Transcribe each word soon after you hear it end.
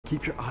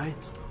keep your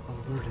eyes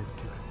alerted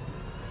to it.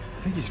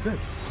 I think he's good.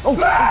 Oh!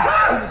 No!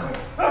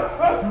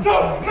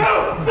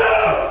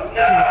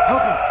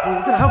 Help him!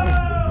 We're gonna help him!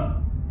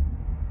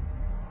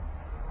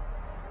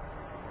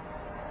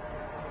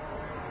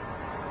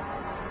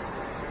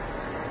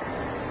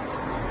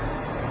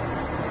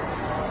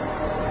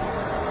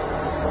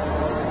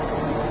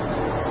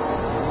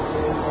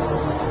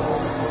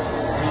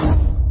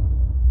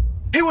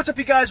 Hey, what's up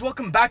you guys?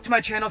 Welcome back to my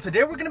channel.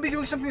 Today we're gonna be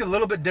doing something a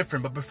little bit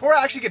different, but before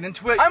I actually get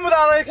into it, I'm with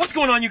Alex. What's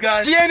going on, you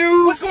guys?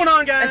 Keanu. What's going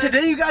on, guys? And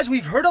today, you guys,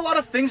 we've heard a lot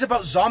of things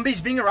about zombies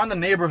being around the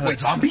neighborhood. Wait,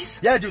 zombies?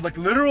 Yeah, dude, like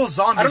literal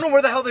zombies. I don't know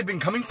where the hell they've been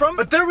coming from,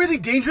 but they're really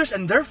dangerous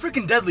and they're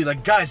freaking deadly.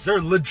 Like, guys,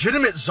 they're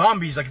legitimate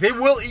zombies. Like, they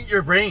will eat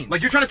your brains.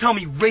 Like, you're trying to tell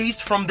me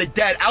raised from the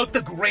dead, out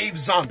the grave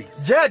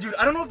zombies? Yeah, dude,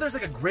 I don't know if there's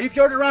like a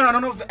graveyard around. I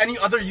don't know if any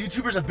other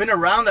YouTubers have been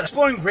around that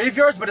exploring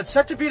graveyards, but it's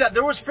said to be that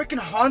there was freaking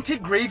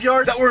haunted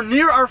graveyards that were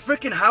near our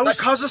freaking house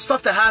that causes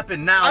stuff to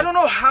happen. Now, I don't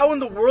know how in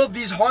the world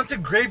these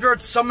haunted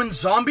graveyards summon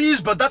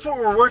zombies, but that's what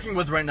we're working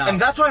with right now. And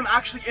that's why I'm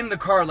actually in the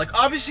car. Like,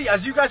 obviously,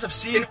 as you guys have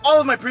seen in all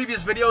of my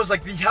previous videos,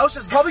 like, the house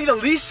is probably the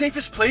least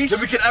safest place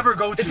that we could ever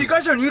go to. If you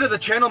guys are new to the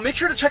channel, make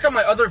sure to check out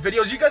my other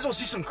videos. You guys will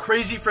see some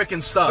crazy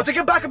freaking stuff. But to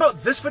get back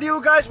about this video,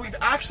 guys, we've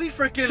actually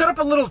freaking set up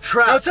a little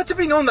trap. Now, it's said to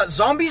be known that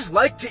zombies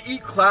like to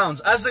eat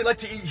clowns, as they like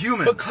to eat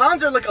humans. But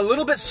clowns are, like, a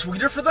little bit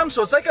sweeter for them,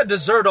 so it's like a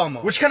dessert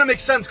almost. Which kind of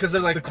makes sense, because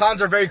they're like, the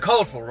clowns are very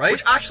colorful, right?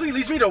 Which actually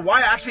leads me to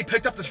why I actually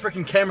picked up this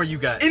freaking camera, you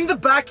guys. In the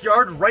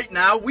backyard right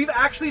now, we've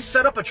actually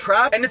set up a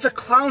trap, and it's a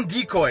clown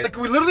decoy. Like,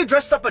 we literally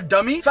dressed up a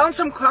dummy, found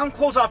some clown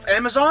clothes off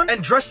Amazon,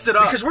 and dressed it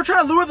up. Because we're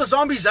trying to lure the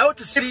zombies out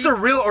to see if they're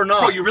real or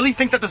not. Bro, you really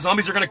think that the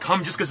zombies are gonna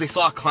come just because they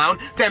saw a clown?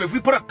 Damn, if we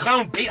put a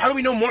clown bait, how do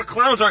we know more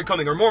clowns aren't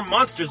coming, or more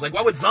monsters? Like,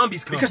 why would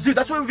zombies come? Because, dude,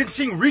 that's what we've been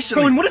seeing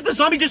recently. Bro, and what if the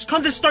zombie just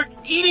comes and starts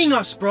eating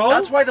us, bro?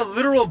 That's why the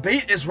literal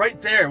bait is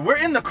right there. We're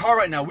in the car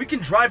right now. We can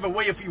drive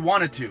away if we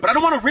wanted to. But I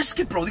don't want to risk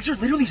it, bro. These are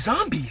literally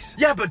zombies.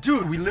 Yeah, but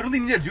dude, we literally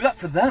need to do that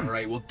for them.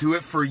 Alright, we'll do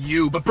it for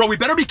you. But bro, we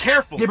better be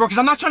careful. Yeah, bro, because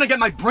I'm not trying to get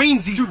my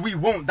brains eaten. Dude, we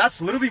won't.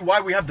 That's literally why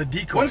we have the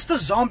decoy. Once the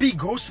zombie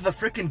goes to the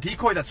freaking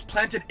decoy that's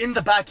planted in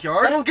the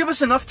backyard, that'll give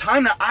us enough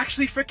time to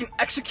actually freaking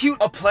execute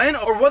a plan,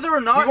 or whether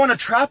or not we want to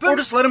trap him or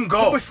just let him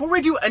go. But before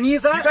we do any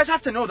of that, you guys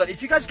have to know that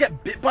if you guys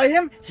get bit by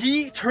him,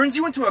 he turns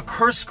you into a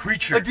cursed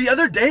creature. Like the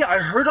other day, I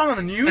heard on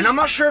the news, and I'm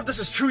not sure if this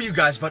is true, you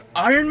guys, but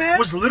Iron Man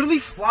was literally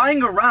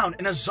flying around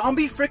and a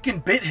zombie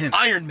freaking bit him.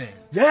 Iron Man?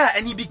 Yeah,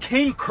 and he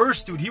became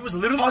cursed, dude. He was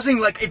literally causing,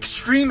 like,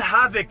 extreme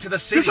havoc to the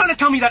city. You're trying to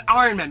tell me that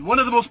Iron Man, one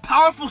of the most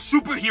powerful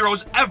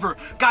superheroes ever,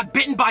 got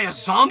bitten by a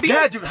zombie?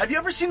 Yeah, dude. Have you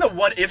ever seen the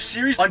What If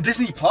series on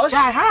Disney Plus?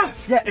 Yeah, I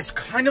have. Yeah, it's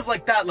kind of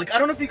like that. Like, I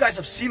don't know if you guys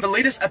have seen the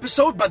latest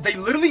episode, but they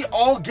literally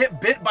all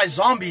get bit by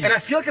zombies. And I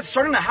feel like it's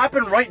starting to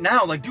happen right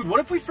now. Like, dude, what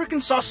if we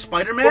freaking saw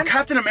Spider-Man or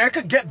Captain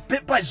America get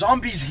bit by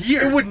zombies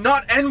here? It would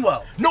not end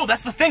well. No,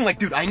 that's the thing. Like,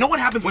 dude, I know what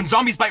happens when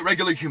zombies bite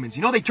regular humans.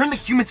 You know, they turn the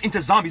humans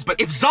into zombies.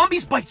 But if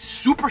zombies bite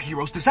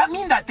superheroes, does that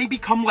mean that they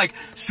become like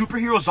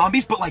superhero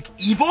zombies but like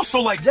evil?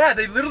 So like, yeah,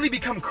 they literally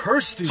become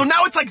cursed, dude. So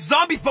now it's like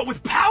zombies but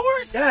with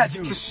powers? Yeah,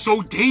 dude. This is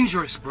so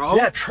dangerous, bro.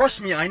 Yeah,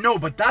 trust me, I know,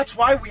 but that's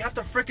why we have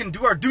to freaking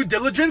do our due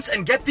diligence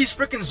and get these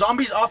freaking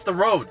zombies off the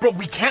road. Bro,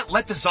 we can't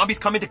let the zombies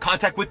come into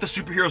contact with the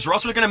superheroes, or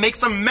else they're gonna make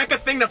some mecha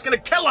thing that's gonna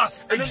kill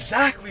us.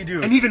 Exactly,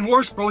 dude. And even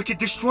worse, bro, it could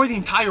destroy the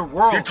entire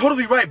world. You're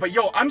totally right, but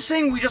yo, I'm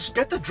saying we just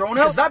get the drone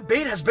out, because that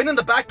bait has been in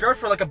the backyard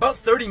for like about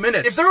 30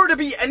 minutes. If there were to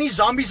be any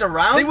zombies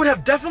around, they would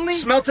have definitely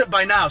smelt it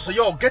by now. So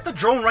yo, get the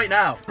drone right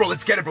now. Bro,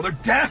 let's get it, bro. They're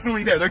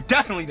definitely there. They're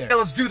definitely there. Yeah,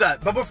 let's do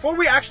that. But before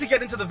we actually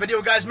get into the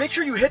video, guys, make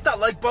sure you hit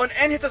that like button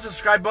and hit that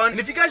subscribe button. And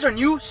if you guys are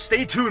new,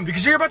 stay tuned,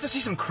 because you're about to see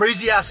some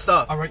crazy ass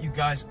stuff. All right, you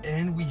guys,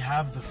 and we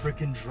have the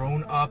freaking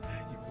drone up.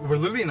 We're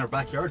literally in our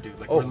backyard, dude.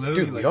 Like, we're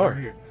literally dude, like we are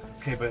over here.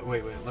 Okay, but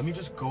wait. Let me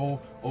just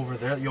go over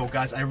there. Yo,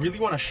 guys, I really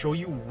want to show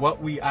you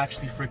what we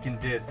actually freaking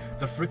did.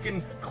 The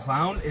freaking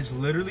clown is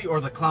literally,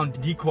 or the clown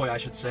decoy, I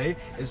should say,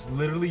 is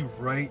literally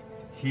right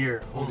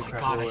here. Holy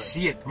crap, God, I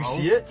see it, bro. You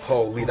see it?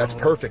 Holy, that's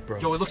perfect, bro.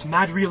 Yo, it looks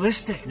mad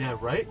realistic. Yeah,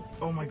 right?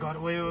 Oh my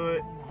God,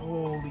 wait.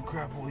 Holy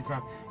crap.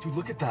 Dude,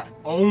 look at that.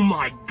 Oh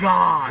my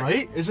God.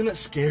 Right? Isn't it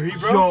scary,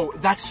 bro? Yo,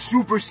 that's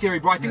super scary,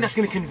 bro. I think that's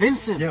gonna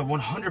convince him. Yeah,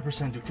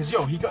 100%, dude. Because,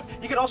 yo, he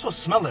could also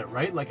smell it,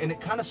 right? Like, and it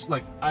kind of,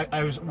 like,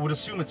 I would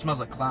assume it smells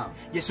like clown.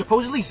 Yeah,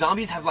 supposedly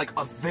zombies have, like,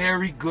 a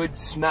very good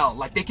smell.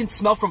 Like, they can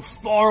smell from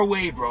far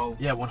away, bro.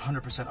 Yeah,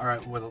 100%. All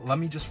right, well, let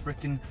me just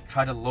freaking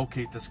try to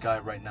locate this guy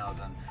right now,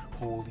 then.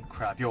 Holy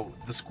crap. Yo,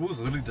 the school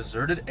is literally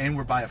deserted, and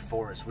we're by a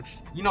forest, which,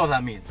 you know what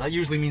that means. That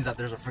usually means that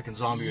there's a freaking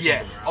zombie or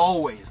something around.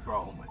 Always,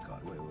 bro. Oh my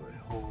God, wait.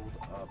 Hold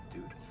up,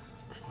 dude.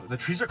 The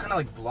trees are kind of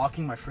like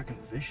blocking my freaking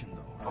vision,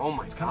 though. Oh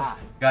my God.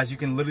 Guys, you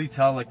can literally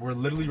tell, like, we're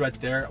literally right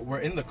there. We're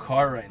in the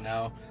car right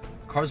now.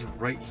 The car's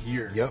right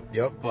here.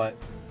 Yep. But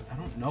I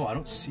don't know. I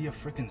don't see a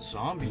freaking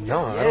zombie.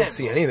 No, I don't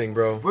see anything,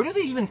 bro. Where do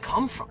they even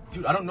come from?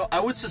 Dude, I don't know. I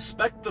would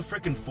suspect the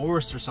freaking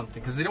forest or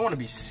something, because they don't want to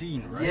be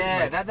seen, right?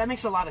 Yeah, like, that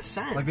makes a lot of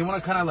sense. Like, they want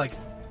to kind of, like,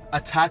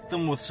 attack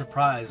them with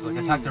surprise. Like,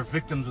 attack their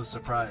victims with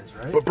surprise,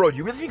 right? But, bro, do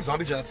you really think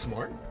zombies are that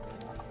smart?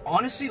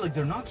 honestly, like,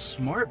 they're not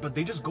smart, but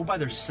they just go by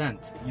their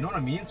scent. You know what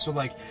I mean? So,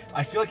 like,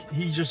 I feel like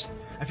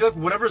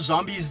whatever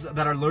zombies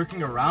that are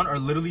lurking around are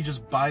literally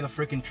just by the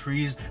freaking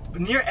trees,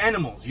 near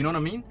animals. You know what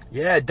I mean?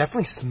 Yeah,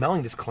 definitely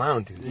smelling this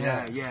clown, dude.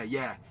 Yeah. Yeah.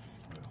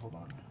 Wait, hold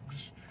on. I'm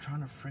just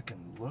trying to freaking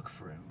look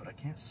for him, but I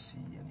can't see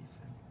anything.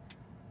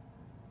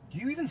 Do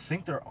you even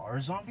think there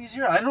are zombies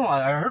here? I don't know.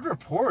 I heard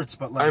reports,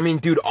 but like... I mean,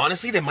 dude,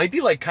 honestly, they might be,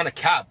 like, kind of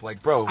capped.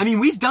 Like, bro... I mean,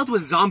 we've dealt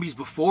with zombies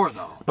before,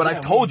 though. But Yeah,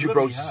 I've told you,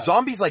 bro, have.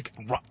 zombies, like,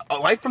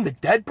 alive from the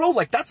dead, bro,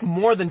 like, that's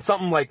more than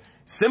something, like,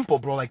 simple,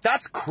 bro. Like,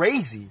 that's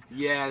crazy.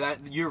 Yeah,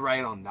 you're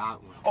right on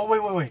that one. Oh,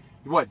 wait.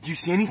 What? Do you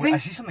see anything? Wait, I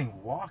see something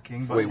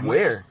walking, but... Wait,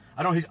 where?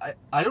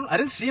 I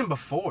didn't see him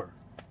before.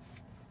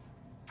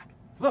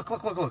 Look.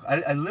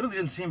 I literally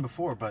didn't see him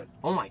before, but...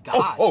 Oh my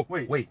god. Oh,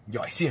 wait.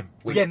 Yo, I see him.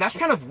 Wait. Yeah, and that's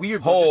kind of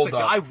weird, bro. Hold Just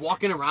a up. guy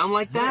walking around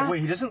like that. Wait,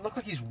 he doesn't look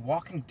like he's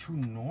walking too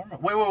normal.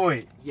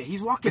 Wait. Yeah,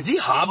 he's walking Is he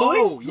slow.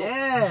 hobbling?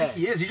 Yeah.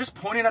 He is. He's just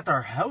pointing at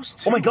our house,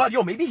 too. Oh my god,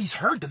 yo, maybe he's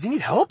hurt. Does he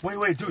need help?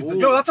 Wait, dude.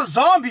 Yo, that's a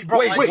zombie, bro.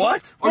 Wait,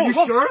 what? Are you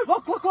sure?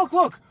 Look.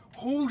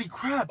 Holy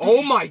crap. Dude.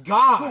 Oh my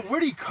god. Yo,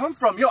 where'd he come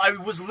from? Yo, I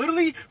was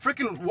literally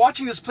freaking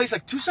watching this place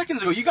like 2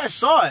 seconds ago. You guys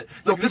saw it.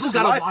 Yo, Like, this people is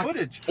gotta live watch-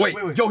 footage. Wait,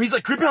 yo, he's,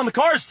 like, creeping on the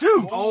cars,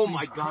 too. Oh Holy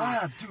my god.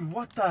 crap, dude,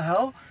 what the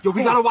hell? Yo,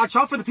 we gotta watch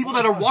out for the people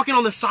that are walking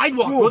on the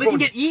sidewalk, bro. They can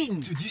get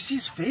eaten. Dude, do you see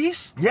his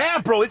face? Yeah,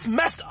 bro, it's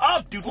messed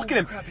up, dude. Look at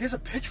him. Crap, he has a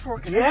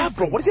pitchfork. And Yeah, everything.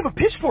 bro, what does he have a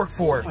pitchfork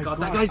for? Oh my God,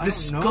 God, that guy's I don't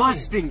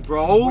disgusting, know.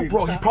 bro. Wait,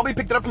 Bro, he probably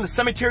picked it up from the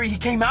cemetery he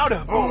came out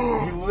of.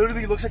 He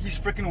literally looks like he's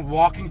freaking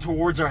walking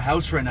towards our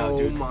house right now, Oh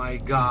dude. my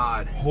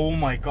god. Oh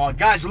my god.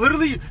 Guys,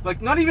 literally,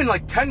 like, not even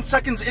like 10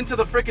 seconds into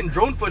the freaking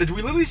drone footage,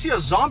 we literally see a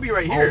zombie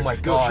right here. Oh my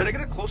Yo, god. should I get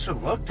a closer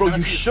look? Bro, Can I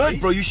you see his should,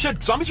 face? bro, you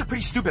should. Zombies are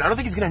pretty stupid. I don't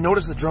think he's gonna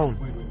notice the drone.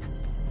 Wait.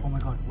 Oh my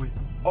god, wait.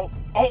 Oh,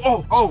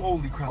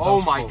 holy crap. that Oh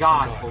was my close.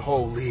 god.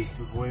 Holy.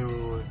 Dude,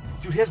 wait.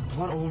 Dude, he has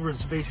blood all over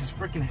his face. His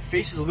freaking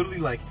face is literally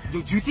like...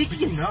 Dude, do you think he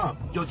can Freaking up.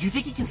 Yo, do you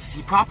think he can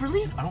see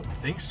properly? I don't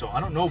think so. I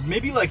don't know.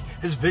 Maybe like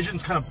his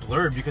vision's kind of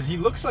blurred because he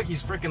looks like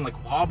he's freaking like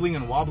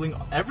wobbling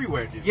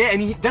everywhere, dude. Yeah,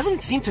 and he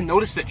doesn't seem to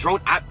notice the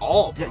drone at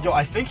all. Yeah, yo,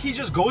 I think he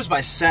just goes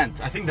by scent.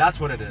 I think that's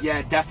what it is.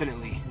 Yeah,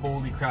 definitely.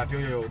 Holy crap,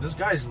 yo, this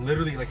guy's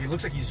literally like, he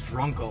looks like he's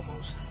drunk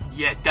almost.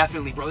 Yeah,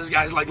 definitely, bro. This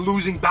guy's like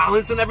losing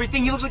balance and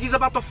everything. He looks like he's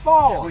about to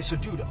fall. Wait, so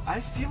dude, I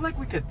feel like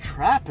we could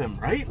trap him,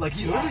 right? Like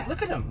he's literally,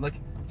 look at him, like.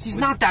 He's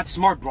not that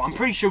smart, bro. I'm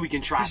pretty sure we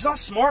can try. He's not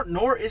smart,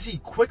 nor is he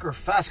quick or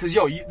fast. Cause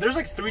yo, there's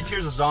like 3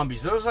 tiers of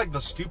zombies. There's like the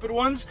stupid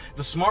ones,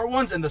 the smart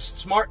ones, and the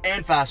smart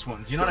and fast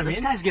ones. You know what I mean? This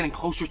guy's getting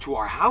closer to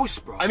our house,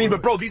 bro. I mean,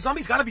 but bro, these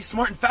zombies gotta be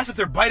smart and fast if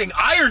they're biting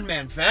Iron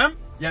Man, fam.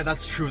 Yeah,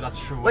 that's true.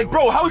 Like,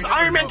 bro, how is We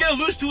never Iron Man know.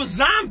 gonna lose to a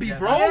zombie, Yeah,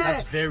 bro?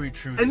 That's very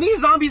true. and these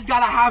zombies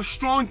gotta have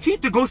strong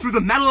teeth to go through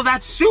the metal of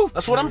that suit.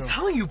 That's what I'm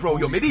telling you, bro.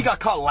 Yo, maybe he got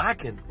caught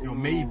lacking. Yo,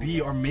 maybe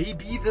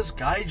this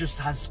guy just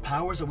has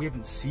powers that we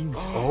haven't seen yet.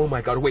 Oh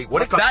my god, wait,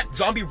 what if that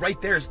zombie right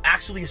there is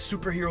actually a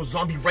superhero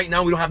zombie right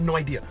now? We don't have no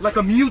idea. Like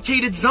a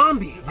mutated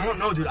zombie. I don't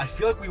know, dude. I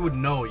feel like we would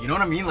know. You know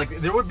what I mean?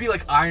 Like, there would be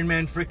like Iron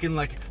Man freaking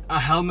like a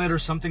helmet or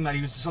something that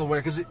he used to still wear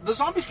because the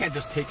zombies can't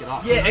just take it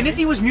off. Yeah, and if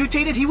he was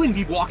mutated, he wouldn't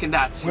be walking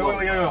that slow.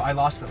 Wait, I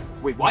lost him.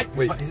 Wait, what?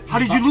 Wait. How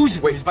did you lose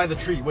him? He's by the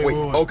tree. Wait.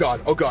 Oh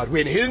god.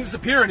 Wait, he didn't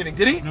disappear or anything,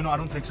 did he? No, I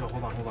don't think so.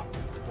 Hold on.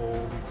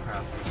 Holy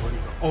crap. Where'd he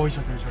go? Oh, he's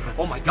right there.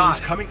 Oh my god.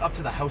 He's coming up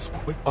to the house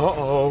quick.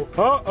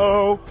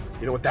 Uh-oh.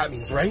 You know what that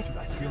means, right? Dude,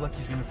 I feel like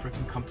he's gonna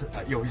freaking come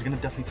to. Yo, he's gonna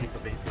definitely take the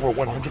bait. We're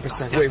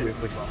 100%. Wait.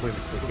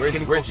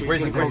 Where's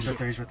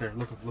he? He's right there.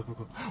 Look.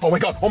 Oh my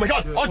god.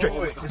 Andre.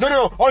 wait.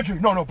 No, Andre.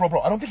 No,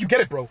 bro. I don't think you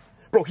get it, bro.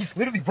 Bro, he's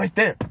literally right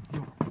there.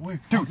 Wait,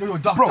 Dude, yo,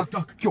 duck.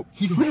 Yo,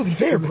 he's literally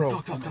there,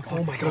 bro. Duck.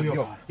 Oh my god,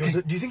 yo.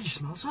 Do you think he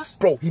smells us?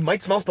 Bro, he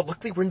might smell us, but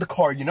luckily we're in the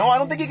car, you know? I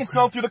don't think he can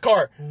smell through the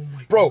car. Oh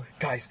my bro,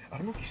 guys, I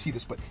don't know if you see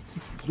this, but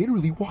he's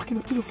literally walking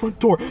up to the front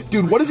door.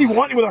 Dude, what does he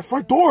want with our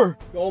front door?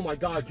 Oh my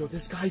god, yo,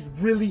 this guy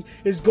really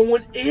is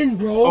going in,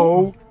 bro.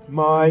 Oh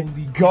my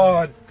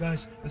god.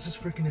 Guys, this is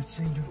freaking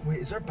insane, dude. Wait,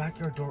 is our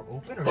backyard door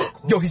open or is it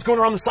closed? Yo, he's going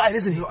around the side,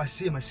 isn't he? Yo, I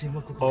see him.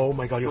 Look. Oh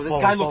my god, yo, This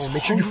follow guy him, looks follow him.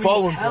 Make sure you hungry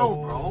follow as him, hell,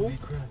 bro. bro. Holy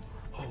crap.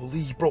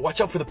 Holy, bro,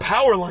 watch out for the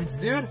power lines,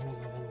 dude. Oh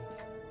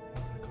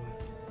my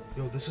god.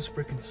 Yo, this is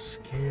freaking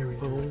scary,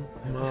 dude.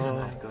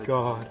 Oh my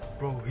god.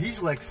 Bro,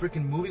 he's like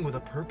freaking moving with a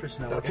purpose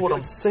now. That's Like, I what feel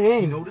I'm like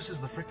saying. He notices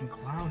the freaking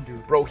clown,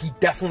 dude. Bro, he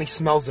definitely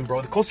smells him,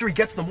 bro. The closer he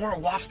gets, the more it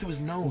wafts to his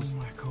Oh nose.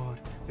 my god.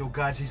 Yo,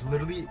 guys, he's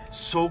literally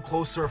so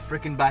close to our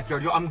freaking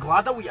backyard. Yo, I'm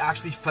glad that we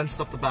actually fenced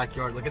up the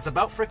backyard. Like, it's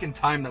about freaking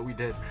time that we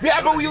did. Yeah,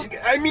 You know but what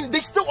I mean, they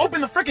still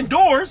open the freaking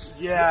doors.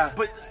 Yeah.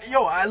 But,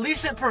 yo, at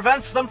least it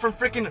prevents them from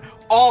freaking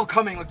all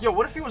coming. Like, yo,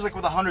 what if he was, like,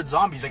 with 100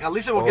 zombies? Like, at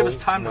least it will give us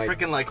time to my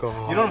freaking, like,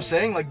 God. you know what I'm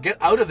saying? Like, get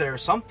out of there or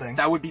something.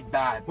 That would be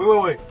bad.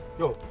 Wait.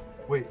 Yo,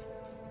 wait,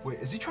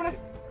 is he trying to...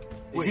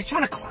 Is he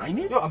trying to climb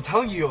it? Yo, I'm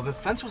telling you, yo, the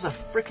fence was a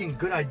freaking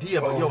good idea,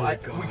 but Oh yo, my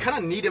God. we kind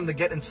of need him to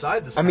get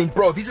inside this I mean,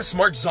 bro, if he's a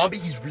smart zombie,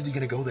 he's really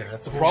gonna go there.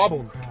 That's the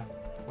problem.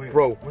 Wait,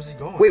 Bro. where's he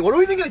going? Wait, what are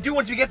we even gonna do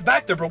once he gets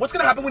back there, bro? What's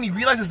gonna happen when he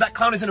realizes that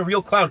clown isn't a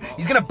real clown?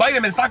 He's gonna bite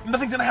him and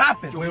nothing's gonna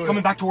happen. He's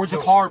coming back towards the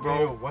car, bro.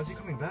 Yo, why is he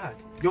coming back?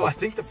 Yo, I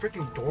think the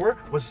freaking door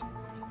was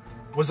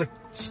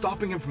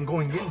stopping him from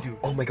going in, dude.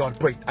 Oh my god,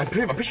 break. I'm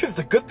pretty sure it's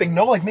a good thing,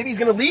 no? Like, maybe he's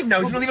gonna leave now.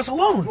 He's gonna leave us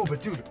alone. No,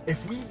 but dude,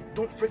 if we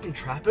don't freaking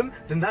trap him,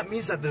 then that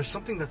means that there's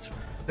something that's...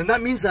 Then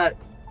that means that...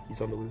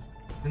 He's on the loose.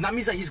 Then that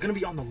means that he's gonna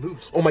be on the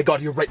loose. Oh my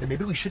god, you're right. Then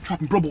maybe we should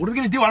trap him. Bro, but what are we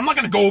gonna do? I'm not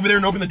gonna go over there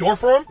and open the door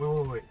for him.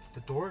 Wait.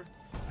 The door...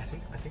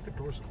 I think the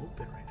door's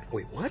open right now.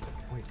 Wait, what?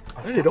 Wait.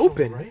 How did it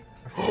open? Right?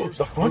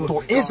 The front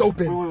door is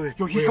open. Wait.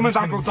 Yo, he's coming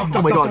back, bro.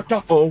 Oh my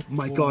god. Oh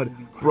my god.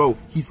 Bro,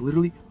 he's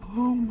literally...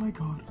 Oh my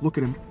god. Look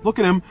at him. Look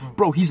at him.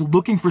 Bro, he's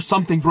looking for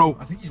something, bro.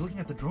 I think he's looking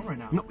at the drone right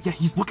now. No, yeah,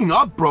 he's looking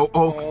up, bro.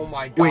 Oh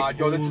my god, wait.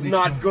 yo, this is Holy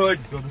not crap. good.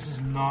 Yo, this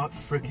is not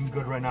freaking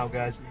good right now,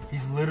 guys.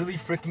 He's literally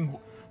freaking...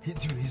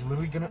 dude, he's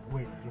literally gonna...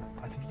 Wait, yo,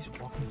 I think he's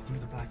walking through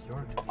the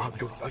backyard.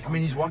 I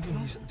mean, he's walking...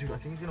 Dude, I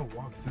think he's gonna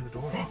walk through the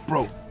door.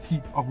 Bro,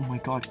 oh my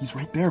god, he's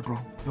right there, bro.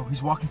 Yo,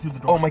 he's walking through the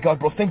door. Oh my god,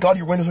 bro, thank god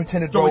your windows are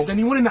tinted, bro. Yo, is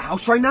anyone in the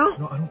house right now?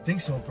 No, I don't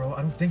think so, bro.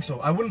 I don't think so.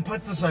 I wouldn't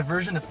put this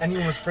diversion if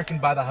anyone was freaking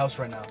by the house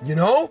right now. You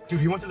know? Dude,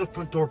 he went through the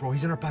front door, bro.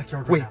 He's in our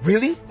backyard right now. Wait,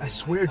 really? I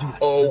swear, dude.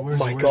 Oh Where is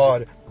he? my Where is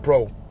god.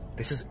 Bro,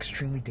 this is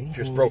extremely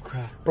dangerous, Holy bro.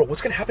 crap. Bro,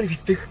 what's gonna happen if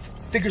he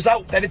figures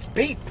out that it's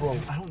bait, bro?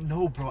 I don't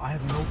know, bro. I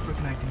have no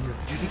freaking idea.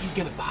 Do you think he's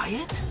gonna buy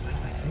it?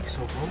 I think so,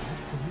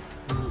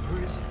 bro.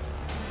 Where is he?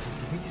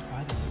 I think he's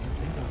by the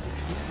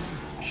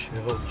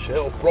freaking window.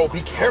 Chill, bro.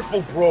 Be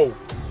careful, bro.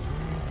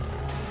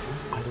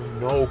 I don't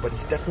know, but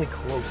he's definitely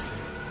close to me.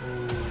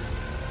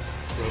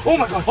 Oh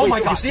my god! Oh my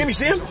god! You see him? You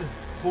see him?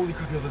 Holy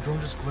crap! Yo, the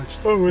drone just glitched.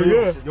 Oh my god!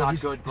 This is not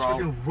he's, good, He's bro.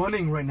 freaking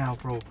running right now,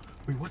 bro.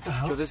 Wait, what the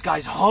hell? Yo, this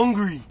guy's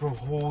hungry. Bro,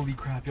 holy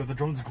crap! Yo, the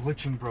drone's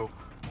glitching, bro.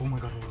 Oh my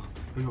god!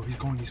 Yo, he's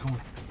going. Dude,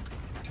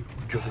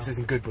 Yo, this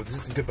isn't good, bro. This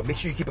isn't good. But make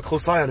sure you keep a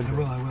close eye on him,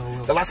 bro. I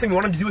will. The last thing we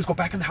want him to do is go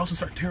back in the house and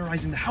start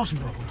terrorizing the house,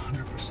 bro.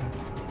 100%.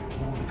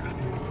 Holy crap!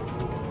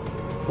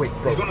 Yo. Wait,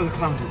 bro. He's going to the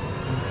clown, dude.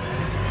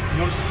 You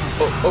notice the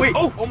clown? Wait.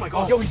 Oh my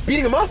god! Yo, he's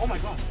beating him up. Oh my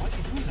god! Why is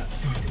he doing that?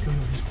 Yo,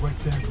 he's right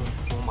there, bro.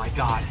 Oh my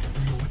god.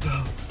 Yo, what the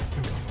hell?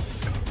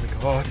 Oh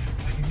my god.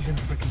 I think he's gonna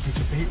freaking take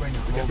the bait right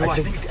now. Yeah, Bro, I I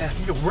think-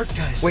 think it worked,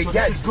 guys. Wait, Bro,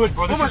 yeah. This is good,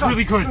 bro. This my is God.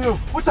 really good. Yo,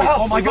 what the hell?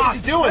 Oh my god. What's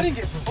he doing? Sweating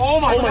It, bro. Oh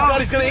my Oh my god,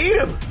 he's gonna eat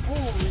him.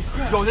 Holy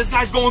crap. Yo, this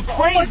guy's going Oh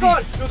crazy. my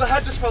god. Yo, the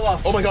head just fell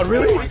off. Oh my god,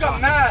 really? He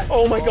got mad.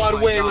 Oh my god,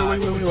 my wait.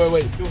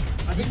 Yo,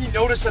 I think he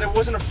noticed that it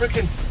wasn't a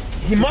freaking...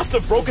 He must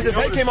have broke because his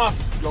head came off.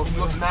 Yo, he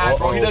looks mad,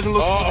 bro. He doesn't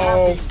look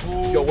Uh-oh.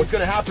 happy. Yo, what's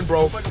gonna happen,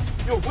 bro?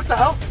 Yo, what the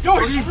hell? Yo,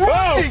 he's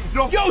running.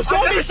 Yo,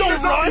 zombies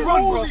don't run.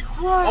 Holy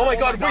crap. Oh my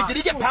god, wait, did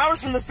he get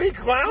powers from the fake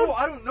clown? Yo,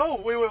 I don't know.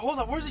 Wait, hold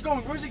up. Where's he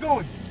going?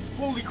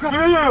 Holy crap.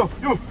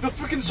 Yo, the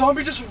freaking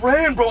zombie just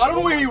ran, bro. I don't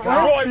know where he ran.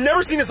 Bro, I've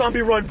never seen a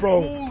zombie run,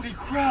 bro. Holy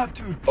crap,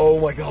 dude. Oh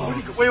my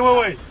god.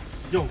 Wait.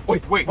 Yo,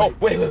 Wait. Wait,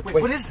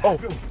 what is that? Oh,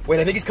 wait,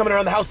 I think he's coming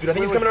around the house, dude. I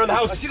think he's coming around the I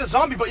house. see the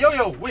zombie, but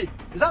yo, wait.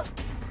 Is that...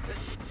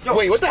 Yo,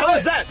 Wait, what the hell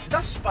is that? Is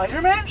that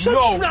Spider-Man?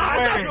 No, way. it's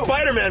not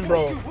Spider-Man,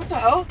 bro. Dude, what the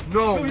hell?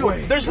 No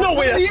way. There's no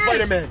way that's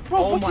Spider-Man.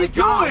 Bro, what's he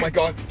doing? Oh my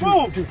god.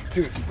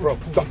 Dude, bro.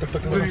 Duck.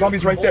 The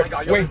zombie's right there. Oh my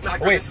God, yo, Wait, this is not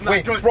good, this is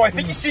not good. bro, I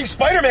think he's seeing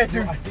Spider-Man,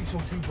 dude. I think so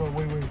too, bro.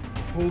 Wait.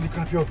 Holy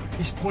crap, yo.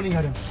 He's pointing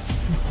at him.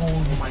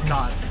 Oh my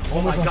god.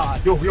 Oh my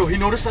god. Yo, he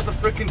noticed that the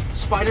freaking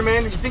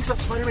Spider-Man, he thinks that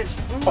Spider-Man's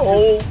food.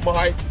 Oh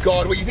my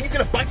god. Wait, you think he's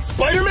gonna bite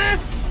Spider-Man?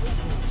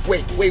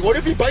 Wait, what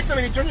if he bites him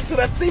and he turns into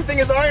that same thing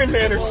as Iron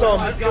Man or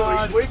something? Yo,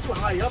 he's way too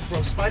high up,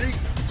 bro.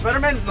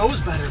 Spider-Man knows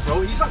better,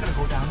 bro. He's not gonna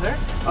go down there.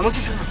 Unless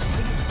he's trying to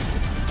fight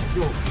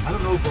him. Yo, I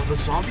don't know, bro. The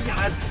zombie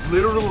had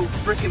literal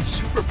freaking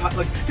super power.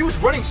 Like, he was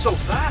running so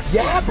fast.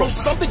 Yeah, bro,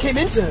 something came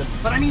into him.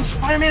 But I mean,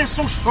 Spider-Man is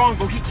so strong,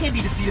 bro. He can't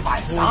be defeated by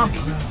a zombie.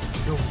 Yo,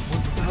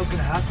 what the hell's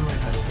gonna happen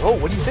right now? Oh,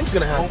 what do you think's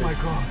gonna happen? Oh my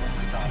god.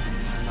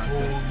 This is not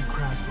good. Holy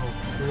crap,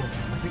 bro. Yo,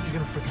 I think he's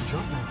gonna freaking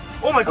jump now.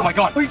 Oh my god. Oh my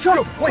god. Wait,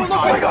 jump. Wait, oh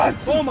my god.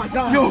 Oh my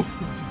god. Yo.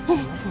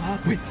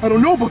 Wait, I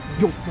don't know, but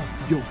yo,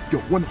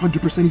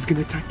 100% he's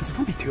gonna attack the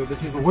zombie too.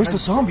 This is Where's the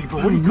zombie, bro?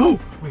 I don't know.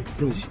 Wait,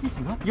 bro. is he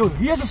sneaking up? Yo,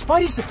 he has a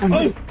spidey sense. Oh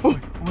my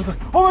god.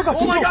 Oh my god.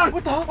 Oh my god.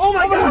 What the hell? Oh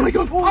my god.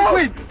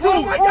 Wait.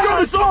 Oh my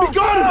god. The zombie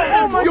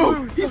got him.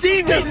 Yo, he's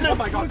eating him. Oh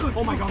my god.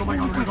 Oh my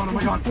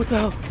god. What the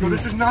hell? Yo,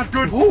 this is not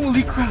good.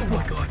 Holy crap.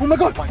 Oh my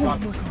god.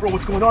 Bro,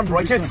 what's going on, bro?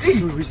 I can't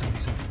see. What he's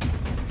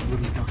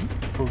done?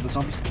 Bro, the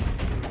zombie's... Go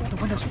out the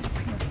windows.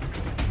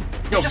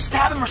 Yo, just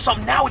stab him or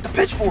something now with the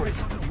pitchfork.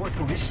 It's not gonna work,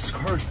 bro. He's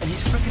cursed, and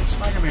he's freaking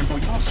Spider-Man, bro.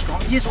 You know how strong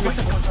he is? We have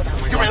to go inside the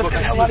house. You're right, let's get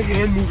the hell out of here.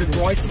 hand moving,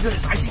 bro. I see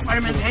this. I see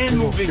Spider-Man's hand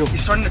moving. Yo,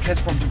 he's starting to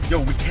transform, dude. Yo,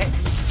 we can't be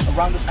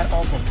around this at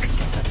all, bro. Get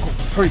inside, go.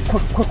 Hurry,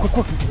 quick.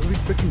 He's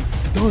literally freaking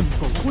done,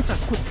 bro. Go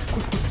inside, quick.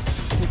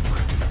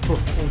 Bro,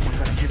 oh my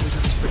god, I can't believe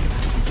that's freaking...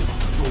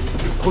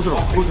 Close it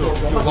off.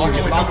 Lock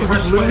it.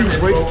 He's literally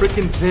right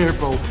freaking there,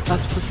 bro.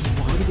 That's freaking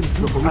wild. What are you gonna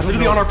do, bro? He's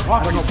literally on our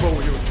property.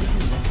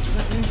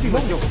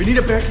 Yo, we need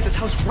to barricade this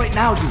house right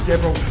now, dude. Yeah,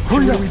 bro.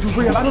 Hurry up.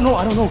 I don't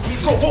know.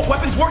 So what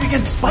weapons work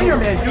against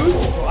Spider-Man, dude?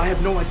 Bro, I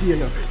have no idea,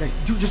 yo. Like,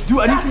 dude, just do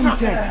anything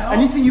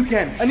you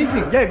can.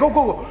 Anything. Yeah, go.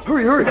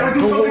 Hurry. Know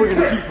what we're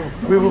gonna do,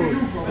 bro. Wait.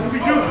 What do we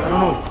do? I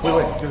don't know.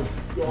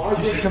 Wait.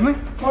 Do you see something?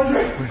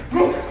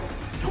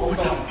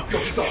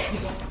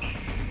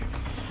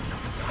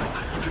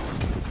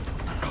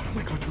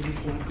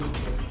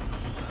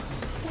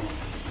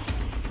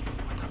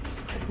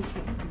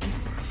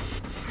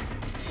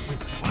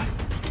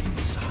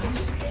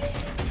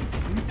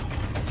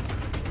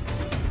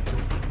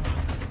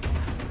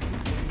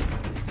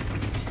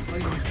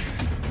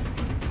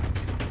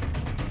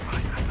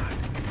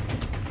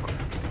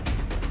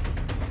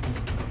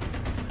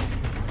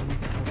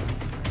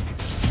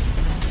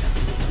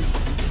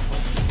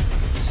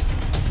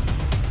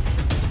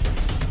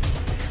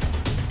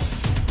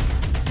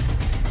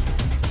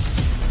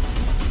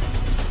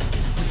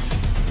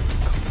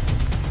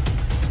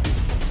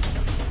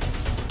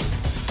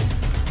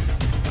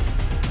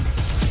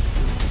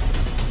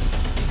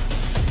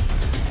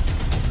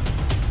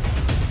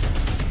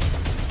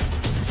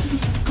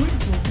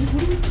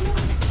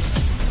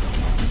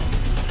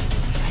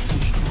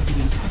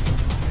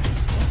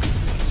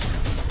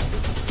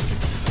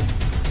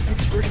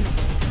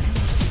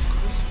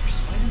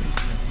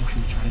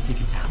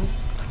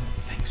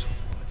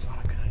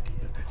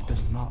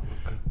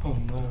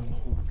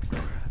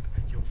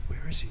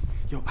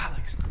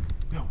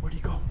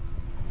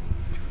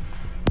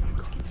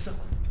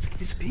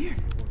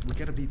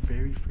 gotta be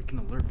very freaking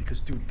alert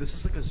because, dude, this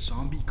is like a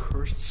zombie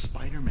cursed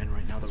Spider-Man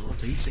right now that we're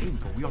facing.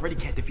 Bro, we already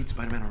can't defeat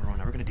Spider-Man on our own.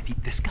 Now we're gonna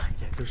defeat this guy.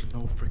 Yeah, there's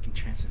no freaking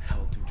chance in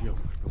hell, dude. Yo,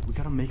 we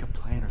gotta make a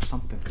plan or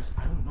something because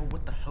I don't know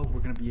what the hell we're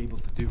gonna be able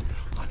to do.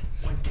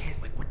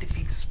 What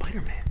defeats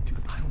Spider-Man? Dude,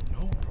 I don't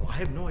know, bro. I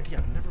have no idea.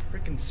 I've never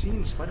freaking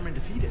seen Spider-Man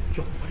defeated.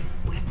 Yo,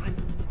 what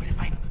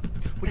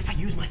if I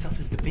use myself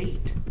as the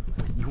bait?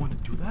 You want to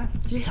do that?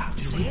 Yeah, I'll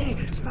just say,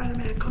 hey,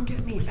 Spider-Man, come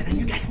get me. And then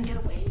you guys can get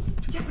away.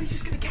 Yeah, but he's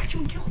just gonna catch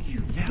you and kill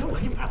you. Yeah, no, I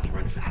can probably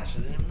run faster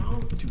than him, no?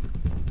 Dude,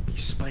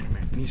 he's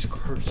Spider-Man and he's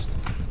cursed.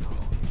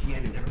 Oh, yeah,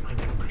 never mind.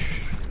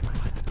 Shh.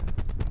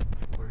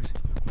 Where is he?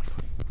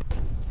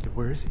 Yo,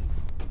 where is he?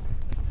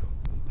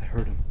 I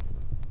heard him.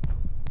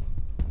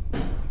 Yeah,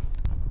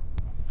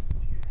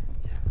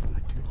 I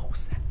do. What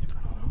was that? I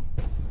don't know.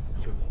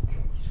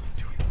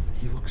 Dude,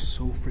 he looks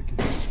so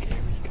freaking scary,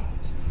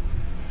 guys.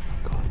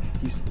 God,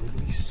 he's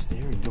literally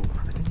staring. Yo,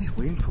 I think he's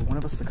waiting for one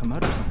of us to come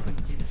out or something.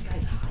 Yeah, this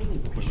guy's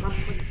hiding. He's trying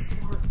to play it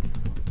smart.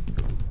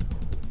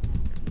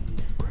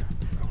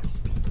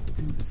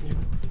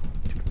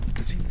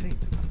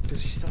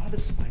 Does he still have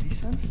his spidey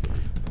sense?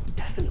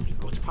 Definitely,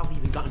 bro. It's probably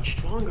even gotten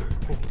stronger.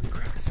 Holy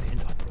crap,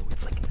 stand up, bro.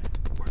 It's like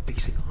we're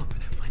facing off for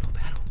that final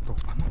battle. Bro,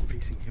 I'm not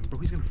facing him, bro.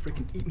 He's gonna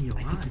freaking eat me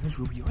alive. I think he knows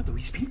where we are, though.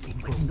 He's peeking.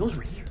 Like, he knows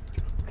we're here.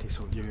 Okay,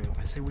 so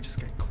I say we just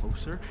get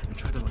closer and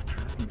try to like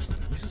trap him or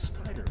something. He's a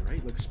spider,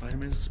 right? Like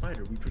Spider-Man's a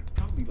spider. We could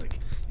probably like,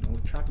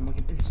 trap him like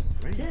an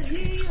insect, right?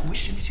 Yeah.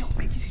 Squish him. Yo,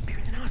 big, he's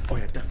bigger than us. Oh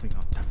yeah, definitely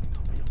not. But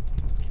yo,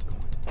 let's keep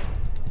going.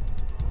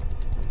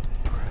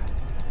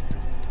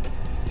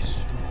 He's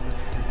super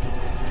freaking.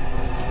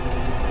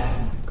 Oh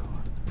my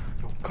god.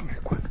 Yo, come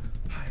here, quick.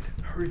 Hide.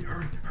 Hurry.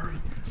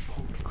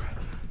 Holy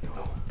crap. Yo.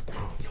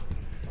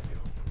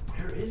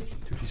 Where is he?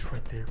 Dude, he's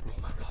right there, bro.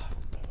 Oh my god.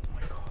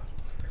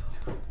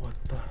 What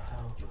the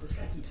hell? Yo, this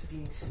guy keeps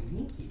being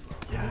sneaky, bro.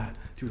 Yeah,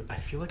 dude, I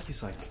feel like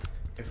he's like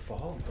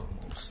evolved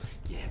almost.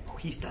 Yeah, bro,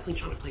 he's definitely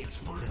trying to play it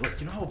smart. Like,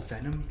 you know how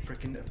Venom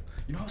freaking,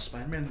 you know how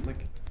Spider-Man,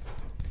 like,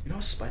 you know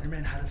how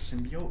Spider-Man had a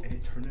symbiote and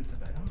it turned into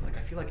Venom? Like,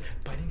 I feel like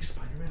biting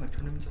Spider-Man like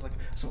turned him into like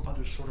some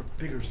other sort of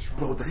bigger,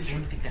 stronger. Bro, the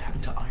same thing that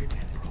happened to Iron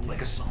Man, bro.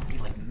 Like a zombie,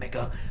 like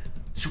mega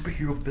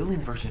superhero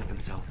villain version of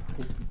himself.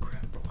 Holy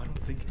crap, bro. I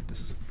don't think this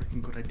is a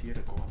freaking good idea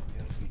to go up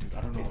against him, dude.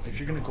 I don't know. If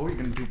you're gonna go, you're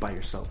gonna do it by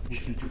yourself. We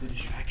can do the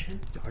distraction.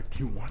 Or do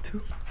you want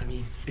to? I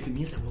mean, if it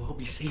means that we'll all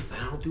be safe, then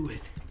I'll do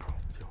it. Bro,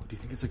 yo, do you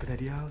think it's a good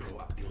idea, Alex?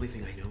 Bro, the only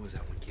thing I know is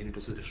that when Keanu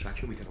does the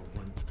distraction, we gotta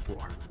run for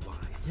our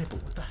lives. Yeah,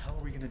 but what the hell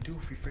are we gonna do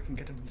if we freaking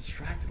get him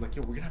distracted? Like,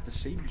 yo, we're gonna have to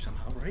save you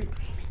somehow, right?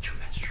 I mean, true,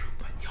 that's true.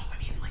 But yo, I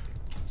mean, like,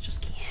 it's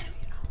just Keanu,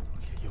 you know?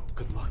 Okay, yo,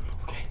 good luck.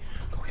 Okay.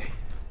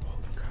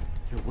 Holy crap.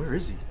 Yo, where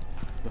is he?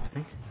 Yo, I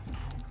think.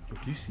 Yo,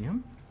 do you see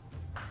him?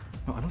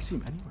 No, I don't see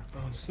him anywhere.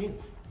 I don't see him.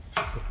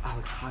 Yo,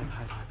 Alex, hide.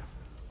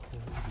 Do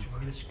you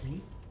want me to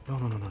scream? No.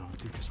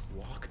 Dude, just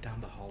walk down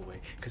the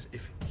hallway. Because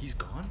if he's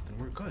gone, then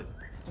we're good.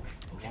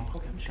 Okay, I'm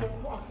just gonna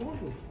walk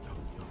normally.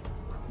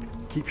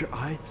 Keep your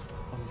eyes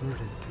alerted,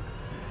 dude.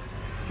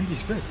 I think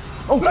he's good.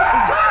 Oh! No!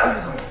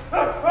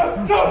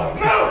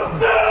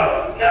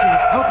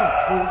 Help him!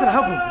 We're gonna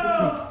help him!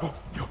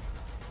 Yo!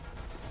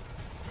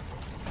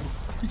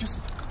 He just...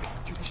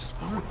 Dude, he just...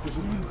 Wait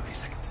a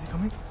second. Is he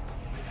coming?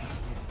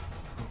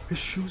 His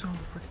shoes on the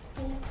frick.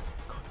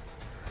 God.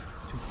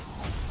 Dude.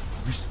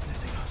 He's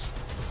sniffing us.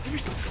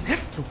 Spiders don't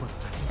sniff! Don't worry.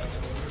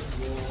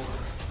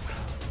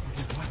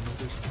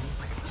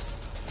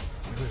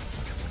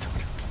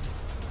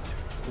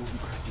 Holy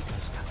crap, you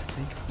guys. I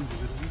think we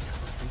literally are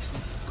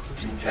facing a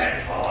crucial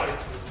situation.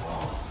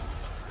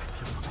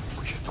 I think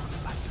we should go to the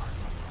backyard.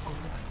 Go to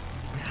the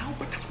backyard. Now?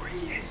 But that's where he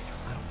is.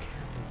 I don't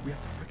care, bro. We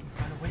have to freaking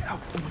find a way out.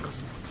 Oh my god.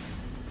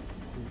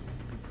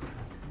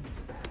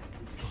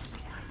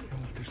 No,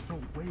 there's no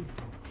way,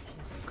 bro.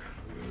 Holy crap.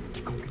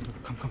 Keep going.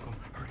 Come.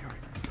 Hurry.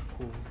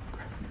 Holy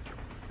crap.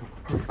 Yo,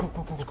 hurry. Go.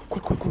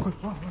 Quick.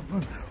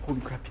 Run.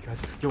 Holy crap, you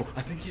guys. Yo,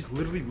 I think he's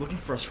literally looking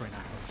for us right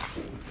now.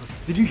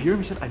 Did you hear him?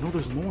 He said, I know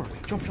there's more.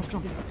 Jump.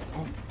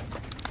 Oh.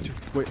 Dude,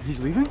 wait, he's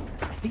leaving?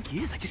 I think he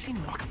is. I just seen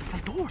him walk out the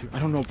front door. Dude, I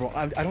don't know, bro.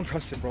 I don't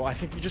trust it, bro. I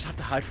think we just have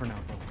to hide for now,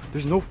 bro.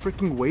 There's no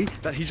freaking way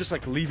that he's just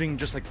like leaving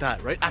just like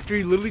that, right? After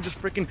he literally just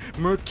freaking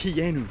murked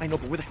Keanu. I know,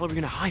 but where the hell are we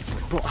gonna hide, bro?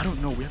 Bro, I don't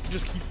know. We have to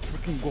just keep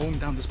freaking going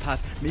down this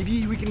path.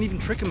 Maybe we can even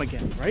trick him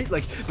again, right?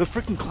 Like, the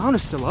freaking clown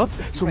is still up,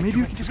 so maybe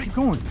we can just keep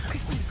going. Okay.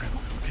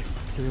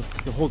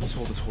 Yo, hold this.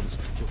 Yo,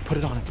 put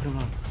it on.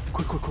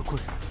 Quick.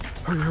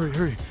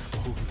 Hurry.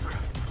 Holy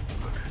crap.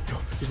 Yo,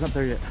 he's not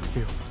there yet.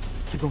 Okay,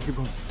 keep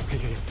going.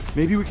 Okay.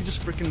 Maybe we could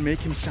just freaking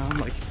make him sound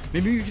like,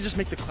 maybe we could just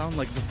make the clown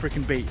like the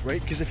freaking bait,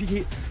 right? Because if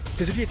he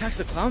attacks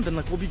the clown, then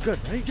like we'll be good,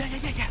 right? Yeah.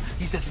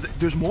 He says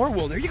there's more.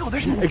 Well, there you go.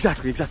 There's more.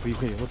 Exactly. Okay,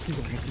 let's keep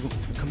going.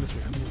 Come this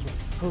way.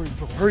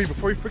 Hurry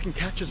before he freaking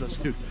catches us,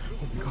 dude.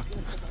 Oh my god.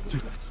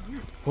 Dude.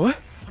 What?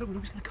 I don't know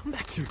who's gonna come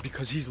back here. Dude,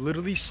 because he's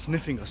literally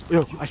sniffing us.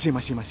 Yo, I see him.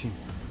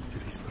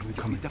 Dude, he's literally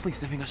coming. He's definitely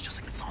sniffing us just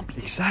like the zombie.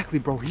 Exactly,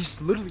 bro.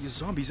 He's literally a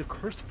zombie. He's a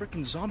cursed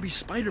freaking zombie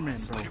Spider-Man,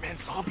 bro. Spider-Man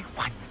zombie?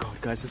 What?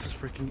 God, guys, this is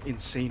freaking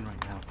insane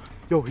right now.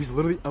 Yo, he's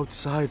literally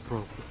outside,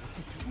 bro.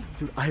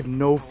 Dude, I have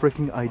no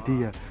freaking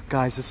idea.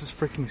 Guys, this is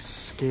freaking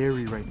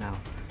scary right now.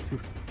 Dude,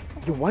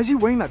 yo, why is he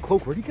wearing that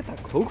cloak? Where did he get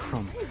that cloak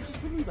from? It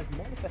just literally like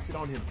manifested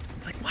on him.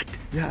 Like what?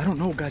 Yeah, I don't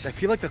know, guys. I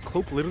feel like the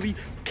cloak literally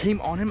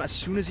came on him as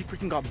soon as he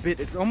freaking got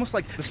bit. It's almost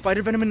like the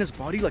spider venom in his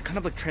body like kind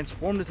of like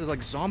transformed into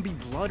like zombie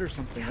blood or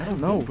something. I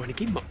don't know. Bro, and it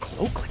gave him a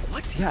cloak? Like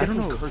what? He's Yeah, I don't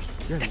know. Cursed.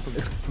 Yeah,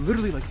 it's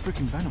literally like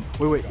freaking venom.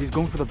 Wait, he's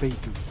going for the bait,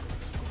 dude.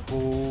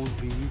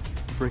 Holy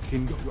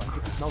freaking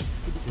crap.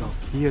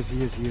 He is.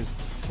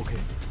 Okay,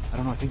 I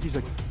don't know. I think he's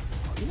like,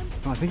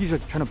 no, I think he's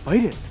like trying to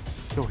bite it.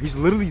 Yo, he's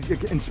literally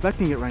like,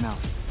 inspecting it right now.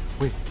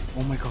 Wait,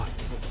 oh my god.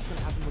 What's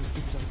gonna happen when he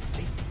figures out it's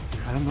bait?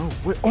 I don't know.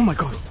 Wait, oh my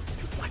god.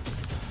 Dude, what?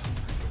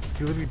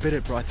 He literally bit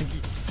it, bro. I think he,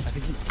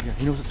 yeah,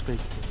 he knows it's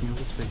fake. He knows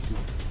it's fake, dude. I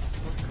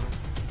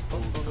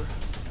don't know.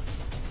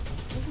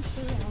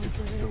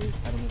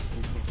 I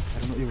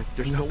don't know. Wait,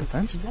 there's no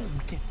defense? No, we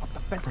can't up the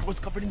fence. Bro, it's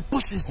covered in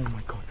bushes. Oh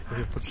my god.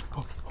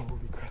 Oh,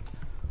 holy crap.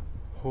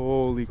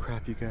 Holy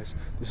crap, you guys.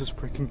 This is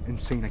freaking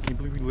insane. I can't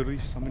believe we literally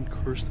summoned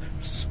cursed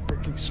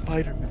freaking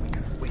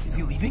Spider-Man. Wait, is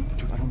he leaving?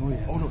 Dude, I don't know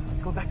yet. Oh no,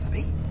 he's going back to the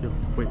bait. Yo,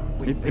 wait,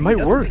 it he might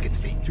doesn't work. think it's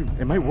fake. Dude,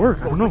 it might work.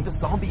 I don't know. Like the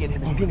zombie in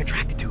him is being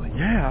attracted to it.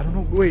 Yeah, I don't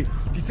know. Wait,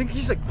 do you think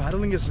he's like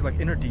battling his like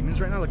inner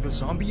demons right now? Like the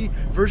zombie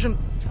version,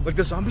 like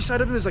the zombie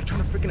side of him is like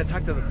trying to freaking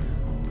attack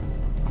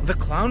the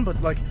clown, but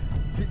like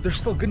they're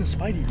still good and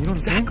Spidey. You know what I'm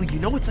saying? Exactly.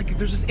 You know, it's like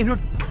there's this inner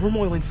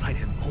turmoil inside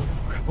him. Oh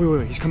crap.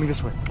 Wait, he's coming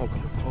this way. Oh,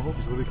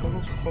 He's literally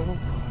coming. I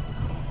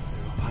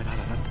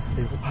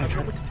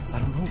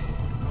don't know.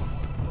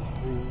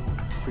 Oh,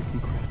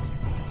 freaking crap.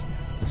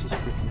 This is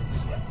freaking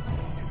insane.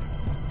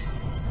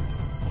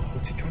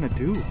 What's he trying to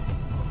do?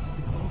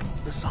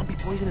 The zombie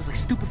poison is like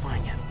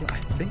stupefying him. Yeah, I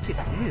think it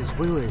is.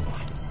 Wait.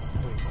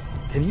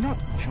 Can he not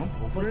jump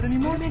over it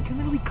anymore? Man can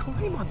literally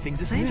climb on things.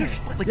 His hands are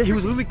just like yeah, he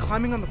was literally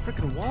climbing on the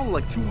freaking wall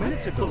like 2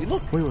 minutes ago.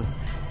 Look. Wait. Wait,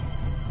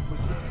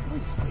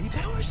 Spidey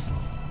powers?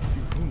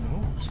 Dude, who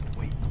knows?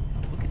 Wait,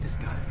 look at this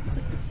guy. He's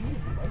like defeated.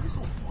 Why is he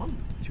so fun?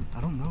 Dude,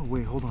 I don't know.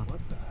 Wait, hold on. What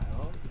the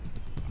hell?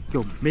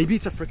 Yo, maybe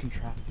it's a freaking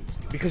trap, dude.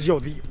 Because yo,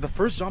 the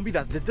first zombie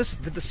that did this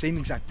did the same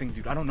exact thing,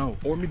 dude. I don't know.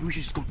 Or maybe we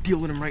should just go deal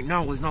with him right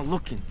now while he's not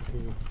looking.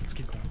 Let's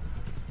keep going.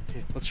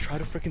 Okay, let's try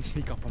to freaking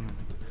sneak up on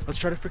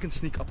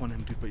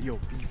him. Dude. But yo,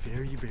 be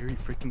very, very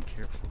freaking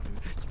careful, dude.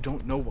 You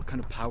don't know what kind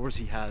of powers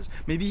he has.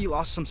 Maybe he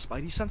lost some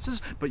Spidey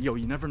senses, but yo,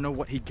 you never know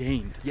what he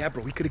gained. Yeah,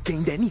 bro, he could have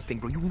gained anything,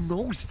 bro. Who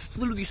knows? It's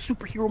literally a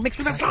superhero mixed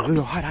with a zombie.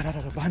 No, hide.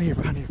 Behind here.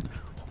 Holy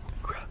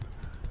crap.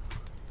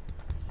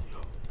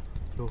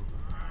 Yo.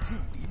 Is he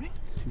leaving?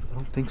 Dude, I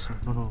don't think so.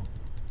 No.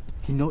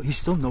 He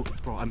still knows,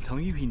 bro. I'm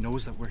telling you, he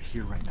knows that we're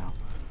here right now.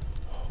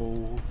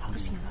 Holy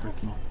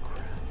freaking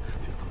crap.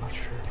 Dude, I'm not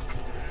sure.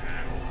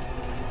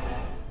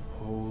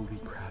 Holy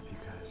crap, you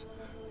guys.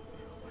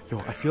 Yo,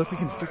 I feel like we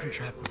can freaking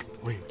trap him.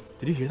 Wait,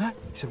 did you hear that?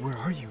 He said, where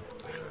are you?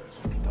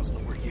 He doesn't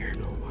know we're here.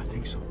 Yo, I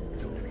think so. Dude,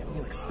 do we have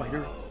any like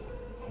spider?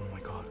 Oh my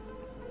god.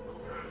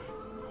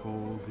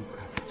 Holy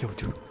crap. Yo,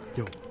 dude.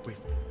 Yo, wait.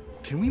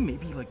 Can we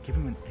maybe like give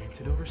him an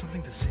antidote or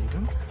something to save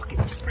him? Fuck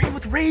it, spray him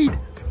with Raid!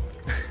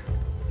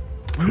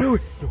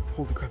 Wait. Yo,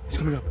 holy crap. He's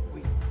coming up.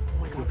 Wait,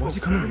 oh my god. Why is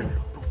he coming?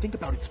 Bro, think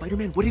about it.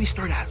 Spider-Man, what did he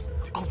start as?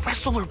 A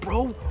wrestler,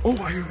 bro! Oh,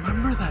 I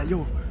remember that.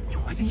 Yo,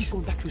 I think he's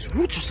going back to his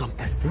roots or something.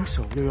 I think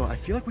so. Yo, I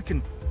feel like we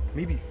can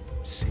maybe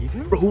save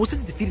him? Bro, who was it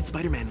that defeated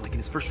Spider-Man like in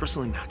his first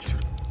wrestling match?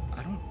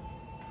 I don't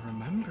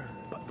remember.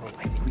 But bro, I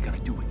think we gotta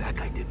do what that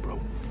guy did, bro.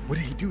 What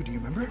did he do? Do you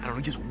remember? I don't know,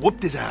 he just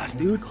whooped his ass,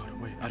 dude. Oh my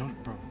god, wait, I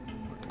don't, bro.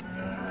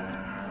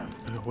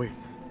 Yo, wait.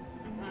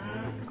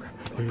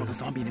 Bro, the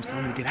zombie in him's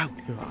telling him to get out.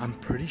 Yo, I'm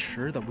pretty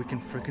sure that we can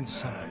freaking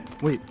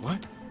Wait,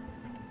 what?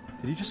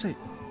 Did he just say?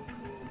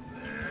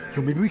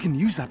 Yo, maybe we can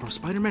use that, bro.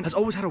 Spider-Man has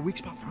always had a weak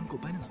spot for Uncle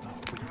Ben and stuff.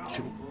 Wait,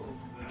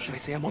 should I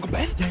say I'm Uncle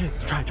Ben? Yeah,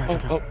 try.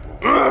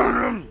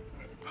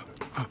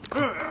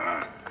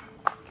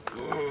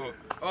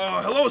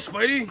 Hello,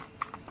 Spidey.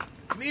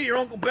 It's me, your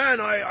Uncle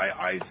Ben.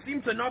 I seem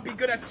to not be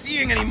good at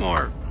seeing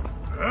anymore.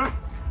 Huh?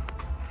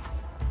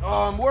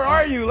 Where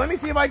are you? Let me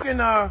see if I can,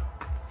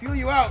 feel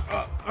you out.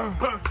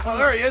 Oh,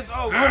 there he is.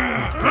 Oh,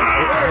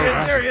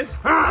 there he is.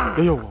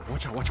 Yo,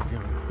 watch out.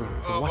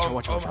 Yo,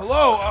 watch out.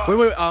 Hello.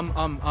 Wait,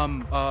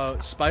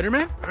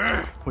 Spider-Man?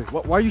 Wait,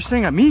 why are you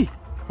staring at me?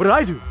 What did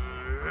I do?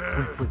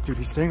 Wait, dude,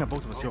 he's staring at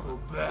both of us. Yo,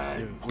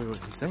 wait,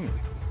 he's saying it.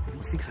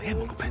 He thinks I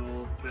am Uncle Ben.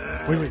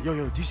 Wait,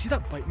 yo, do you see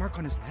that bite mark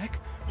on his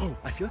neck? Oh,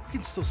 I feel like we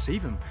can still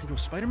save him. Yo,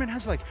 Spider-Man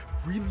has like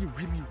really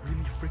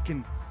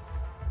freaking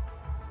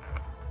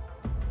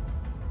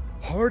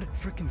hard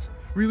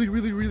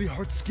really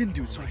hard skin,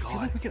 dude. So I feel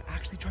like we could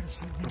actually try to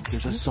save him.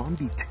 There's a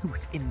zombie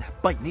tooth in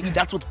that bite. Maybe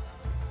that's what's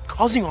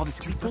causing all this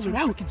to be pulled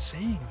out. Freaking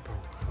saying, bro.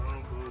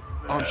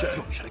 Should I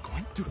go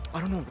in? Dude, I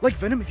don't know. Like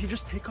Venom, if you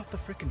just take off the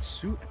freaking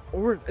suit,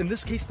 or in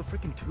this case, the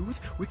freaking tooth,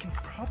 we can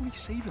probably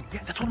save him.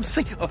 Yeah, that's what I'm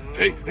saying.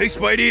 Hey,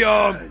 Spidey.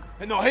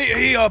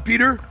 Hey,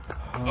 Peter.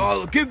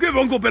 Give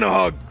Uncle Ben a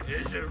hug.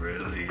 Is it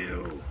really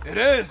you? It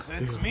is.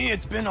 It's me.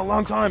 It's been a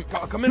long time.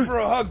 Come in for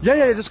a hug.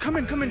 Yeah, just come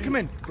in. Bro, when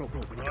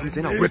he comes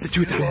in, I'll rip the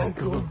tooth out.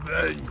 Go.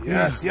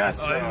 Yes.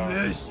 I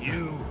miss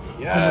you.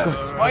 Yes.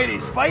 Oh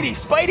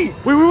Spidey.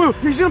 Wait.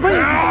 He's gonna bite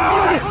you.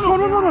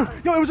 No.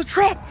 Yo, it was a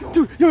trap.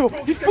 Dude, yo,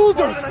 he fooled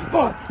us.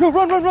 Yo,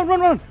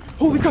 run.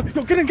 Holy crap.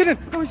 Yo, get in.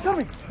 No, he's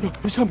coming.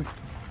 He's coming.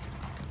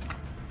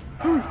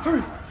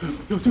 Hurry.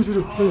 Yo, dude.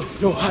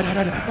 Yo,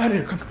 hide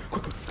here. Come,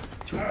 quick.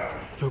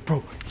 Yo,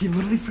 bro, he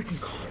literally freaking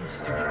caught us,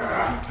 dude.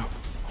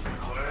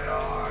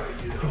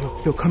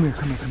 Yo, come here.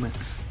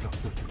 Yo,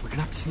 dude, we're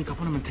gonna have to sneak up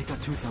on him and take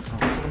that tooth out, bro.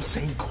 That's what I'm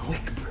saying,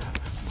 quick, bro.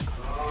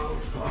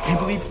 I can't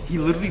believe he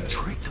literally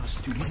tricked us,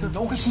 dude. He's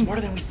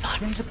smarter than we thought.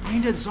 He's a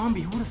brain dead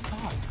zombie. Who would have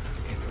thought?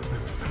 Okay,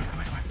 come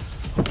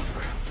on.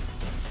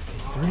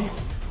 3,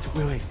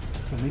 2, wait.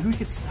 Yo, maybe we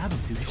could stab him,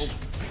 dude. Maybe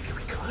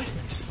we could.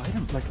 Spite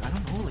him? Like, I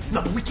don't know. Like,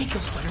 No, but we can't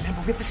kill Spider-Man,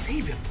 but we have to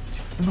save him.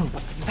 No,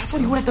 but that's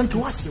what he would have done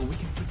to us. Yo, we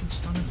can freaking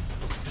stun him.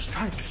 Just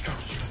try.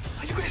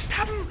 Are you gonna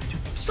stab him?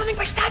 Stunning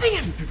by stabbing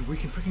him. Dude, we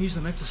can freaking use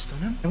the knife to stun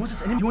him. And once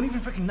it's in him, he won't even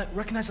freaking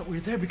recognize that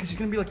we're there because he's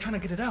gonna be like trying to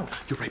get it out.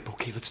 You're right,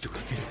 okay, let's do it.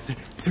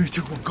 3,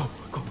 2, 1, go.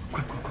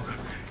 Quick.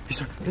 Yes,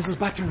 sir. This is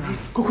back turn around.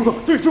 Go.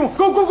 3, 2, 1,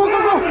 go.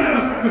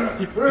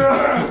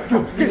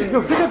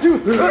 Yo, take that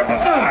tooth.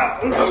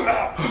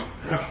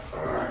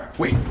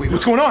 Wait,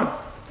 what's going on?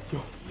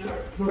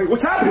 Wait,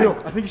 what's happening? Yo,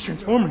 I think he's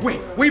transforming. Wait,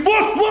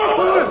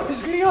 what?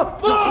 He's getting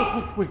up.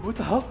 Wait, what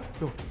the hell?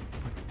 Yo,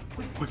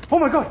 wait. Oh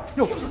my god.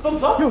 Yo,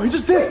 thumbs up? Yo, he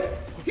just did.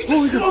 He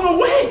just on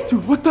the way.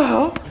 Dude, what the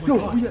hell?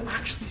 Yo, we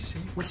actually saved.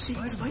 We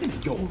saved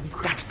Spider-Man. Yo,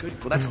 that's good.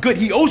 Well, that's good.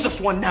 He owes us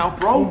one now,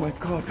 bro. Oh my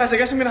god. Guys, I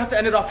guess I'm gonna have to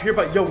end it off here,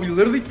 but yo, we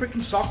literally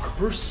freaking saw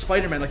cursed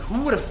Spider-Man. Like,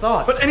 who would have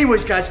thought? But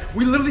anyways, guys,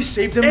 we literally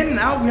saved him, and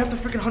now we have to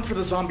freaking hunt for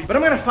the zombie. But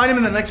I'm gonna find him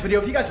in the next video.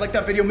 If you guys like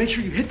that video, make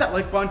sure you hit that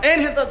like button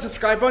and hit that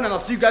subscribe button, and I'll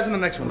see you guys in the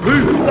next one. Peace.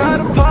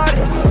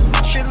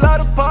 She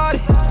love to party.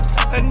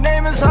 Her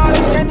name is Holly,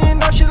 and you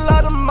know she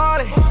love to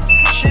Molly.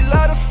 She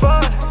love to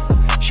fun.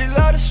 She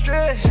love to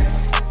stress.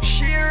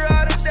 She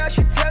ride or die,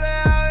 she tell her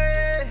how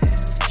it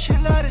is. She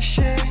love the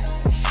shit.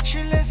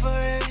 She live for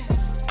it.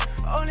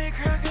 Only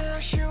cry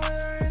 'cause she with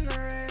her in the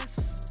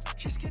wrist.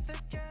 Just get the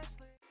gas.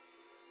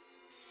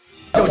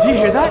 Yo, do you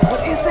hear that?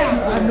 What is that?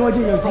 I have no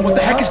idea. Bro, what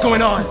the heck is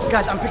going on?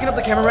 Guys, I'm picking up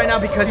the camera right now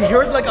because he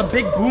heard like a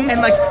big boom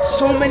and like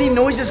so many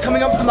noises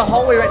coming up from the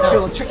hallway right now.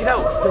 Yo, let's check it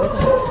out. Yo,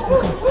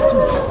 what the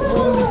heck?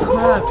 Holy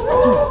crap.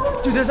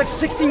 Dude, there's like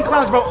 16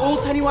 clowns, bro.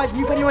 Old Pennywise,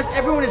 new Pennywise,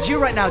 everyone is here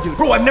right now, dude.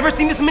 Bro, I've never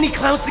seen this many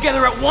clowns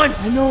together at once.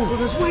 I know, bro,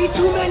 there's way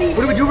too many.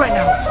 What do we do right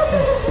now?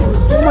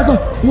 Oh my god.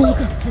 Yo, look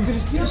up. Did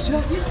you see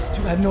that?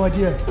 Dude, I have no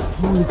idea.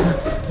 Holy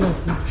crap. Yo,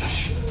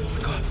 shh.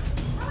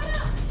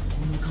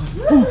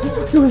 Oh,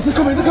 they're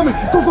coming.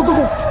 Go. Oh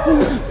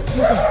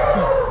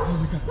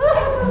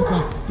my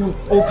god. Yo,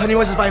 old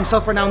Pennywise is by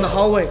himself right now in the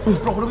hallway.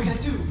 Bro, what are we gonna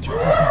do?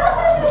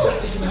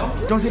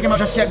 Don't take him out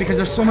just yet because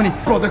there's so many.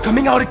 Bro, they're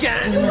coming out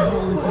again.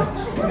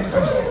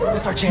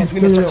 That's our chance. We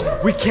missed our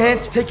chance. We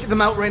can't take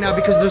them out right now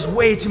because there's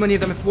way too many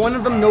of them. If one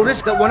of them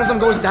notices that one of them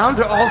goes down,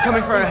 they're all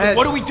coming for our head.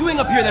 What are we doing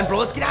up here then, bro?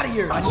 Let's get out of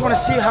here. I just want to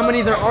see how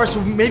many there are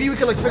so maybe we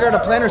could like figure out a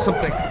plan or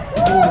something.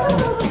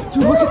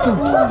 Dude, look at them.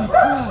 Holy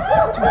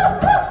crap.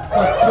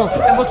 Yo,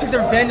 it looks like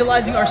they're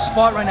vandalizing our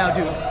spot right now,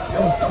 dude. Wait.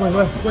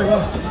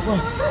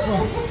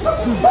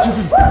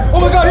 Oh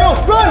my god, yo,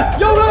 run!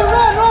 Yo, run! Go!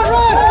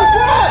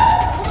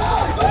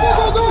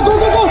 Oh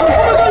my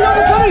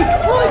god,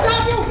 holy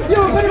crap, yo,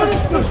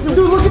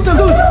 dude, look at them,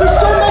 dude. There's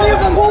so many of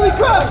them, holy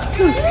crap!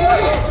 Dude, go!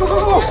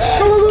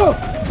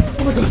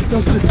 Oh my god,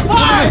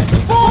 5,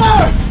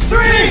 4,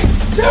 3,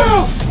 2,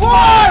 1!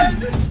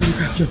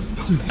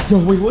 Yo,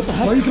 wait, what the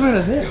heck? Why are you coming out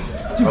of there?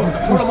 Dude, the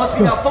portal must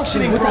be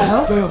malfunctioning, bro.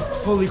 Yo,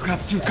 holy crap,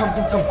 dude, come,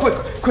 quick.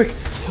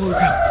 Holy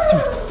crap,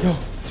 dude, yo.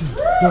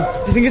 Do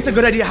you think it's a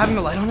good idea having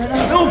the light on right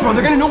now? No, bro,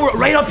 they're gonna know we're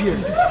right up here.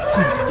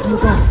 Oh my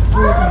god.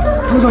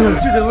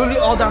 Dude, they're literally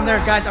all down there,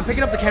 guys. I'm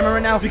picking up the camera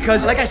right now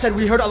because, like I said,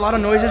 we heard a lot of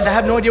noises. I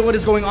have no idea what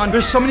is going on.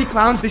 There's so many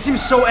clowns. They seem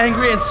so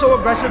angry and so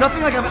aggressive.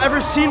 Nothing like I've ever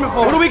seen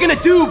before. What are we gonna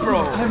do,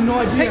 bro? I have no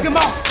idea. Take them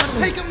out. Let's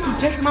take them out. Dude,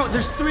 take them out.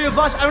 There's 3 of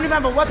us. I don't even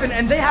have a weapon,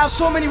 and they have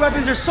so many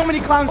weapons. There's so many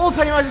clowns. Old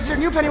Pennywise is here.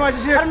 New Pennywise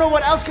is here. I don't know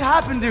what else could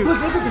happen, dude. Look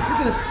at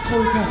this.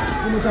 Holy crap.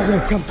 Oh my god, yo,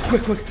 come,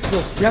 quick.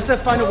 Yo, we have to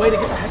find a way to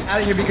get the heck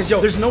out of here because,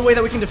 yo, there's no way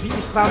that we can defeat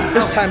these clowns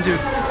this time, dude.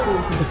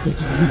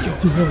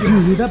 Dude, you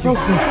hear that, bro?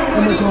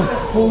 Oh my god.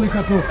 Holy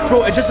crap, bro.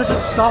 Bro, it just has to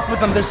stop with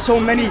them. There's so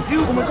many.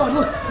 Dude, oh my god,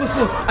 look.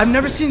 I've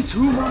never seen 2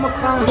 mama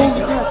clowns.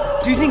 Holy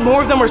crap. Do you think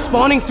more of them are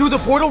spawning through the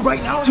portal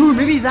right now? Dude,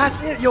 maybe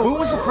that's it. Yo, what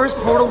was the first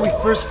portal we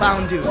first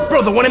found, dude?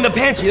 Bro, the one in the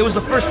pantry. It was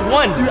the first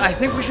one. Dude, I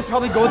think we should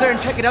probably go there and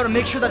check it out and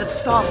make sure that it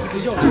stops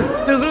because, yo, dude,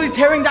 they're literally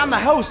tearing down the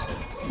house.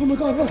 Oh my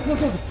god, look.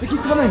 They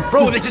keep coming.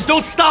 Bro, they just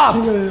don't stop.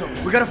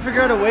 We gotta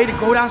figure out a way to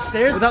go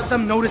downstairs without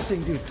them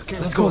noticing, dude. Okay,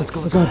 let's go.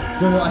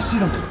 Yo, I see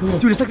them.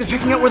 Dude, it's like they're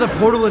checking out where the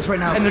portal is right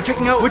now. And they're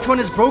checking out which one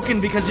is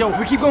broken because, yo,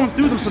 we keep going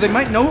through them so they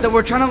might know that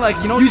we're trying to, like,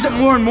 you know, use it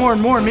more and more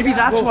and more. And maybe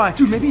that's why.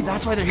 Dude, maybe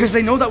that's why they're here. Because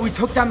they know that we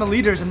took down the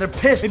leaders and they're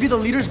pissed. Maybe the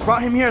leaders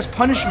brought him here as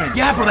punishment.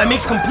 Yeah, bro, that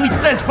makes complete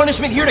sense.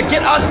 Punishment here to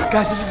get us.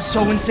 Guys, this is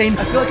so insane.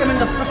 I feel like I'm in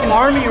the freaking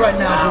army right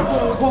now,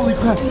 dude. Holy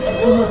crap.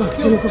 Oh my god.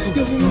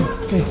 Go.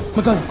 Okay. Oh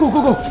my god.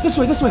 Go. This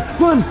way.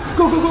 Run.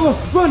 Go.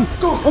 Run.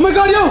 Go. Oh my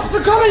god, yo.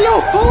 They're coming, yo.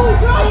 Holy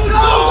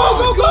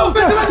crap. Go.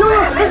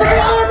 There's like an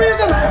army of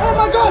them. Oh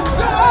my god.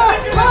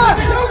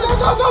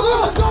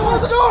 Go.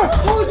 Close the door.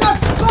 Holy crap.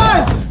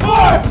 5,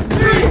 4,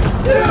 3,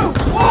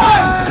 2, 1.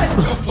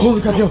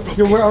 Holy crap, yo,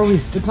 where are we?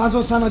 The clowns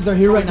don't sound like they're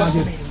here right now,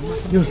 dude.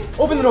 Yo,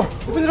 open the door.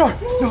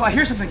 Yo, I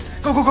hear something.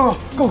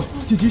 Go.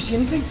 Dude, do you see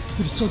anything?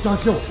 Dude, it's so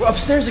dark, yo. We're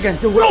upstairs again.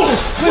 Yo, Yo,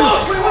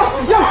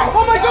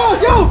 oh my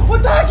god, yo,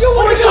 what the heck, yo,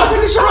 what Bro,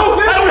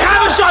 I don't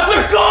have a shot.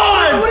 They're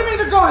gone. What do you mean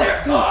they're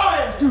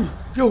gone? dude.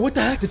 Yo, what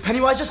the heck? Did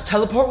Pennywise just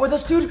teleport with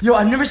us, dude? Yo,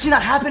 I've never seen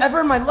that happen ever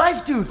in my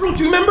life, dude. Bro, do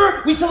you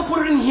remember? We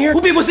teleported in here.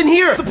 Ubhay was in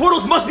here. The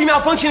portals must be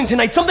malfunctioning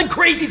tonight. Something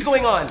crazy's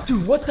going on.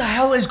 Dude, what the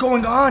hell is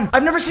going on?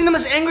 I've never seen them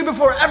this angry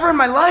before ever in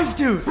my life,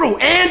 dude. Bro,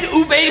 and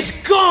Ubhay is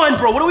gone,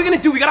 bro. What are we gonna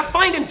do? We gotta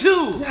find him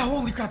too. Yeah,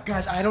 holy crap,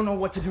 guys. I don't know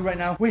what to do right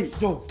now. Wait,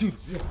 yo, dude.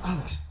 Yo,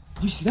 Alex,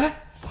 you see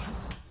that?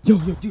 Yo,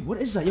 dude,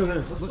 what is that? Yo,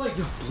 Looks like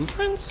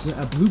blueprints?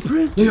 a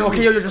blueprint? Yo,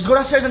 just go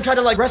downstairs and try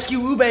to, like, rescue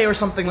Ubhay or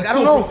something. Like, I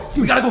don't know.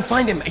 Dude, we gotta go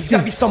find him. He's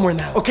gotta be somewhere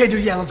now. Okay,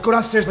 dude, yeah, let's go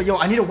downstairs. But, yo,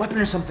 I need a weapon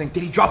or something.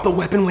 Did he drop the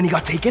weapon when he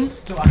got taken?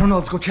 Yo, I don't know.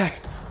 Let's go check.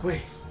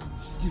 Wait.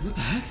 Dude, what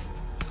the heck?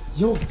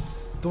 Yo,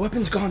 The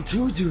weapon's gone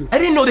too, dude. I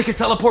didn't know they could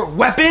teleport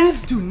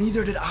weapons. Dude,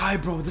 neither did I,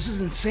 bro. This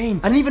is insane.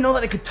 I didn't even know that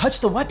they could touch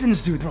the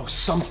weapons, dude. Bro,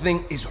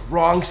 something is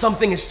wrong.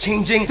 Something is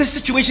changing. This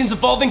situation's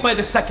evolving by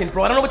the second,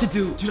 bro. I don't know what to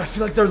do. Dude, I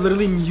feel like they're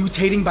literally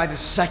mutating by the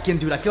second,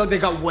 dude. I feel like they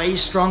got way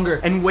stronger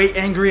and way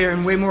angrier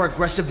and way more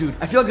aggressive, dude.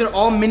 I feel like they're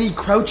all mini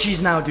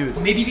Crouchies now, dude.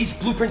 Maybe these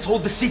blueprints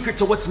hold the secret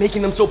to what's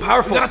making them so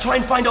powerful. We gotta try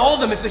and find all of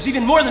them if there's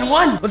even more than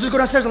one. Let's just go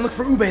downstairs and look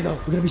for Ubhay, though.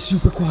 We're gonna be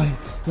super quiet.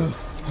 Yo.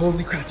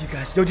 Holy crap, you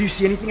guys. Yo, do you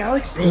see anything,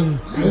 Alex? Bro,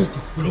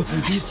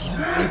 I see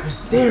them.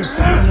 There.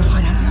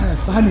 Hide.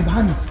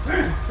 Behind me.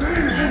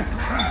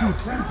 Dude,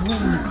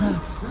 holy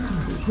crap.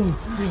 Yo,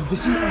 they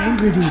seem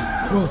angry, dude.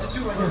 Bro,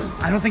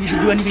 I don't think you should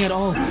do anything at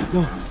all.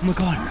 yo, oh my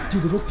god.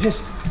 Dude, they look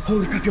pissed.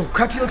 Holy crap, yo.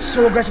 Crouchy looks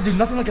so aggressive, dude.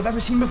 Nothing like I've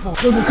ever seen before.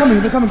 Yo, they're coming.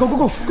 Go.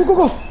 Go. Oh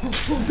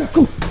my god.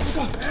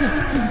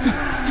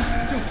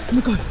 Oh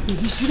my god. Yo,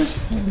 do you see this?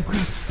 Holy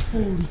crap.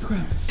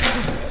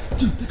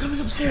 Dude, they're coming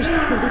upstairs.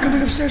 They're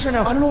coming upstairs right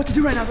now. I don't know what to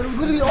do right now. They're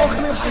literally all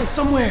coming upstairs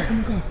somewhere. Oh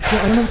my god. Yo,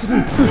 I don't know what to do.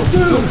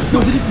 Yo,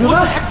 did you feel What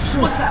the that?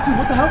 heck? What's that? Dude,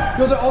 what the hell?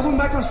 Yo, they're all going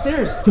back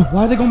downstairs. Yo,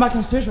 why are they going back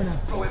downstairs right now?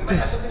 Bro, it might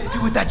have something to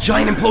do with that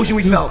giant implosion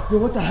we felt. Yo,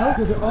 what the hell?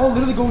 Yo, they're all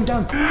literally going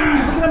down. Dude, look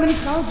at how many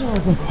clowns there are,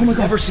 bro. Oh my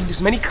god. Never seen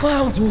this many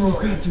clowns, bro. Holy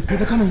crap, dude. Yo,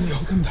 they're coming.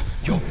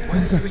 Yo, what are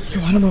they doing here?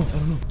 Yo, I don't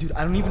know. Dude,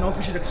 I don't even know if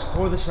we should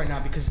explore this right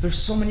now because there's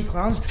so many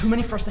clowns. Too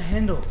many for us to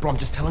handle. Bro, I'm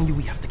just telling you,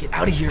 we have to get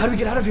out of here. How do we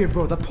get out of here,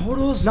 bro? The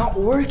portal's not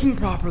working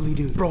properly,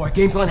 dude. Bro, our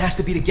game plan has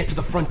to be to get to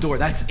the front door.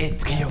 That's it.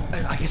 Okay, yo,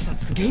 I guess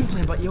that's the game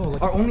plan, but yo,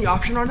 like, our only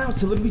option right now is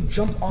to literally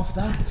jump off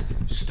that.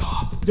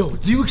 Stop. Yo,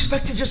 do you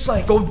expect to just,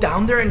 like, go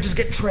down there and just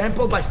get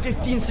trampled by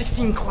 15,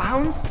 16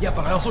 clowns? Yeah,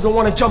 but I also don't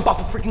want to jump off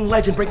a freaking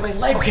ledge and break my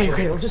legs.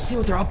 Okay, let's just see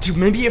what they're up to.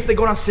 Maybe if they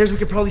go downstairs, we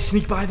could probably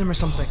sneak by them or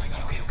something.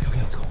 Okay,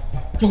 let's go.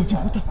 Yo, dude,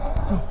 what the?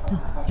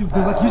 Yo,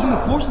 they're like using the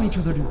force on each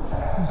other, dude. Oh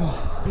my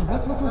god. Yo,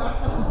 look.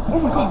 Oh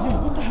my god, yo,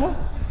 what the hell?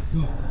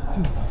 Yo,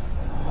 dude.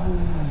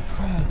 Holy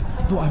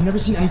crap. Yo, I've never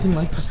seen anything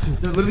like this, dude.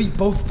 They're literally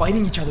both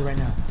fighting each other right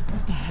now.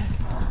 What the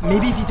heck?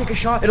 Maybe if you take a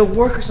shot, it'll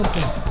work or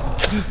something.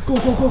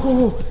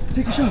 Go.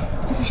 Take a shot.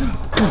 Yo,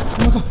 oh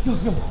my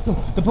god, yo.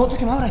 The bullet took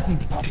him out, I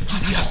think.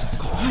 Yes.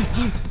 Hide.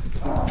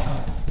 Oh my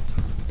god.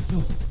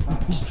 Yo,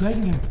 he's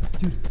dragging him.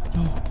 Dude,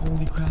 yo,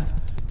 holy crap.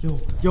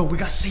 Yo, we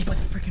got saved by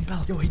the freaking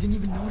bell. Yo, he didn't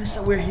even notice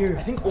that we're here.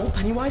 I think old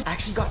Pennywise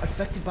actually got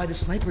affected by the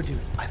sniper, dude.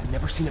 I've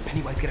never seen a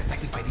Pennywise get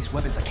affected by these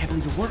weapons. I can't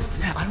believe it worked.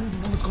 Yeah, I don't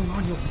even know what's going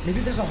on, yo. Maybe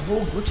there's a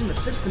whole glitch in the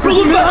system. Bro,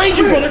 look behind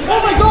you, brother.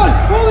 Oh my god!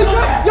 Holy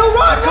crap! Yo,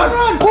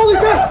 run! Holy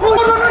crap!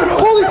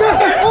 Holy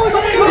crap!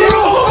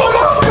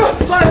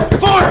 5,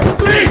 4,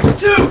 3,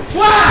 2,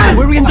 1.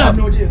 Where are we end up?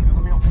 No idea.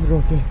 Let me open the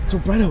door. Okay, so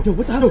right now, yo,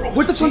 what the hell?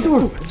 Where's the front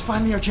door? It's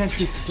finally our chance,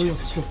 dude. Yo,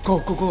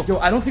 go. Yo,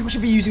 I don't think we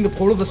should be using the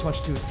portal this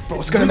much, dude.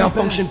 Bro, it's gonna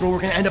malfunction, bro. We're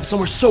gonna end up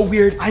somewhere so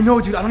weird. I know,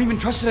 dude. I don't even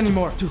trust it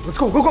anymore. Dude, let's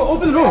go.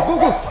 Open the door.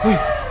 Go. Wait,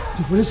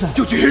 dude, what is that?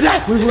 Dude, you hear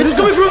that? What It's is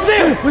coming that? from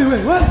there.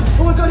 Wait, what?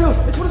 Oh my god, yo,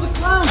 it's one of the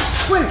clowns.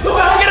 Wait,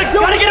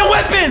 Gotta get a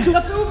weapon. Dude,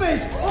 that's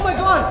Ubhay's. Oh my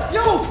god,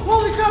 yo,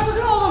 holy crap, look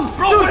at all of them.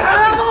 Bro, dude, what I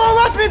happened? have all our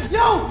weapons.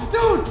 Yo,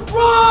 dude,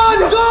 run,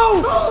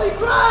 go. Holy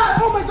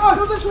crap. Oh my god,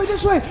 go this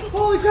way.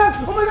 Holy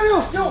crap. Oh my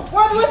god, yo,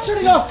 why are the lights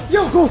turning off?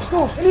 Yo, go.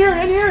 In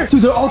here.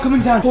 Dude, they're all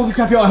coming down. Holy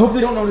crap, yo, I hope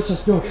they don't notice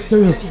us. Yo.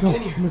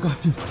 Oh my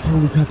god, dude.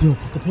 Holy crap, yo.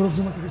 The portal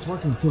doesn't look like it's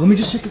working. Yo, let me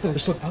just check if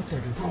there's stuff out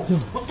there, dude. Yo.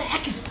 What the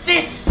heck is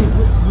this? Wait,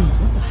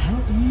 what the hell?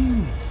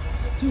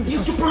 Dude,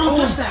 Yo, bro, don't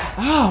touch that.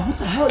 Ah, what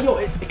the hell? Yo,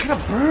 It kind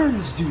of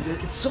burns, dude.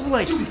 It's so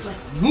like, Dude, it's like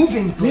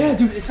moving, bro. yeah,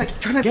 dude, it's like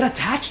trying to get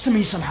attached to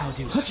me somehow,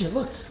 dude. Touch it,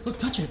 look,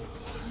 touch it.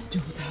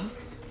 Dude, what the hell?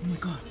 Oh my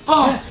god.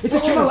 Oh, yeah, it's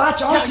like trying to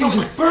latch on to yo,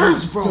 you, it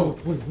burns, bro. Yo,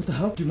 wait, what the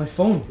hell? Dude, my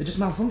phone, it just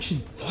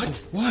malfunctioned.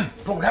 What? Why?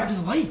 Bro, what happened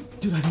to the light?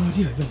 Dude, I have no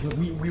idea. Yo,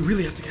 we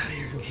really have to get out of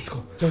here. Yo, let's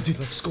go. Yo, dude,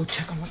 let's go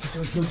check on what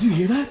they're doing. Yo, do you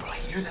hear that? Bro, I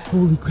hear that.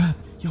 Holy crap.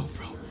 Yo,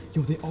 bro.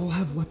 Yo, they all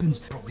have weapons.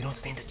 Bro, we don't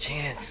stand a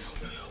chance.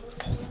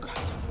 Holy crap.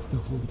 Yo,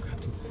 holy crap,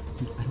 dude.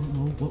 Dude, I don't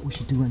know what we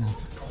should do right now.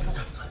 Bro, we don't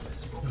have time for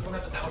this, bro. We don't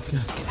have the power for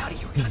this. Let's get out of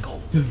here. We gotta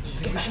go. Yo,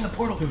 Get back in the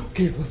portal.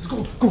 okay, let's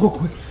go. Go,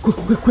 quick.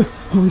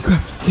 Holy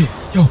crap. Okay,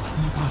 yo, oh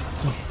my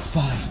god. Yo,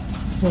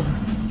 5, 4,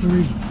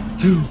 3,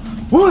 2,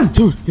 1.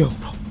 Dude, yo,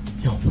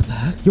 what the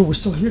heck? Yo, we're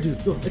still here,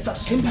 dude. Yo, it's that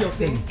symbiote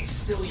thing. It's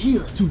still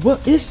here. Dude,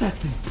 what is that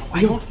thing? Bro,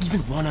 I don't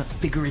even want to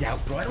figure it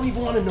out, bro. I don't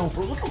even want to know,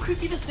 bro. Look how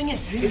creepy this thing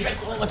is. It tried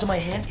going onto my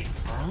hand. It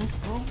burned,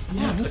 bro.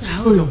 Yeah, what the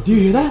hell? Yo, do you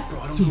hear that? Bro,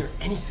 I don't hear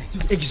anything.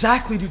 Dude,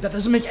 exactly, dude. That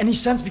doesn't make any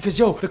sense because,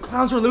 yo, the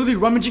clowns were literally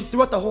rummaging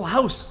throughout the whole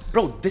house.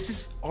 Bro, this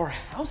is our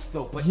house,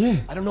 though. But Yeah.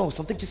 I don't know.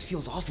 Something just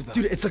feels off about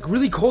Dude, it. it's like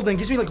really cold and it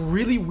gives me like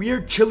really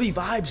weird, chilly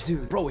vibes,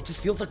 dude. Bro, it just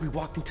feels like we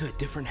walked into a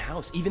different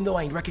house, even though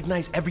I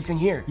recognize everything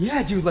here.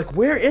 Yeah, dude, like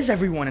where is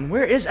everyone and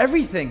where is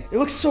everything? It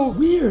looks so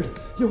weird.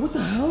 Yo, what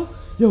the hell?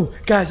 Yo,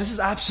 guys, this is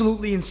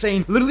absolutely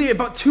insane. Literally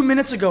about 2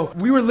 minutes ago,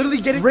 we were literally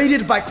getting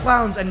raided by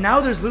clowns and now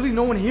there's literally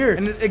no one here.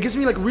 And it gives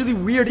me like really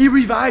weird,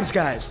 eerie vibes,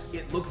 guys.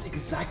 It looks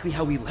exactly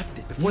how we left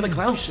it before the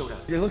clowns showed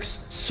up. It looks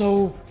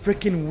so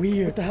freaking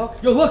weird. What the hell?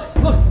 Yo, look.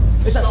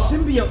 It's that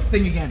symbiote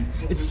thing again.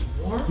 It's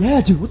warm? Yeah,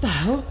 dude, what the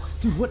hell?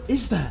 Dude, what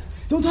is that?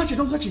 Don't touch it.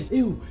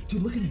 Ew,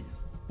 dude, look at it.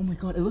 Oh my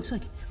god, it looks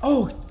like,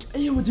 oh,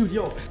 ew, dude,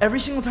 yo.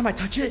 Every single time I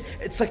touch it,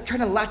 it's like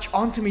trying to latch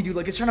onto me, dude.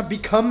 Like it's trying to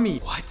become me.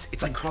 What?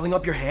 It's like crawling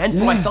up your hand?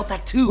 Bro, I felt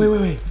that too.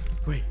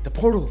 Wait, the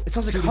portal. It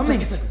sounds like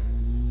humming. It's like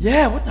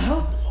Yeah, what the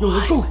hell? Yo,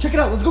 let's go check it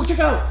out.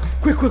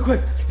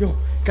 Quick. Yo,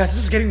 guys,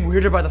 this is getting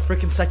weirder by the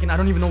freaking second. I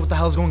don't even know what the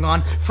hell is going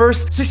on.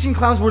 First, 16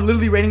 clowns were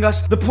literally raiding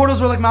us. The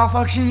portals were like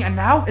malfunctioning, and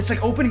now it's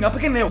like opening up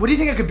again. What do you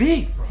think it could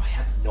be? Bro, I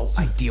have no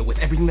idea. With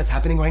everything that's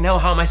happening right now,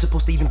 how am I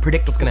supposed to even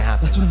predict what's gonna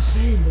happen? That's what I'm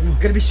saying, bro.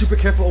 Gotta be super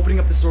careful opening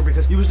up this door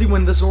because usually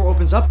when this door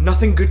opens up,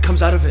 nothing good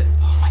comes out of it.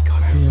 Oh my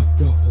god.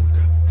 Yo, holy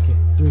crap. Okay,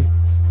 3,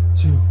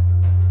 2. Oh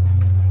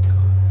my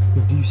god.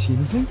 Yo, do you see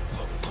anything?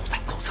 Oh,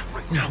 close up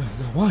right now.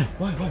 Why?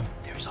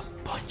 There's a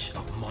bunch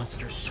of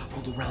monsters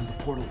circled around the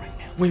portal right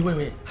now.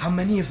 Wait. How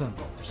many of them?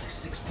 There's like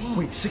 16.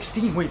 Wait,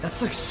 16? Wait, that's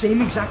the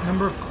same exact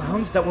number of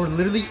clowns that were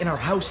literally in our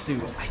house,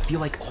 dude. I feel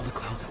like all the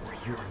clowns that were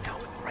here are now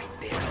right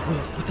there. Wait,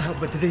 what the hell?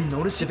 But did they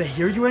notice? Did they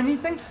hear you or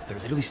anything? They're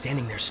literally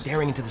standing there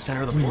staring into the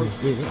center of the portal.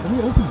 Wait, let me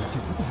open it,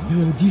 dude. What the hell?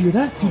 Yo, do you hear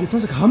that? Dude, it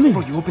sounds like humming.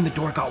 Bro, you opened the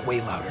door, it got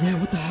way louder. Yeah,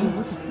 what the hell?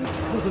 What the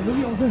fuck? Yo, they're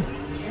literally all there.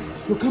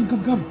 Yo,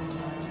 come.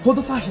 Hold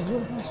the flashlight.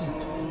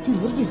 Dude,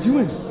 what are they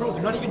doing? Bro,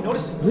 they're not even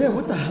noticing. Yeah,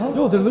 what the hell?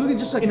 Yo, they're literally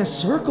just like in a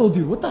circle,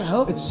 dude. What the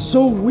hell? It's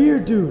so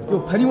weird, dude. Yo,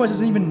 Pennywise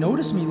doesn't even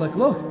notice me. Like,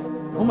 look.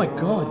 Oh my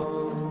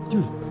god.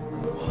 Dude,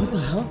 what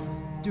the hell?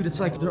 Dude, it's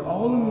like they're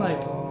all in like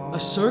a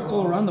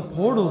circle around the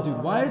portal,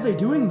 dude. Why are they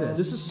doing this?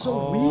 This is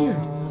so weird.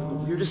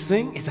 The weirdest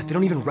thing is that they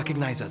don't even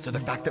recognize us, or the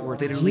fact that we're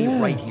literally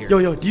right here.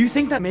 Yo, do you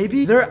think that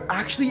maybe they're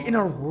actually in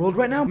our world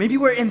right now? Maybe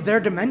we're in their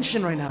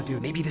dimension right now,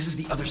 dude. Maybe this is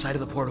the other side of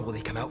the portal where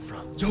they come out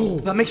from. Yo,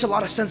 that makes a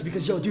lot of sense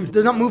because, yo, dude,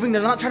 they're not moving.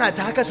 They're not trying to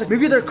attack us. Like,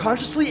 maybe they're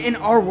consciously in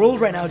our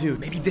world right now, dude.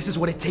 Maybe this is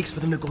what it takes for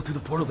them to go through the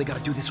portal. They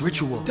gotta do this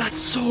ritual. That's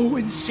so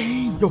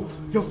insane. Yo,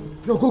 go.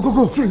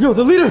 Yo,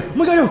 the leader. Oh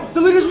my god, yo,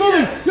 the leader's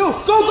moving. Yo,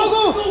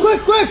 go.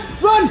 Quick,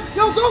 run.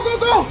 Yo, go.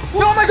 Yo,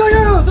 oh my god,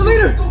 yo, the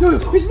leader. Yo,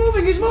 he's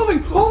moving.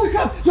 Holy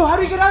crap. Yo, how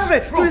do you get out of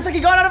it? Dude, it's like he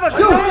got out of it.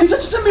 Yo, he's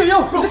such a symbiote.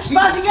 Yo, he's like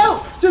spazzing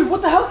out. Dude,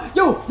 what the hell?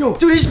 Yo,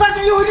 dude, he's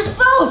spazzing. Yo, he just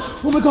fell.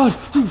 Oh my god,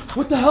 dude,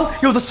 what the hell?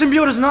 Yo, the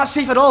symbiote is not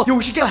safe at all. Yo,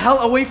 we should get the hell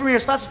away from here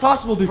as fast as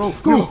possible, dude. Bro,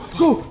 go.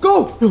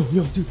 Yo,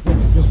 dude,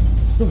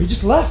 yo, he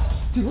just left.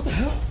 Dude, what the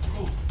hell?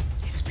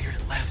 His spirit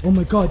left. Oh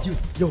my god, dude.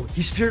 Yo,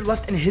 his spirit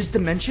left in his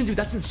dimension? Dude,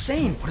 that's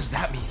insane. What does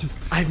that mean? Dude,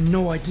 I have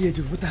no idea,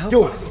 dude. What the hell?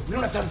 Yo, we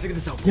don't have time to figure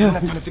this out. Yeah, we don't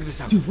have time to figure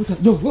this out. Dude, what the?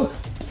 Yo, look.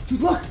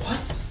 Dude, look. What?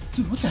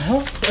 Dude, what the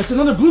hell? It's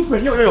another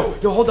blueprint. Yo,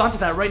 hold on to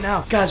that right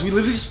now. Guys, we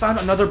literally just found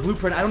another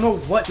blueprint. I don't know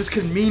what this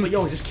could mean, but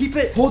yo, just keep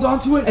it. Hold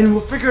on to it, and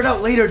we'll figure it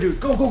out later, dude.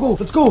 Go.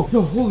 Let's go.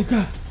 Yo, holy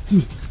crap.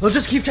 Dude, let's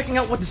just keep checking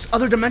out what this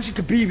other dimension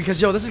could be because,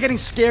 yo, this is getting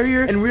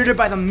scarier and weirder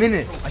by the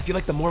minute. I feel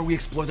like the more we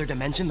explore their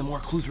dimension, the more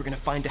clues we're gonna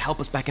find to help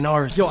us back in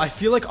ours. Yo, I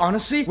feel like,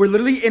 honestly, we're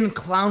literally in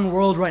clown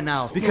world right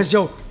now because,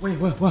 yo, wait,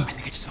 what? I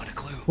think I just found a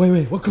clue.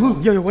 Wait, what clue?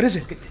 Yo, what is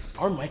it? Look at this.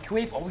 Our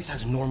microwave always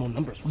has normal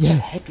numbers. What Yeah. the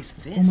heck is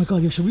this? Oh my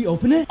god, yo, should we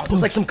open it? Are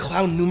those like some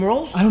clown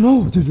numerals? I don't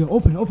know, dude. Yo,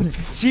 open it.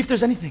 See if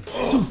there's anything.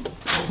 Dude,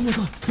 oh my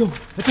god, yo,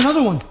 it's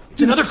another one.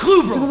 It's another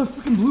clue, bro. It's another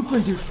freaking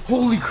blueprint, dude.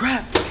 Holy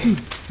crap.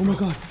 Dude, oh my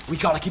god. We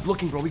gotta keep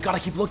looking, bro. We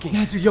gotta keep looking.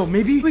 Yeah, dude, yo,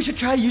 maybe we should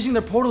try using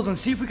their portals and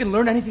see if we can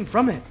learn anything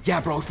from it.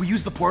 Yeah, bro. If we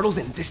use the portals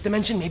in this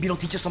dimension, maybe it'll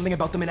teach us something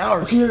about them in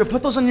ours. Okay, yo,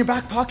 put those on your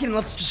back pocket and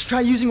let's just try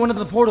using one of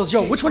the portals.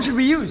 Yo, which one should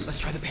we use? Let's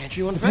try the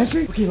pantry one first.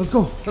 Pantry? Okay, let's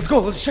go.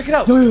 Let's check it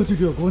out. Yo,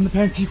 dude, go in the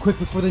pantry quick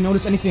before they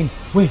notice anything.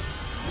 Wait,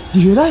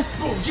 You hear that?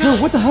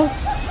 Yo, what the hell?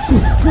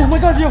 Oh my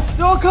god, yo,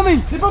 they're all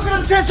coming. They broke into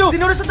the trance, yo. They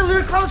noticed that the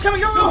little clown is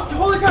coming. Yo,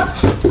 holy crap.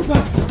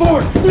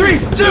 4, 3,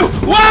 2,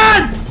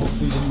 1!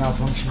 Please didn't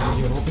malfunction.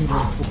 Yo, open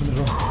the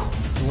door.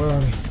 So where are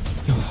we?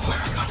 Yo, oh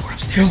my god, we're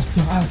upstairs.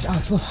 Yo,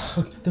 Alex, look,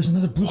 there's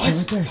another blueprint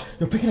right there.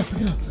 Yo, pick it up.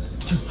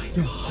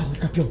 Yo, holy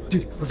crap, yo.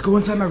 Dude, let's go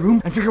inside my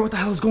room and figure out what the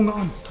hell is going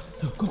on.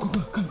 Yo, go,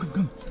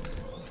 come.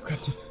 Holy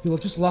crap, dude. Yo,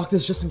 let's just lock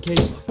this just in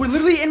case. We're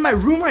literally in my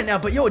room right now,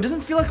 but yo, it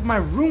doesn't feel like my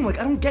room. Like,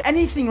 I don't get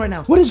anything right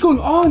now. What is going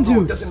on, dude?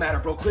 Bro, it doesn't matter,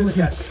 bro. Clear the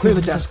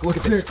desk. Look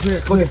at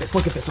this.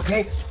 Look at this,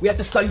 okay? We have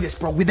to study this,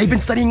 bro. They've been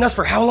studying us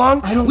for how long?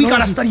 I don't know. We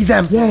gotta study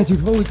them. Yeah, dude,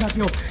 holy crap,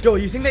 yo. Yo,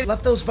 you think they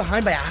left those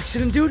behind by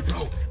accident, dude?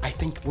 Bro, I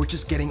think we're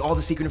just getting all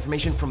the secret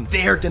information from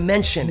their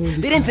dimension.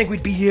 They didn't think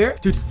we'd be here.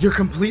 Dude, you're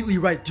completely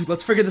right, dude.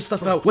 Let's figure this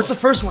stuff out. What's the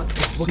first one?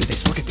 Look at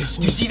this.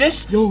 Do you see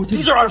this? Yo, dude.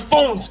 These are our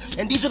phones,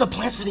 and these are the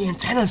plans for the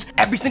antennas.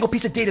 Every single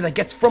piece of data that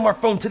gets from our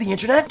phone to the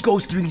internet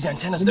goes through these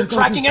antennas. They're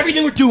tracking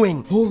everything we're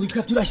doing. Holy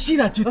crap, dude, I see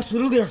that, dude. That's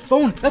literally our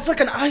phone. That's like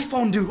an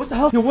iPhone, dude. What the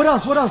hell? Yo, what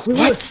else?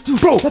 Wait,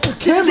 Dude, bro, that's our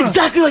camera. this is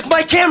exactly like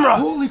my camera.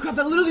 Holy crap,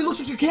 that literally looks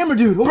like your camera,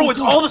 dude. Bro,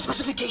 it's all the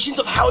specifications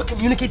of how it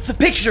communicates the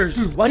pictures.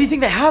 Dude, why do you think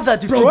they have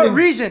that, dude? Bro, For what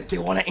reason? They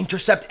want to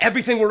intercept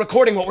everything we're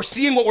recording, what we're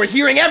seeing, what we're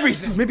hearing,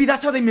 everything. Dude, maybe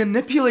that's how they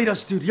manipulate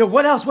us, dude. Yo,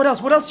 what else? What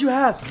else do you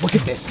have? Look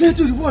at this.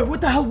 Dude,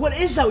 what the hell? What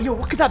is that? Yo,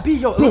 what could that be?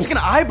 Yo, it looks like an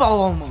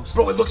eyeball almost.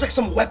 Bro, it looks like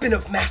some weapon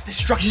of mass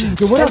destruction.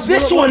 Yo, what else?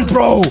 This one,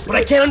 bro. But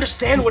I can't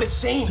understand what it's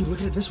saying. Dude, look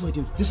at it this way,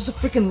 dude. This is a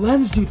freaking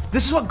lens, dude.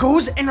 This is what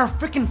goes in our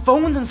freaking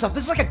phones and stuff.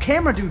 This is like a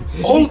camera, dude.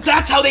 Oh,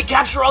 that's how they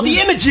capture all the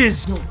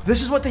images. Yo,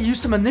 this is what they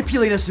used to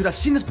manipulate us, dude. I've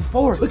seen this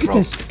before. Look at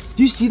this.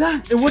 Do you see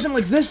that? It wasn't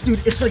like this,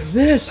 dude. It's like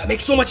this. That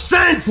makes so much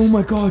sense. Oh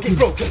my god, dude.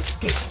 Bro, okay,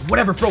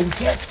 whatever, bro. We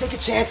can't take a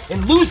chance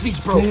and lose these,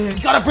 bro. Yeah. We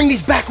gotta bring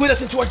these back with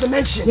us into our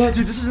dimension. Yeah,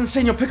 dude, this is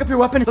insane. Yo, pick up your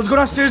weapon. Let's go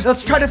downstairs.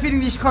 Let's try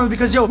defeating these clowns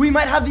because, yo, we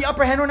might have the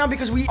upper hand right now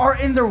because we are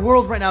in their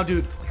world right now,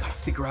 dude. We gotta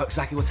figure out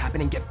exactly what's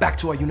happening, get back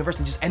to our universe,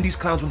 and just end these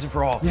clowns once and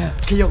for all. Yeah.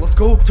 Okay, yo, let's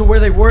go to where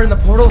they were in the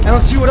portal and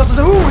let's see what else is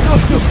there. Oh my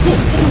god, yo,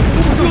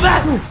 Feel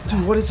that?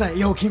 dude, what is that?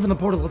 Yo, it came from the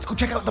portal. Let's go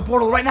check out the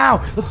portal right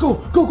now. Let's go.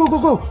 Go.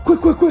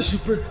 Quick.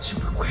 Super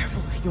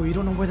careful. Yo, you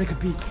don't know where they could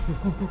be. Yo,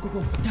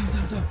 go.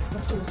 Down.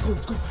 Let's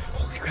go.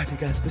 Holy crap, you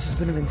guys. This has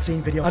been an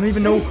insane video. I don't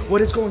even know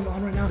what is going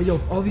on right now. But yo,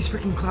 all these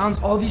freaking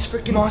clowns, all these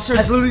freaking monsters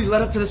has literally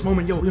led up to this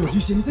moment. Yo, do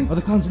you see anything? Are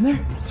the clowns in there?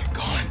 No, they're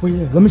gone. Wait,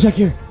 yeah, let me check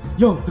here.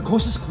 Yo, the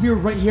coast is clear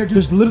right here, dude.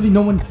 There's literally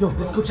no one. Yo,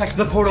 let's go check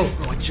the portal.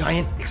 Bro, a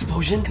giant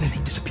explosion, and then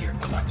they disappear.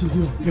 Come on. Dude,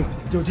 yo,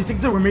 do you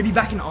think that we're maybe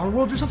back in our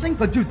world or something?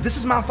 Like, dude, this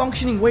is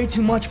malfunctioning way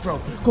too much, bro.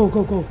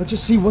 Go. Let's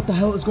just see what the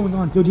hell is going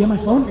on. Yo, do you have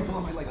my phone? Let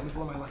me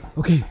pull on my light.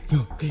 Okay,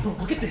 yo, okay. Bro,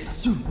 look at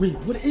this. Dude, wait,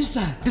 what is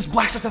that? This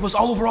black stuff that was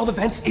all over all the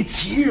vents, it's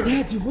here.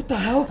 Yeah, dude, what the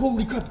hell?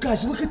 Holy crap,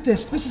 guys, look at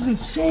this. This is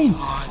insane.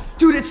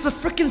 Dude, it's the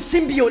freaking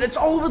symbiote. It's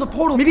all over the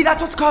portal. Maybe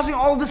that's what's causing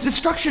all of this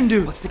destruction,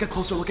 dude. Let's take a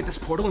closer look at this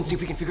portal and see if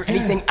we can figure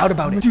anything out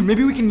about it. Dude,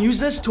 maybe we can use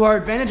this to our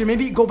advantage and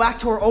maybe go back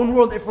to our own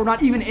world if we're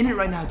not even in it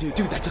right now, dude.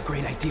 Dude, that's a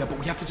great idea, but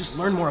we have to just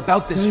learn more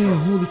about this. Yeah,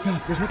 holy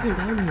crap. There's nothing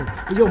down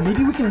here. But yo,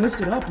 maybe we can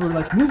lift it up or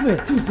like move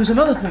it. Dude, there's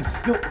another thing.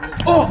 Yo,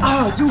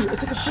 dude,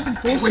 it's like a freaking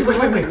face. Wait, bro.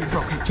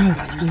 Okay, Try it.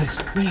 gotta use this.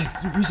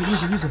 Yeah,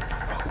 use it.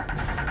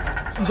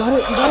 You got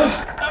it?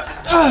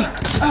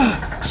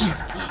 It's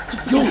a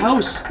freaking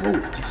house. Bro, do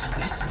you see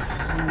this?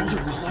 Those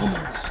are claw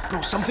marks.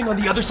 Bro, something on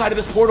the other side of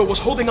this portal was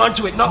holding on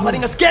to it, not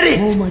letting us get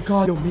it. Oh my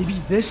god. Yo,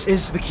 maybe this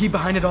is the key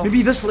behind it all.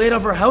 Maybe this layout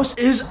of our house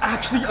is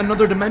actually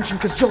another dimension.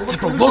 Cause yo,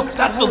 look,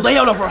 that's the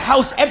layout of our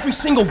house. Every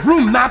single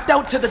room mapped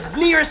out to the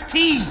nearest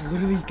T. It's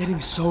literally getting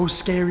so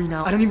scary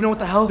now. I don't even know what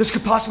the hell this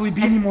could possibly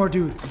be anymore,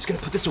 dude. I'm just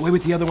gonna put this away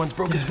with the other ones,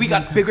 bro, because we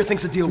got bigger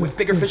things to deal with,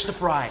 bigger fish to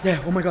fry.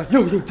 Yeah, oh my god.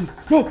 Yo, dude.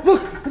 Yo,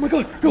 look. Oh my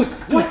god. Yo,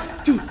 what?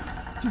 Dude,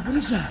 what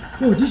is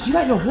that? Yo, do you see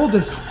that? Yo, hold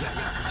this. Yeah.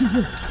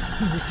 Dude,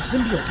 it's a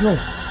symbiote. Yo.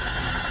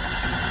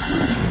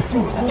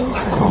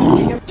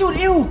 Dude,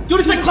 ew! Dude,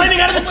 it's like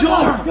climbing out of the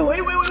jar! Yo, wait,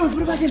 put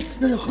it back in.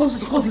 No, close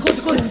it.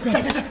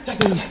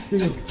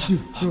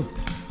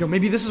 Yo,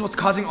 maybe this is what's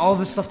causing all of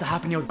this stuff to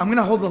happen, yo. I'm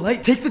gonna hold the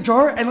light, take the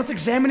jar, and let's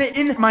examine it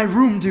in my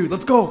room, dude.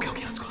 Let's go.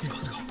 Okay, let's go.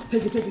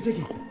 Take it.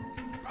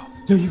 Bro.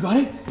 Yo, you got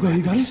it? Bro,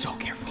 you got it? Be so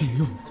careful. Okay,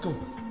 yo, let's go.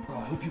 Bro,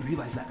 I hope you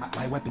realize that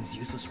my weapon's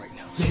useless right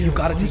now. So you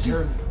gotta take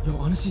care of me. Yo,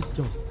 honestly,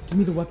 give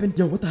me the weapon.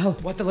 Yo, what the hell?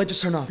 Why'd the light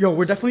just turn off? Yo,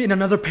 we're definitely in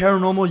another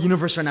paranormal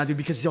universe right now, dude,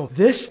 because, yo,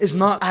 this is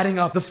not adding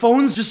up. The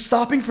phone's just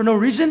stopping for no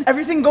reason.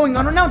 Everything going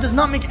on right now does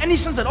not make any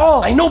sense at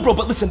all. I know, bro,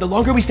 but listen, the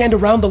longer we stand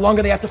around, the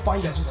longer they have to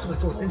find us.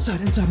 Let's go.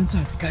 Inside.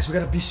 Guys, we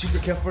gotta be super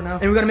careful now.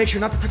 And we gotta make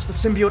sure not to touch the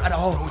symbiote at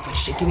all. Bro, it's like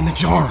shaking in the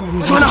jar.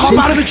 I'm trying to hop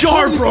out of the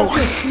jar, bro.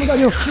 Oh my god,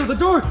 yo,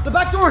 the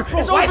back door. Bro,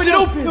 it's open.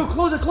 Yo,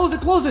 close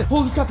it.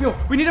 Holy crap, yo.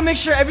 We need to make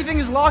sure everything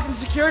is locked and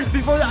secured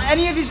before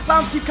any of these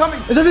clowns keep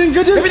coming. Is everything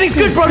good, dude? Everything's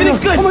good, bro. Everything's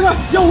good. Oh my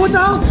god, yo, what the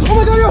hell? Oh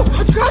my god, yo,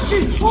 it's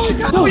Crouchy. Holy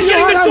crap. No, he's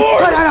getting the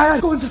door.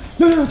 Hide. Go inside.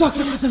 Yo, doc.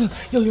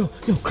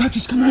 Yo,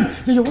 Crouchy's coming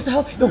in. Yo, what the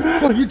hell?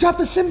 Yo, you dropped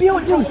the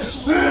symbiote, dude.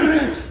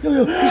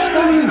 Yo, he's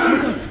spazzing. Oh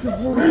my god. Yo,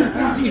 holy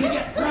crap. He's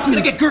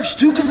gonna get Gersh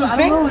too because of the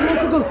thing?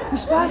 Go.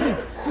 He's spazzing.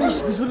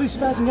 He's literally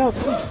spazzing out.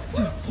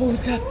 Dude, holy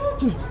crap.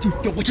 Dude.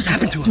 Yo, what just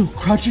happened to him? Dude,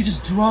 Crouchy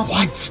just dropped.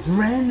 What?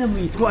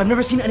 Randomly. Bro, I've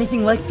never seen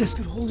anything like this.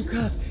 Dude, holy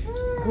crap.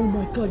 Oh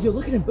my god, yo,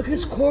 look at him. Look at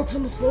his corpse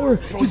on the floor.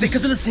 Bro, is it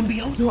because of the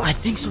symbiote? Yo, I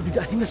think so, dude.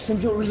 I think the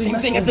symbiote really Same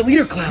messed thing with as the him.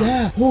 leader clown.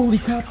 Yeah, holy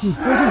crap, dude. Yo,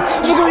 what the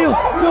hell?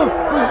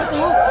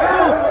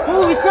 Yo,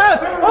 holy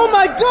crap. Oh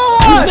my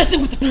god! He's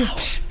messing with the power.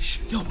 Shh.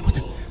 Yo, what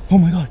the? Oh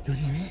my god. Yo,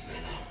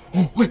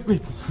 oh, wait.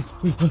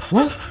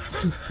 What?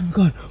 Dude, oh my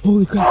god.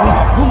 Holy crap.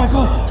 Oh my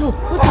god. Yo,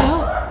 what the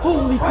hell?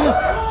 Holy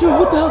crap. Dude,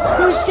 what the hell?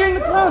 Yo, he's scaring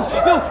the clowns.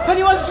 Yo,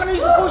 Pennywise is trying to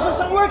use the force, but it's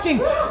not working.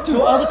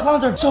 Dude, all the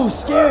clowns are so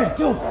scared.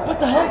 Yo, what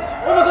the hell?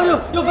 Oh my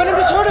god, yo, Venom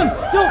just hurt him.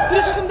 Yo, he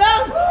just took him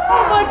down.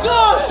 Oh my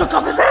god. Took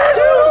off his head.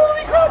 Dude,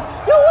 holy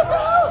crap. Yo, what the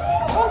hell?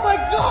 Oh my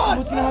god.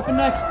 What's gonna happen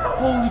next?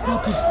 Holy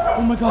crap, dude.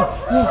 Oh my god.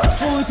 Yo,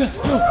 holy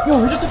crap.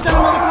 Yo, he just took down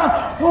another clown.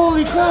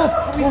 Holy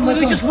crap. He's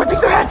literally just ripping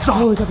their heads off.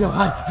 Holy crap, yo,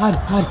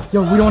 hide.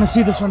 Yo, we don't want to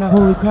see this right now.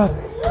 Holy crap. Oh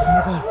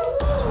my god.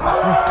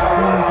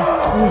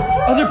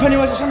 Other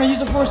Pennywise are trying to use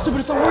the force too, but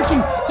it's not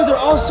working. Dude, they're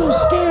all so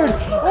scared.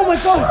 Oh my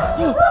god.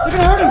 Yo, they're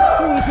gonna hurt him.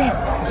 Holy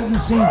crap. This is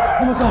insane.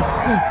 Oh my god.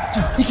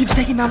 Yo, dude, he keeps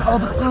taking down all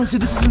the clowns,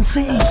 dude. This is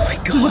insane. Oh my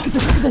god. Dude,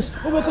 look at this.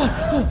 Oh my god.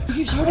 Yo, he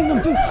keeps hurting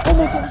them, dude. Oh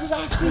my god, this is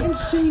actually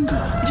insane, dude.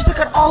 He just took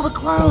out all the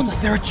clowns. It's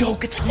like they're a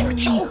joke. It's like they're a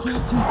joke.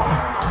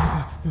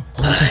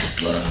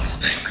 Eyes, lungs,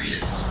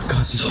 pancreas. Oh my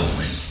god, dude. So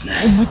many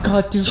snacks. Oh my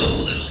god, dude. So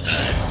little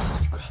time.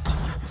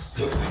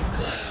 Stupid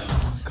clowns.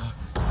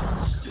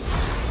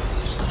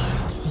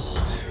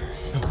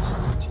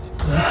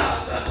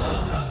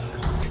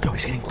 Yo,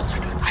 he's getting closer,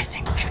 dude. I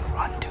think we should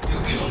run, dude. You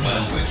can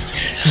run, but you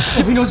can't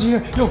hide. Oh, he knows we're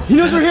here. Yo, he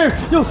knows we're here.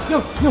 Yo.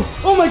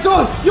 Oh my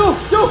god. Yo.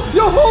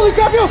 Holy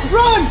crap, yo.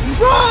 Run.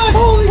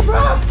 Holy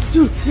crap.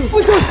 Dude, yo. Oh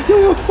my god.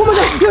 Yo. Oh my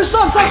god. Yo,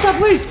 stop,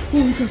 please.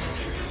 Holy crap.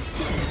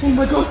 Oh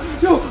my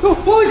god. Yo.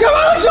 Holy crap,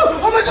 Alex. Yo.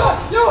 Oh my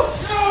god. Yo.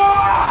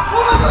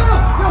 Oh my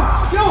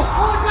god. Yo.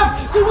 Holy crap.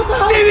 Dude, what the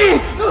hell? Stevie.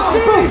 No,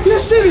 Stevie.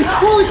 Yes, Stevie.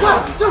 Holy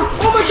crap. Dude.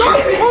 Oh my god.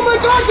 Oh my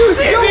god, dude.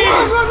 Stevie.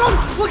 Yo, run.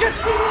 We'll get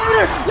Stevie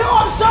later. Yo,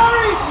 I'm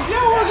sorry.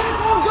 Yo, we're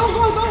gonna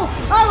go. Go.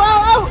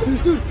 Ow.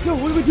 Dude, yo,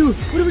 what do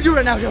we do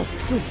right now, yo?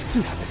 Dude,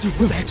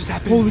 What the heck just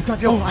happened? holy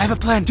crap, yo, I have a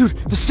plan. Dude,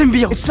 the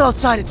symbiote, it's still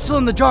outside, it's still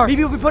in the jar.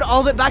 Maybe if we put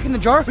all of it back in the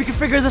jar, we can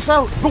figure this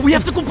out. But we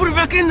have to go put it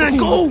back in there and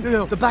go.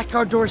 Yo, the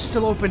backyard door is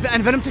still open,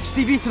 and Venom took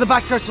Stevie to the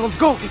backyard, so let's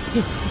go. Let's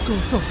go.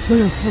 Yo,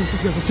 the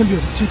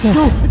symbiote, it's right there.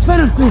 Yo, it's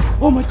Venom. Yo,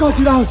 oh my god,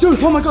 dude, Alex. Dude,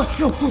 oh my god,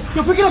 yo, pick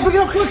it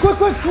up, quick.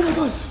 Oh my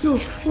god, yo,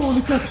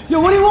 holy crap. Yo,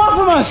 what do you want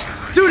from us?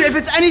 Dude, if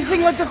it's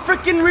anything like the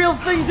freaking real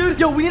thing, dude,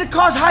 yo, we need to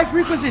cause high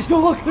frequencies. Yo,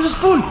 look, there's a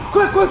spoon.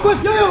 Quick.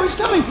 Yo, he's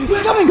coming.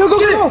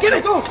 Go. Get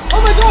it. Go.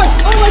 Oh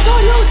my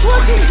god, yo, it's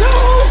working. Yo,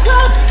 holy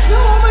crap. Yo,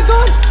 oh my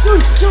god.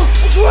 Dude, yo,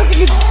 it's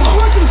working.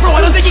 Bro,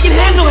 I don't think he can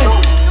handle it.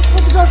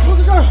 Close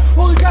the jar.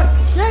 Holy crap.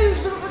 Yeah, you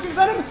stupid freaking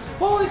Venom.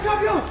 Holy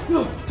crap,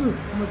 yo, dude.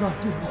 Oh my god,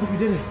 dude, I think we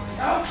did it.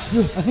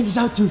 Dude, I think he's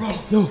out, dude.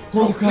 Yo,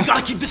 holy crap. We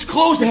gotta keep this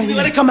closed. If we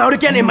let it come out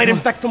again, it might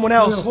infect someone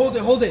else. Yo,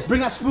 hold it.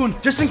 Bring that spoon.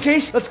 Just in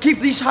case, let's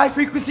keep these high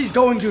frequencies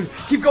going, dude.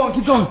 Keep going.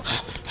 Oh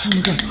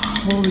my god.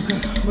 Holy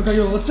crap. Oh my god,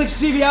 yo, let's take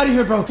Stevie out of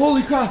here, bro.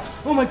 Holy crap.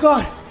 Oh my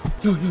god.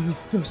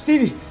 Yo,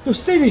 Stevie.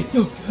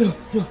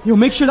 Yo,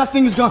 make sure that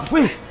thing is gone.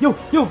 Wait, yo,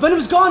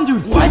 Venom's gone,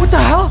 dude. What the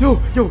hell?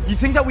 Yo, you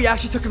think that we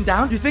actually took him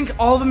down? You think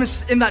all of them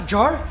is in that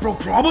jar? Bro,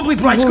 probably,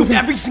 but I scooped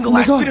every single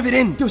last bit of it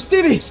in. Yo,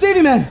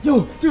 Stevie, man.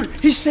 Yo, dude,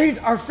 he saved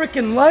our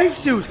freaking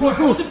life, dude. Bro, if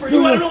it wasn't for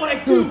you, I don't know what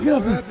I'd do. Get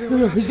up.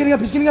 Yo, he's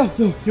getting up.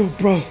 Yo,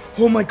 bro.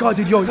 Oh my god,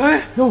 dude. Yo,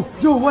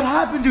 what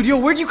happened, dude? Yo,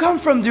 where'd you come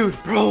from, dude?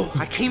 Bro,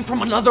 I came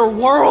from another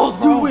world,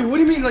 bro. Dude, wait, what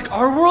do you mean? Like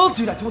our world?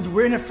 Dude, I told you,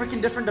 we're in a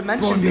freaking different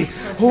dimension, Bro, it dude. makes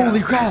sense.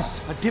 Holy crap.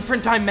 A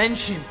different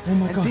dimension. Oh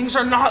my god. Things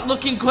are not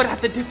looking good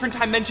at the different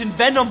dimension.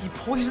 Venom, he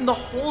poisoned the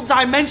whole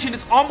dimension.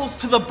 It's almost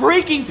to the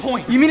breaking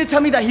point. You mean to tell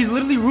me that he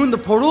literally ruined the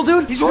portal,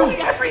 dude? He's ruining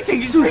everything.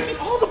 He's breaking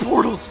all the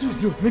portals.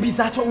 Dude, maybe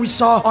that's what we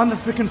saw on the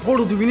freaking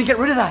portal, dude. We need to get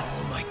rid of that.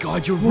 Oh my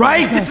god, you're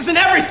right. crap. This isn't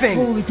everything.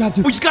 Holy crap,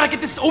 dude. We just gotta get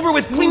this over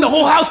with, clean the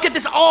whole house, get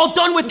this all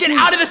done with, get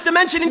out of this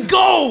dimension and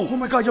go. Oh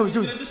my god, yo,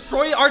 dude.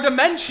 Destroy our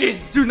dimension.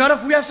 Dude, not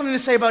if we have something to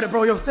say about it,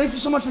 bro. Yo, thank you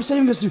so much for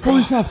saving us, dude.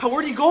 Holy crap.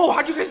 Where'd he go?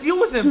 How'd you guys deal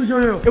with him? Dude,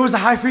 yo. It was the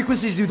high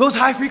frequencies, dude. Those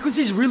high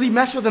frequencies really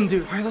mess with them,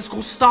 dude. All right, let's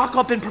go stock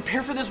up and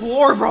prepare for this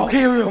war, bro.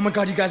 Okay, yo. Oh my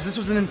god, you guys, this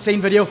was an insane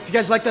video. If you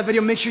guys liked that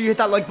video, make sure you hit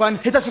that like button,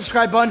 hit that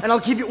subscribe button, and I'll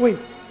keep you. Wait,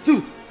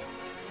 dude.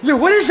 Yo,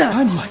 what is that?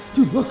 What?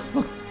 Dude, look.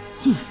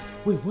 Dude,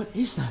 wait, what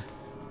is that?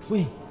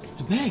 Wait,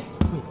 it's a bag.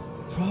 Wait,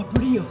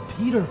 property of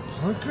Peter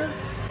Parker?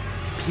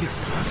 Peter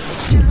Parker.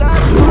 She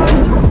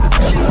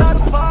love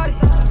the party.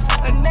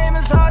 Her name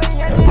is Holly,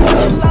 and you know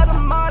she love the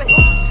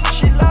money.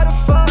 She love the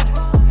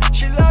fun,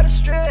 she love the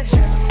stress.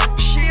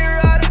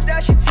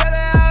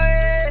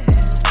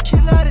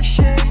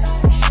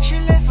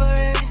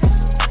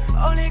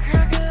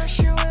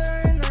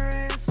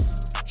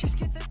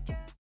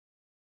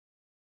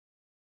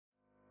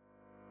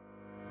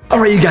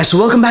 Alright, you guys, so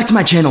welcome back to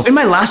my channel. In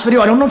my last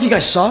video, I don't know if you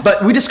guys saw,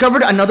 but we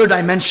discovered another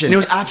dimension. And it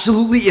was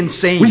absolutely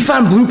insane. We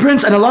found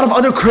blueprints and a lot of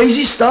other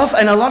crazy stuff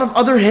and a lot of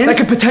other hints that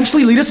could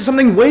potentially lead us to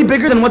something way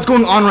bigger than what's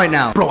going on right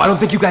now. Bro, I don't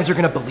think you guys are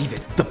gonna believe it.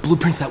 The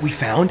blueprints that we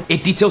found,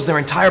 it details their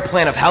entire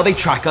plan of how they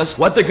track us,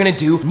 what they're gonna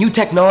do, new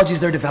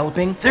technologies they're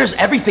developing. There's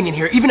everything in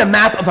here, even a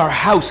map of our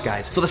house,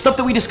 guys. So the stuff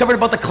that we discovered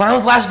about the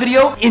clowns last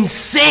video,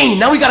 insane.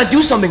 Now we gotta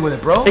do something with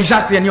it, bro.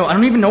 Exactly, and yo, I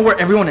don't even know where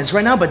everyone is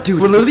right now, but dude,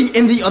 we're literally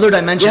in the other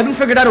dimension. We haven't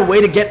figured out a way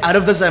to get out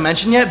of this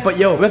dimension yet, but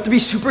yo, we have to be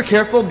super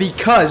careful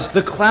because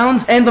the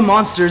clowns and the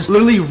monsters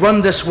literally run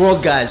this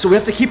world, guys. So we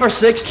have to keep our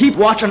six, keep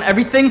watch on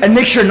everything, and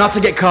make sure not to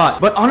get caught.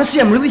 But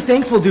honestly, I'm really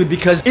thankful, dude,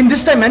 because in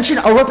this dimension,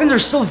 our weapons are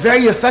still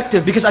very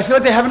effective because I feel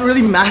like they haven't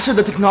really mastered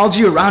the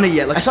technology around it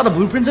yet. Like, I saw the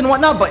blueprints and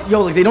whatnot, but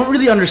yo, like, they don't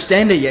really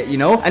understand it yet, you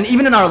know? And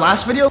even in our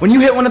last video, when you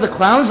hit one of the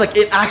clowns, like,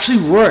 it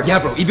actually worked. Yeah,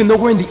 bro, even though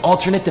we're in the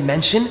alternate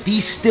dimension,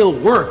 these still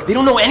work. They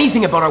don't know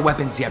anything about our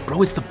weapons yet,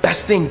 bro. It's the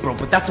best thing, bro.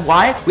 But that's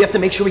why we have to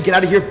make sure we get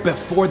out of here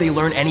before they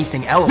learn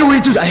anything else. No,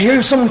 wait, dude, I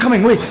hear someone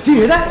coming. Wait, do you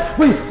hear that?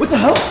 Wait, what the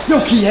hell? Yo,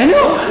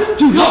 Keanu?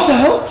 Dude, what the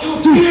hell?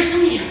 Dude,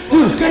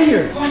 get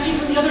here. Oh, I came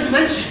from the other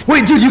dimension.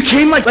 Wait, dude, you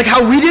came like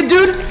how we did,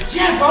 dude?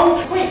 Yeah, bro.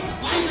 Wait,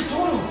 why is the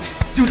door open?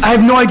 Dude, I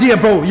have no idea,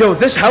 bro. Yo,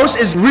 this house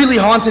is really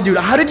haunted, dude.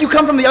 How did you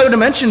come from the other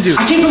dimension, dude?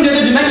 I came from the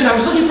other dimension. I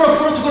was looking for a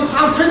portal to go to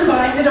clown prison, but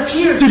I ended up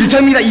here. Dude, you're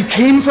telling me that you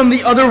came from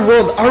the other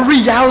world, our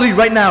reality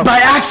right now, by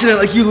accident.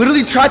 Like, you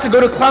literally tried to go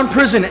to clown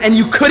prison and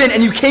you couldn't,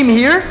 and you came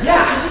here?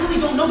 Yeah, I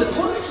literally don't know. The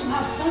portal's still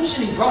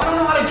malfunctioning, bro. I don't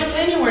know how to get to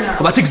anywhere now.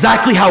 Well, that's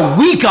exactly how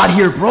we got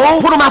here,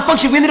 bro. Portal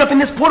malfunction. We ended up in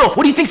this portal.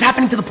 What do you think's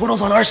happening to the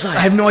portals on our side?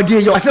 I have no idea,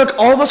 yo. I feel like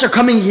all of us are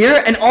coming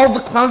here, and all of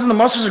the clowns and the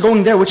monsters are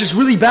going there, which is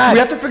really bad. We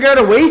have to figure out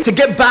a way to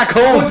get back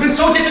Oh, home. it's been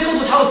so difficult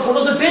with how the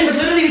portals have been, but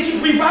literally they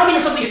keep rerouting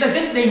or something. It's as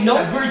if they know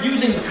we're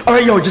using them. All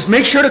right, yo, just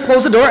make sure to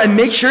close the door and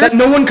make sure that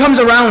no one comes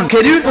around.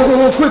 Okay, dude?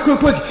 Oh, quick.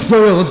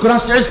 Yo, let's go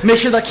downstairs, make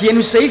sure that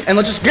Keanu's safe, and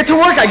let's just get to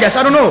work, I guess.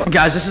 I don't know.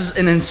 Guys, this is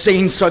an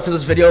insane start to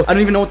this video. I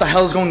don't even know what the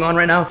hell is going on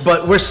right now,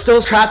 but we're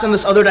still trapped in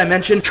this other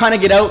dimension, trying to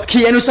get out.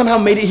 Keanu somehow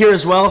made it here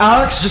as well.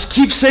 Alex, just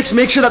keep six,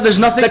 make sure that there's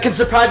nothing that can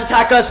surprise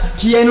attack us.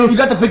 Keanu, you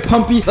got the big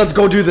pumpy. Let's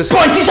go do this. Bro,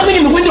 I see something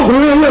in the window.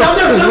 Down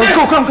there. Let's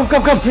go, come.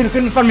 Get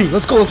in front of me.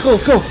 Let's go.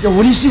 Yo,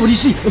 what do you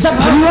see? Is that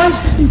Pennywise?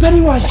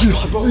 Pennywise, dude.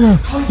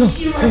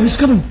 Yo, he's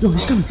coming.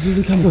 He's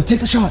really coming. Yo, take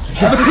the shot. I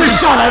have a clear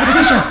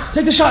shot.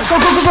 Take the shot. Go.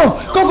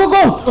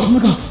 Oh my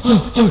god.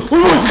 Yo,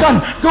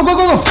 done. Go.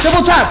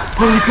 Double tap.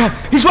 Holy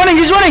crap. He's running.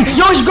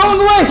 Yo, he's going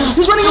away.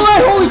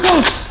 Holy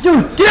crap.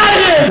 Dude, get out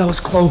of here. That was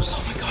close.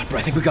 Oh my god, bro.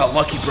 I think we got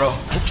lucky, bro.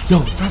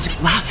 Yo, it sounds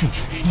like laughing.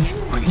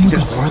 Bro, you think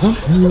there's more of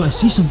them? No, I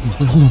see something.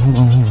 Wait, hold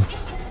on.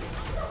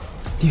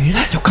 Do you hear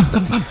that? Yo, come.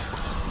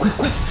 Quick.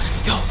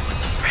 Yo, what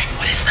the frick?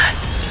 What is that?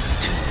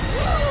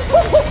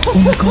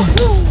 Oh my god.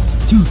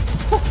 Dude,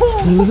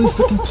 they're literally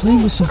freaking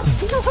playing with something.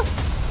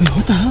 Wait,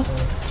 what the hell?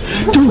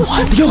 Dude,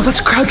 what? Yo, that's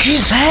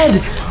Crouchy's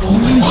head. Oh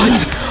my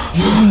god.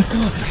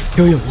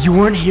 Yo, you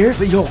weren't here,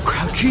 but yo,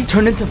 Crouchy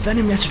turned into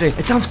Venom yesterday.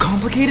 It sounds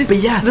complicated, but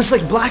yeah, this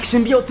like black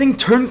symbiote thing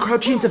turned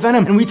Crouchy into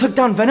Venom, and we took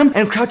down Venom,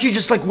 and Crouchy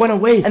just like went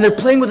away, and they're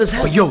playing with his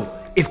head. But yo,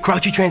 if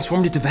Crouchy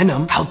transformed into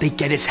Venom, how'd they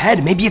get his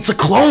head? Maybe it's a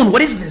clone.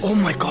 What is this? Oh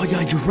my god,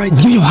 yeah, you're right.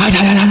 Yo, hide.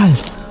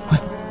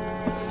 What?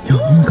 Yo,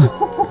 oh my god.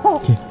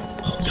 Okay.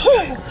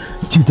 Yo.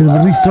 Dude, they're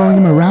literally throwing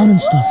him around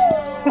and stuff.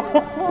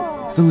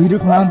 The leader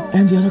clown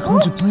and the other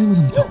clowns are playing with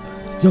him.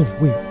 Yo,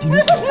 wait, do you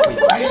know something? Wait,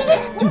 what is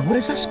that? Dude, what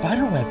is that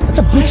spider web? That's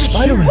a big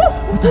spider web.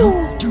 What the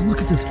hell? Dude,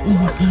 look at this. Oh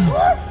my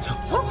god. Yo,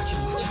 watch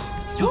out.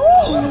 Yo,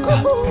 oh my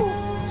god.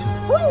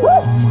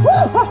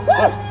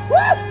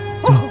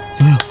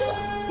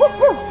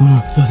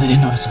 Yo, they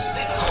didn't notice us.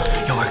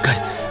 Yo, we're good.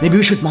 Maybe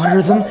we should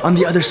monitor them on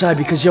the other side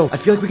because, yo, I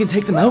feel like we can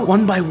take them out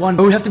one by one.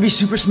 But we have to be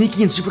super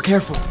sneaky and super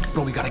careful.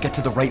 Bro, we gotta get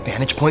to the right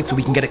vantage point so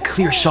we can get a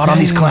clear shot on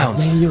these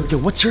clowns. Yo,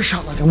 what's your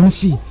shot like? I want to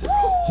see.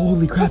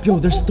 Holy crap, yo,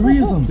 there's 3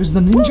 of them. There's the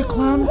ninja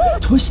clown,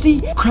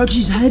 Twisty,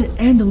 Crouchy's head,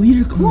 and the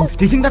leader clown.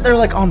 Do you think that they're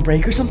like on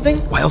break or something?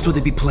 Why else would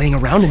they be playing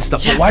around and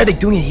stuff? Yeah. But why are they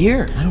doing it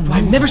here? I don't know.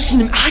 I've never seen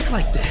them act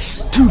like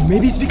this. Dude,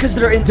 maybe it's because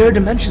they're in their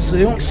dimension, so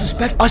they don't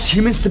suspect us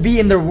humans to be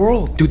in their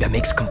world. Dude, that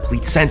makes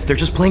complete sense. They're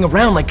just playing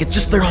around like it's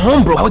just their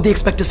home, bro. Why would they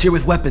expect us here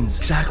with weapons?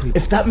 Exactly.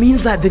 If that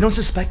means that they don't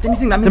suspect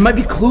anything, that means there might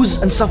be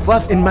clues and stuff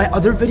left. In my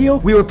other video,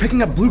 we were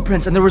picking up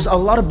blueprints, and there was a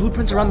lot of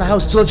blueprints around the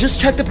house. So let's just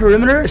check the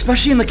perimeter,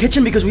 especially in the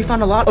kitchen, because we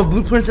found a lot of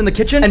blueprints in the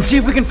kitchen, and see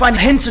if we can find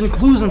hints and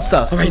clues and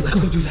stuff. Alright, let's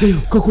go do that. Yo,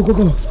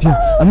 go. Yo,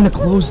 I'm gonna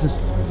close this.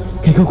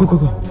 Okay,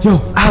 go.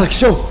 Yo, Alex,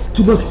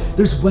 dude, look,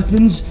 there's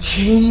weapons,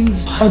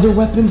 chains, other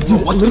weapons,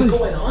 dude. What's been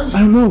going on here? I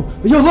don't know.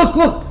 But yo, look.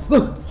 Oh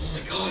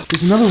my god.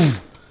 There's another one.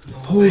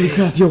 Holy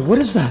crap, yo, what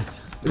is that?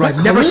 Bro,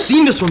 I've never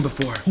seen this one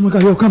before. Oh my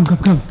god, yo,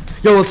 come.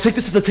 Yo, let's take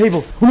this to the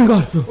table. Oh my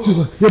god. Yo,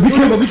 be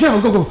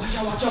careful, go. Watch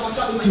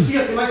out, they might see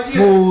us.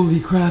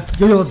 Holy crap.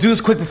 Yo, let's do this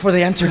quick before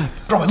they enter.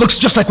 Bro, it looks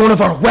just like one of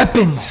our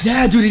weapons.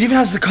 Yeah, dude, it even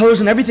has the colors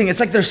and everything. It's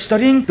like they're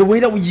studying the way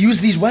that we use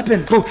these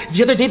weapons. Bro,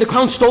 the other day the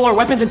clowns stole our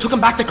weapons and took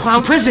them back to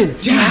clown prison.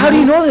 Yeah, how do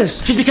you know this?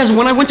 Just because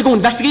when I went to go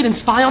investigate and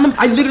spy on them,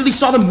 I literally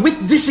saw them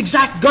with this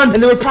exact gun,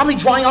 and they were probably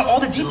drawing out all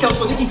the details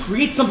so they can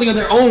create something of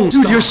their own.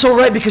 Dude, you're so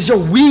right, because yo,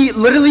 we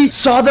literally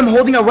saw them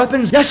holding our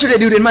weapons yesterday,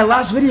 dude, in my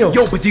last video.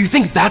 Yo, but do you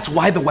think that's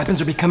why the weapons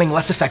are becoming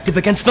less effective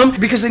against them?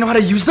 Because they know how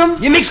to use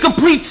them? It makes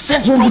complete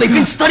sense, bro. They've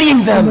been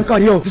studying them. Oh my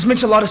god, yo, this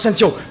makes a lot of sense.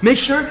 Yo, make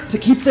sure to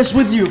keep this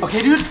with you. Okay,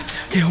 dude?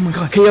 Okay, oh my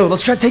god. Okay, yo,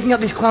 let's try taking out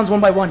these clowns one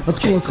by one. Let's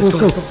go.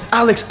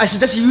 Alex, I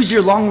suggest you use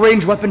your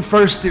long-range weapon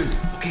first, dude.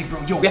 Okay,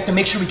 bro, yo, we have to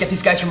make sure we get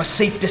these guys from a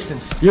safe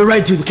distance. You're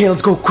right, dude. Okay,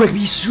 let's go quick.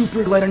 Be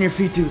super light on your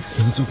feet, dude.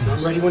 Okay, let's open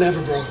this. I'm ready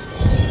whenever, bro.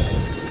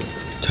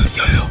 Dude,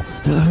 yo.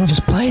 They're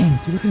just playing.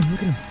 Dude, look at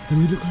him. The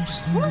leader clown just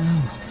standing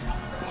around.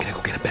 I'm gonna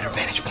go get a better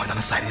vantage point on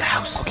the side of the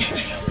house.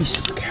 Okay. Be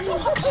super careful,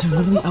 because they're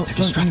literally out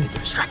front. They're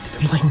distracted.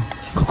 They're playing.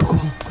 Go.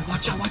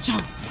 Watch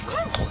out.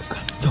 Holy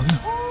crap. Yo.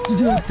 Dude,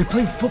 they're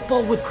playing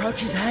football with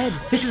Crouchy's head.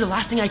 This is the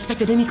last thing I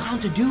expected any clown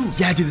to do.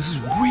 Yeah, dude, this is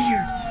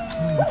weird.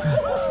 Holy crap.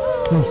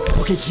 No.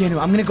 Okay, Keanu,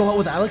 I'm gonna go out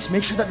with Alex.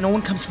 Make sure that no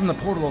one comes from the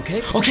portal,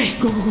 okay? Okay.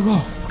 Go.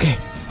 Okay.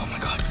 Oh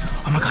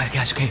my god,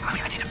 guys, okay?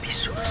 I need to be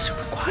super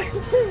quiet. Oh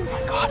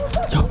my god.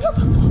 Yo.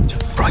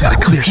 Bro, I got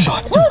a clear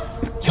shot.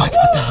 Yo, what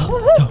the hell?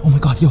 Yo, oh my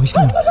god, yo, he's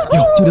coming.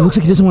 Yo, dude, it looks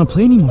like he doesn't want to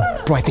play anymore.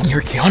 Bro, I think he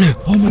heard Keanu.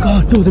 Oh my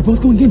god, yo, they're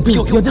both going in.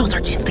 Yo, now's our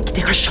chance to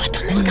take our shot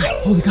on this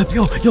guy. Holy crap,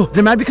 yo,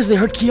 they're mad because they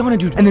heard Keanu,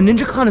 dude. And the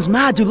ninja clown is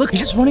mad, dude. Look,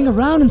 he's just running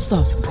around and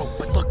stuff. Bro,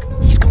 but look,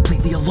 he's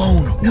completely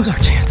alone. Now's our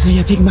chance.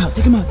 Yeah, take him out.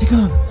 1,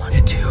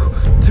 2,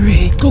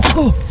 3. Go.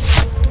 Oh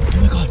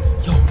my god,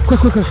 yo,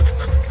 quick.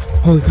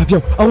 Holy crap,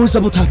 yo, always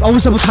double tap. Go.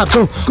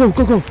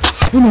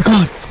 Oh my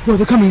god, yo,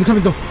 they're coming, go.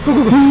 Yo,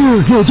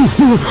 dude,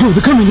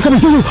 they're coming.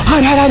 Yo,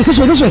 hide, this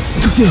way.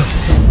 Yo.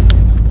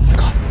 Oh my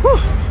god.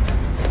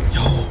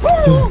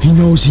 Yo, he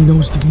knows,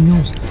 dude, he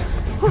knows.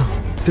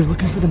 They're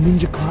looking for the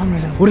ninja clown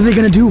right now. What are they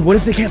gonna do? What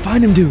if they can't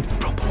find him, dude?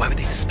 Bro, but why would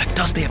they suspect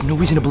us? They have no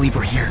reason to believe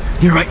we're here.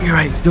 You're right.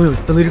 Yo,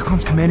 the leader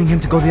clown's commanding him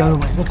to go the other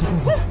way. Look.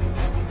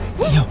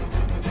 Yo.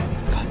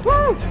 God.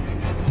 Oh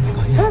my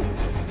god,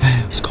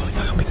 yeah. He's going.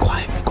 Yo, be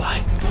quiet.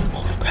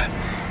 Holy crap.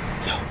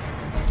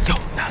 Yo,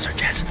 now's our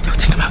chance. Yo,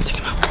 take him out. Yo,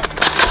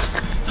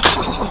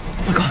 go. Oh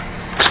my god.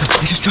 Yo,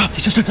 he just dropped.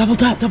 Double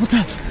tap.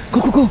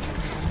 Go.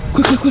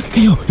 Quick.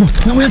 Hey, yo.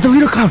 Now we have the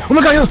leader clown. Oh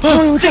my god, yo.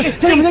 Oh, take it.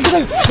 Do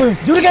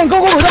it again.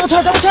 Go. Double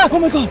tap. Oh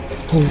my god.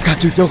 Holy crap,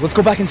 dude. Yo, let's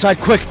go back inside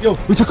quick. Yo,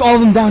 we took all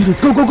of them down, dude.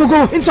 Go.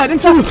 Inside.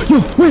 Yo,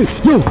 wait.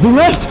 Yo, they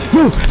left.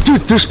 Yo,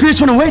 dude, their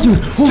spirits went away, dude.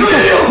 Holy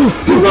crap.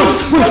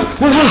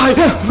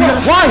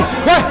 Why?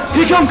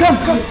 Hey, come.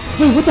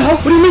 Wait, what the hell?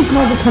 What do you mean, come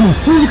on?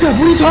 Holy crap,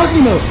 what are you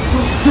talking about?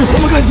 Yo, oh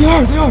my god, they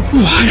are. Yo,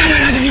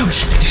 hide. Yo,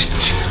 shh.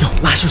 Yo,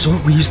 last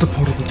resort, we used the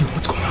portal. Dude,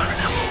 what's going on right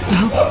now? What the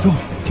hell?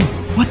 Yo,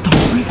 what the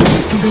freak?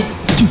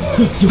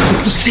 Yo,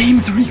 it's the same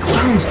 3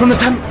 clowns from the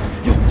time.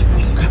 Yo,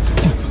 holy crap.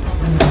 Yo,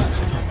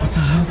 what the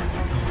hell?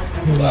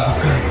 Holy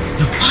crap.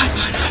 Yo, hide.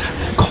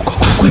 Go,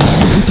 quick.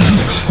 What the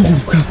hell?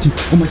 Holy crap, dude.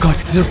 Oh my god,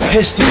 they're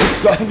pissed, dude.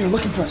 Yo, I think they're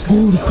looking for us.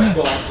 Holy crap.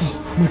 Oh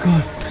my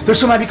god. They're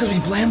so mad because we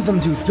blamed them,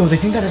 dude. Yo, they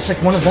think that it's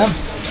like one of them.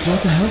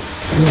 What the hell?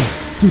 Yo,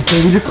 dude, the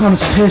leader clown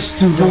is pissed,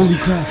 dude. Holy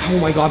crap. Oh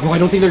my god, bro, I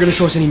don't think they're gonna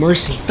show us any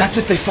mercy. That's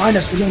if they find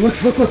us. Yo, look.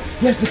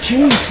 Yes, the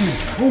chains, dude.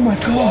 Oh my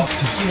god.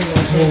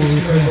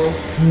 Holy crap.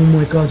 Oh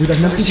my god, dude,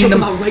 I've never seen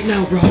them out right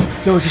now, bro.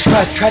 Yo, just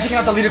try taking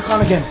out the leader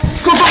clown again.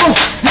 Go. Oh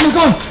my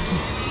god.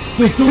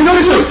 Wait, no, no, yo,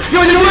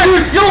 you know what?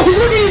 Yo, he's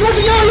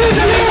looking, yo,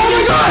 oh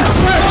my god.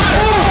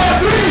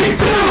 3,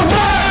 2,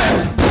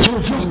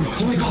 1.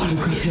 Oh my god,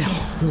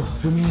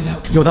 we made it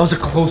out. Yo, that was a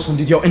close one,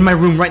 dude. Yo, in my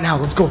room right now.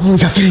 Let's go. Oh my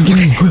god, get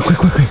in.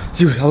 Quick.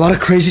 Dude, a lot of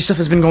crazy stuff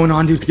has been going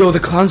on, dude. Yo, the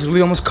clowns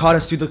literally almost caught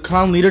us, dude. The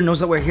clown leader knows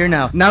that we're here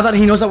now. Now that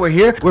he knows that we're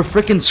here, we're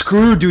freaking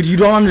screwed, dude. You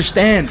don't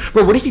understand.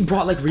 Bro, what if he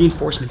brought, like,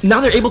 reinforcements?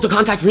 Now they're able to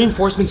contact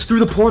reinforcements through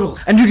the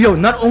portals. And, dude, yo,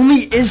 not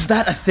only is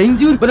that a thing,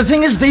 dude, but the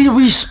thing is they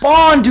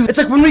respawn, dude. It's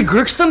like when we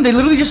grixed them, they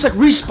literally just, like,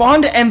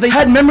 respawned and they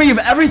had memory of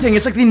everything.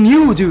 It's like they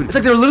knew, dude. It's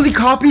like they're literally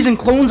copies and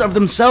clones of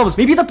themselves.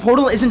 Maybe the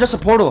portal isn't just a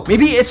portal.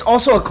 Maybe it's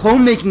also a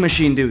clone-making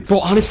machine, dude. Bro,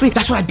 honestly,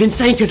 that's what I've been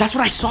saying, because that's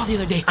what I saw the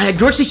other day. I had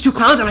grixed these 2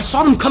 clowns, and I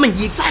saw them coming,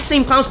 the exact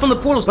same clowns from the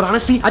portals. But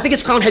honestly, I think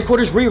it's clown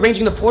headquarters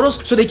rearranging the portals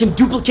so they can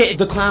duplicate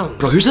the clowns.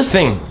 Bro, here's the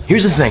thing.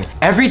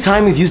 Every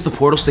time we've used the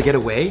portals to get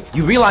away,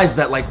 you realize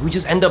that, like, we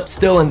just end up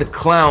still in the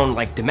clown,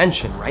 like,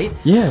 dimension, right?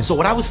 Yeah. So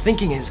what I was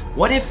thinking is,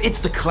 what if it's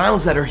the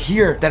clowns that are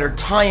here that are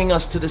tying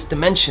us to this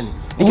dimension?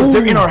 because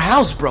they're in our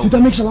house, bro. Dude,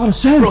 that makes a lot of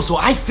sense. Bro, so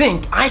I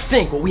think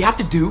what we have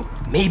to do,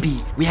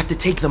 maybe we have to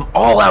take them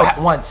all out at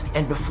once,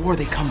 and before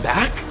they come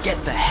back,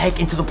 get the heck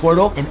into the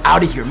portal and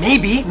out of here.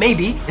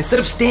 Maybe, instead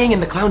of staying in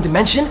the clown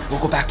dimension, we'll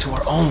go back to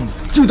our own.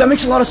 Dude, that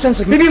makes a lot of sense.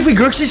 Like, maybe if we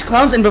glitch these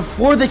clowns and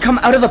before they come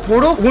out of the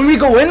portal, when we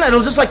go in,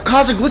 it'll just like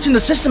cause a glitch in the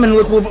system and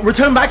we'll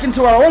return back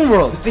into our own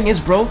world. The thing is,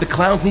 bro, the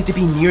clowns need to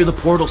be near the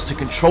portals to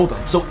control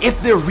them. So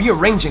if they're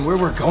rearranging where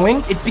we're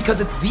going, it's because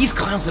it's these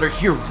clowns that are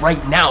here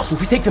right now. So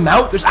if we take them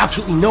out, there's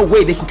absolutely no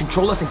way they can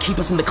control us and keep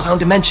us in the clown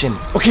dimension.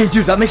 Okay,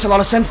 dude, that makes a lot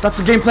of sense. That's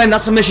the game plan.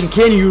 That's the mission.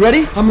 Keanu, you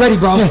ready? I'm ready,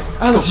 bro. Okay,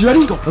 Alex, you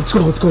ready? Let's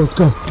go. Oh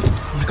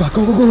my god,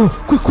 go.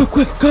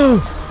 Quick,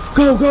 go.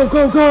 Go.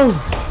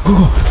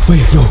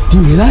 Wait, yo, do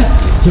you hear that?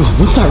 Yo,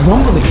 what's that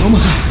rumbling? Oh my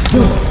god.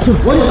 Yo,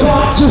 what is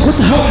that? Yo, what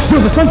the hell? Yo,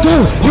 the front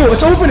door. Yo,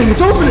 it's opening.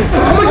 Oh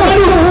my god,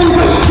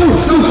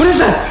 yo, what is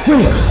that?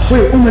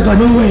 Wait, oh my god,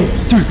 no way.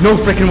 Dude, no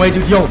freaking way,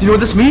 dude. Yo, do you know what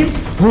this means?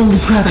 Holy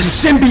crap. The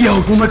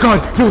symbiote. Oh my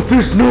god, yo,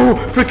 there's no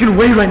freaking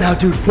way right now,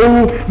 dude.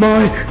 Oh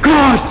my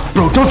god.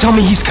 Bro, don't tell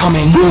me he's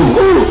coming.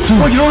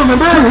 Oh, you don't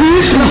remember? He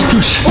is coming.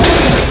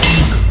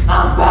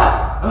 I'm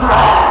back.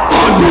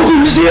 Oh,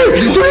 dude, he's here!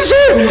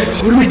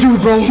 What do we do,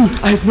 bro? Dude,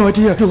 I have no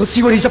idea. Yo, let's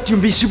see what he's up to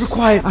and be super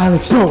quiet.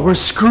 Alex, bro, we're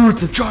screwed.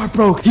 The jar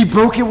broke. He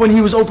broke it when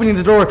he was opening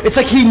the door. It's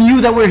like he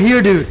knew that we're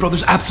here, dude. Bro,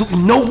 there's absolutely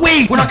no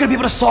way we're not gonna be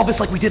able to solve this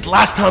like we did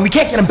last time. We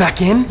can't get him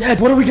back in. Yeah,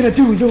 what are we gonna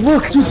do? Yo,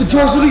 look, dude, the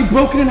jar's literally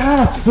broken in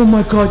half. Oh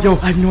my god, yo,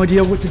 I have no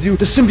idea what to do.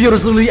 The symbiote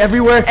is literally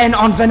everywhere and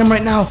on Venom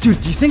right now.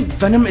 Dude, do you think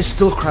Venom is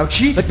still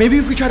crouchy? Like, maybe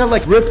if we try to,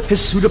 like, rip his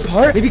suit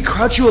apart, maybe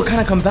Crouchy will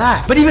kind of come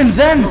back. But even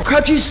then,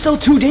 Crouchy is still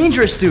too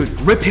dangerous, dude.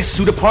 Rip his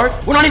suit apart?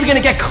 We're not even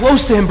gonna get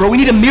close to him, bro. We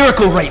need a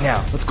miracle right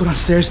now. Let's go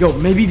downstairs. Yo,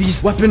 maybe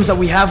these weapons that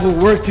we have will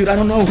work, dude. I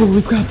don't know.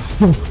 Holy crap.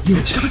 Yo,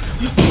 he's coming.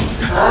 Yo,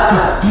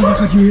 oh my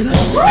god, you hear that?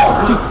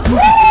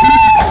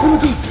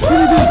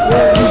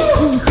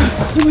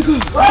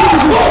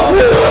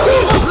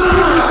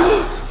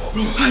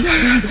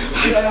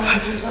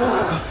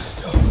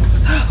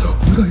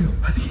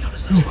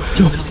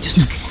 Yo, literally just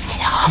took his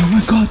head off. Oh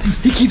my god, dude.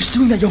 He keeps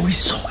doing that. Yo, he's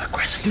so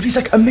aggressive, dude. He's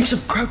like a mix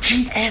of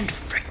Crouchy and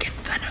freaking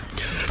Venom.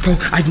 Bro,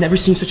 I've never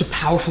seen such a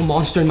powerful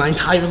monster in my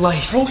entire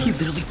life. Bro, he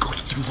literally goes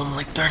through them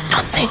like they're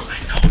nothing. I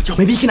know. Yo,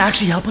 maybe he can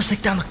actually help us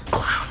take down the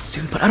clowns,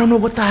 dude. But I don't know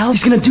what the hell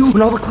he's gonna do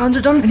when all the clowns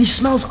are done and he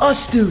smells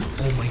us, dude.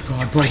 Oh my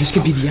god, bro, this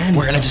could be the end.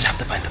 We're gonna just have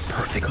to find the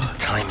perfect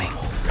timing.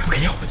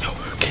 Okay,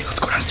 okay, let's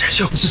go downstairs,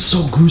 yo. This is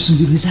so gruesome,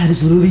 dude. His head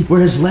is literally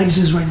where his legs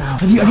is right now.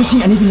 Have you ever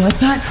seen anything like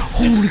that?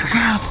 Holy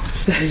crap.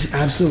 That is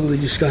absolutely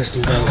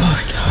disgusting, bro. Oh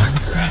my god.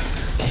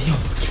 Okay, yo,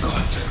 let's keep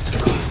going.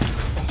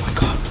 Oh my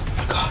god.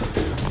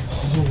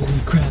 Holy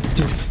crap,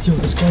 dude. Yo,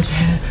 this guy's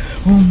head.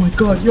 Oh my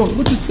god, yo,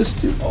 look at this,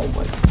 dude. Oh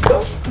my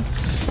god.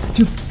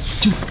 Dude.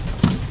 Oh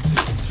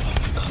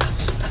my god,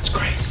 that's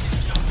crazy.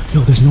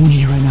 Yo, there's no one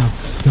here right now.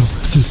 Yo,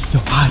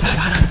 hide.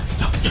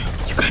 Yo,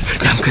 you good?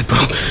 Yeah, I'm good, bro.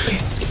 Okay,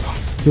 let's keep going.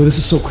 Yo, this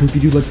is so creepy,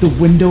 dude. Like, the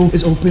window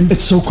is open.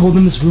 It's so cold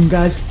in this room,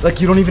 guys. Like,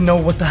 you don't even know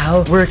what the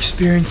hell we're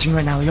experiencing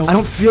right now. Yo, I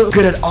don't feel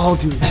good at all,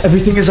 dude.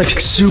 Everything is, like,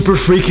 super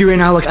freaky right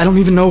now. Like, I don't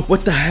even know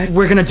what the heck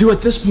we're gonna do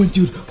at this point,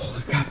 dude.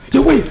 Holy crap.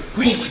 Yo, wait. Oh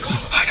my god.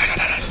 Hide.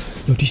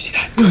 Yo, do you see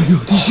that? Yo,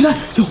 do you see that?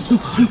 Yo,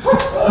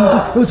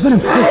 it's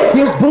Venom. Yo, he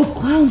has both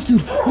clowns,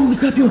 dude. Holy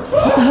crap, yo.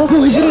 What the hell?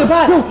 Yo, he's getting a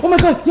bat. Yo, oh my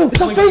god. Yo, it's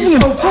not phasing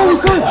him. Holy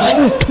crap.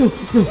 Yo,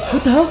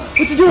 what the hell? What's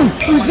he doing?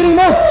 Yo, he's getting him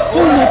out.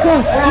 Oh my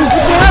god. Yo,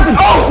 what's happening?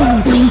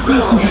 Holy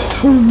crap, dude.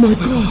 Oh my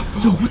god.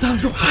 Yo, what the hell?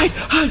 Yo, hide.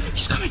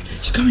 He's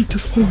coming,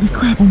 dude. Holy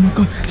crap. Oh my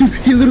god. Dude,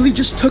 he literally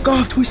just took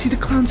off. Do we see the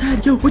clown's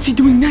head? Yo, what's he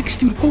doing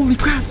next, dude? Holy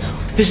crap.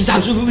 This is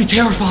absolutely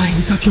terrifying.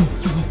 Holy crap, yo.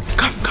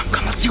 Come.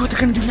 Let's see what they're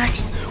gonna do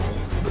next.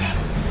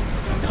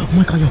 Oh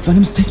my god, yo,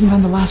 Venom's taking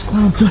down the last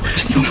clown. Yo,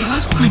 he's taking down the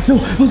last clown.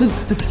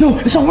 Yo,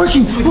 it's not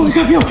working. Holy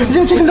crap, yo, he's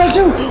gonna take him down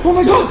too. Oh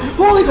my god,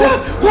 holy crap,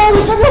 yo.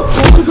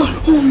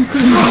 Oh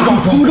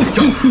my god,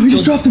 yo, he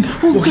just dropped him.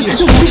 Holy crap, yo,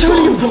 he's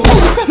hurting him. Holy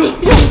crap, yo, oh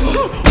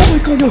my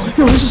god,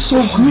 yo, this is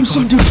so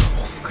gruesome, dude.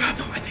 Holy crap,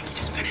 yo, I think he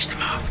just finished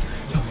him off.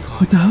 Yo,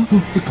 what the hell?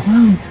 Oh, the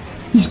clown,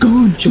 he's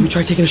gone. Should we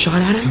try taking a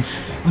shot at him?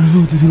 I don't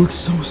know, dude, he looks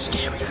so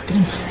scary. Look at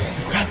him.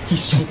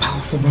 He's so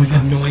powerful, bro. You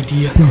have no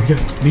idea. Yo,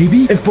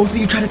 maybe if both of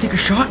you try to take a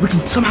shot, we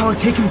can somehow like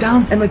take him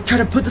down and like try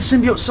to put the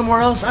symbiote somewhere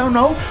else. I don't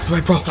know. All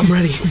right, bro. I'm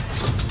ready.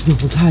 Yo,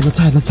 let's hide.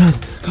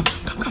 Come.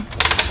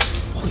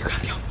 Holy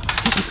crap, yo.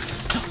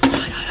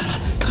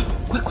 Hide. Come,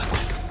 quick.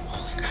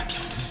 Holy crap,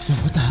 yo.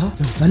 What the hell?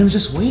 Yo, Venom's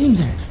just waiting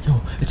there. Yo,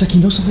 it's like he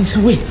knows something's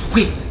coming.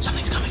 Wait.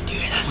 Something's coming. Do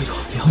you hear that?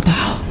 Yo, what the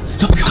hell?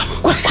 Yo, come,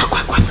 quick. What is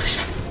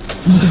that?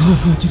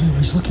 Oh, dude,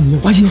 he's looking. Yo,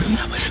 why is he looking?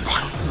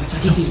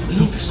 Yo,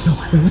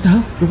 what the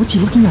hell? Yo, what's he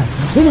looking at?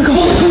 Oh my god!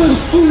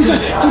 Holy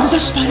god! Dude, is that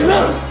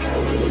Spider-Man?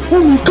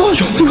 Oh my god!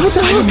 Dude, what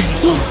the hell?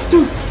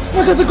 Dude, oh my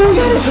god, they're going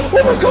at it!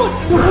 Oh my god!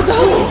 Yo, what the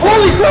hell?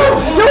 Holy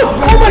crap! Yo,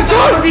 oh my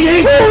god!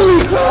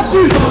 Holy crap,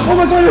 dude! Oh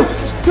my god, yo!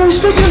 Yo,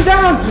 he's taking him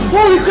down.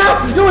 Holy crap.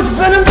 Yo, it's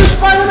Venom to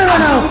Spider-Man right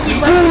now.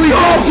 Holy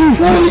crap, dude.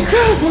 Holy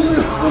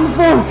crap. On the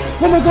phone.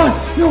 Oh my god.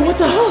 Yo, what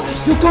the hell?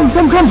 Yo, come.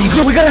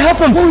 Yo, we gotta help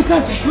him. Holy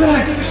crap. We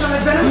gotta take a shot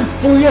at Venom.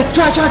 Oh yeah,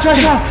 try.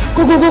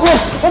 Go.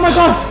 Oh my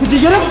god. Did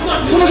you get him?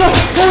 Oh my god.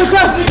 Holy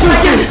crap.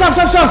 Dude,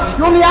 stop.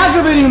 You're only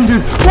aggravating him,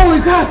 dude. Holy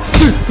crap.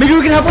 Dude, maybe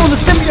we can help him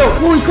with the symbiote.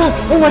 Holy crap.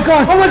 Oh my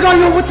god.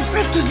 Yo, what the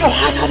frick? Dude, yo,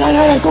 hide.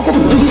 Go.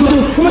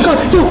 Oh my god.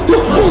 Yo.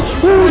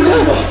 Holy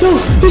crap. Yo,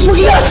 he's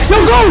looking at us.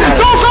 Yo, go.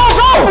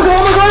 Oh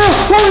my god.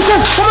 Holy crap.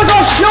 Oh my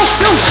god. Yo,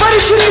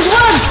 Spidey's shooting his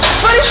webs.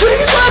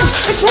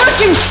 It's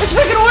working. It's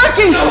freaking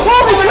working.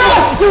 Holy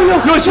crap.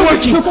 Yo, it's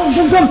working. Yo,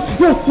 come.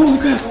 Yo, holy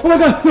crap. Oh my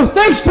god. Yo,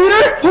 thanks,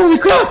 Peter. Holy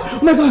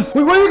crap. Oh my god.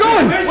 Wait, where are you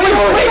going?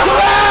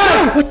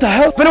 Wait. What the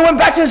hell? Venom went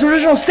back to his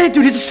original state,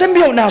 dude. He's a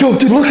symbiote now. Yo,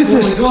 dude, look at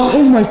this.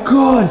 Oh my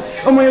god.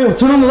 Oh my god.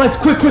 Turn on the lights.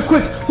 Quick.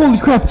 Holy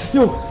crap.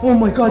 Yo, oh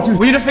my god, dude.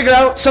 We need to figure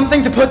out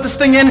something to put this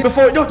thing in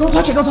before. No, don't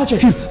touch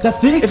it. Dude, that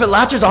thing, if it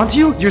latches onto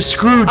you, you're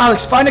screwed.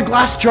 Alex, find a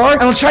glass jar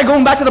and let's try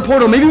going back to the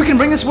portal. Maybe we can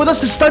bring this with us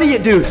to study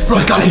it, dude. Bro,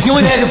 I got it. It's the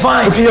only thing I can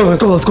find. Okay, yo,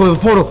 let's go to the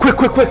portal. Quick.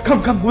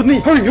 Come with me.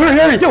 Hurry.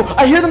 Yo,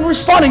 I hear them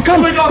responding.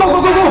 Come. Go. We gotta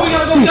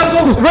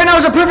go. Right now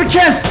is a perfect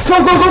chance.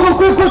 Go.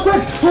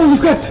 Quick. Holy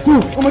crap.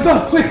 Yo, oh my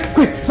god. Quick.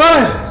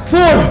 5, 4,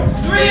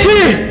 3,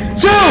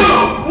 2,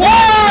 1.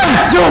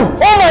 Yo,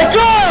 oh my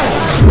god.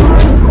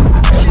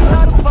 She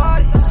love to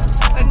party.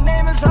 Her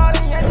name is Holly,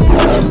 and you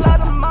know she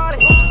love to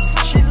money.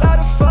 She love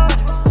to fuck.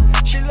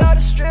 She love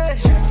to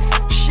stress.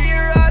 She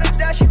ride or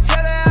die, she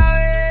tell her how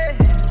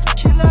it is.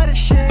 She love the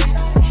shit.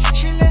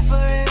 She live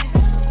for it.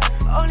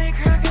 Only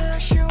cracker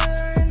that she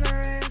wear in the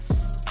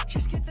wrist.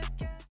 Just get the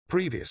gas.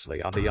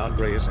 Previously on the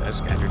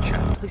andreaseskander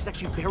channel. This place is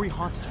actually very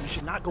haunted. We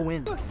should not go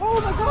in. Oh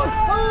my god.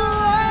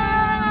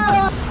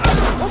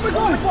 Oh my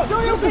god. Yo,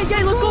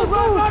 okay, let's go.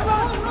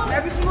 Run.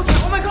 Every single time.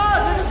 Oh my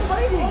god, they're just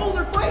fighting. Oh,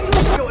 they're fighting.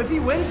 Yo, if he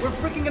wins, we're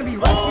freaking gonna be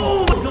rescued.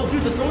 Yo,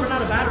 dude, the throwing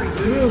out of battery,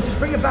 dude. Just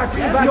bring it back.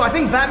 Yo, I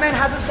think Batman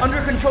has us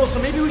under control, so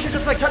maybe we should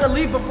just like try to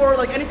leave before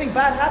like anything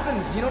bad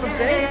happens. You know what I'm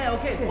saying? Yeah,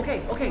 okay.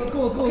 Let's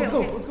go.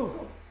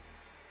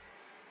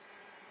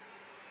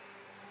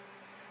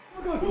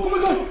 Oh my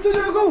god. Dude,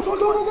 go. Close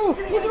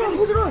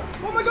the door.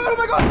 Oh my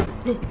god.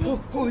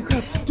 Holy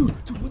crap. Dude,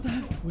 what the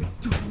hell? Wait,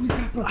 dude, holy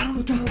crap, bro. I don't know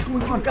what the hell's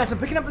going on. Guys, I'm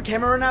picking up the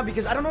camera right now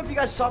because I don't know if you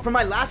guys saw from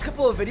my last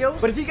couple of videos,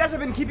 but if you guys have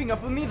been keeping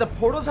up with me, the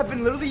portals have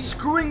been literally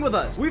screwing with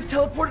us. We've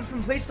teleported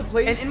from place to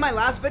place, and in my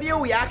last video,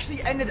 we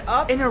actually ended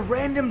up in a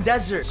random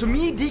desert. So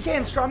me, DK,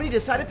 and Stromedy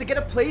decided to get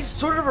a place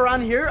sort of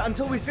around here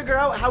until we figure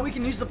out how we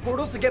can use the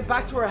portals to get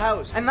back to our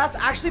house. And that's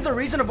actually the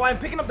reason of why I'm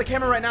picking up the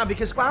camera right now,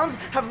 because clowns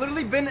have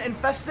literally been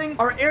infesting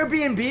our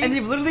Airbnb, and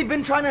they've literally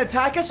been trying to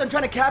attack us and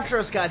trying to capture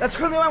us, guys. That's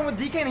currently why I'm with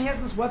DK, and he has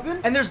this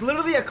weapon, and there's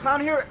literally a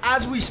clown here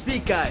as we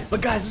speak, guys.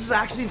 But guys, this is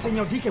actually insane.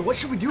 Yo, DK, what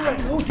should we do right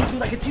now? Dude,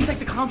 like it seems like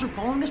the clowns are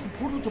following us from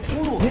portal to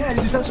portal. Yeah,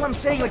 dude, that's what I'm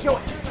saying. Like, yo,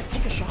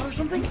 take a shot or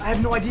something? I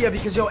have no idea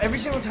because, yo, every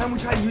single time we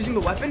try using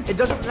the weapon, it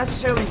doesn't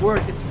necessarily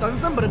work. It stuns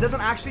them, but it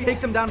doesn't actually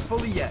take them down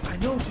fully yet. I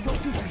know, so yo,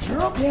 dude, you hear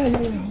him? Yeah.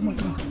 Oh my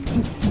god.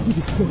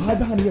 Dude, yo, hide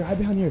behind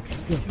here.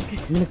 Yo, okay.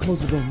 We're gonna close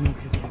the door.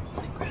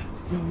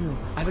 Yo,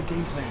 I have a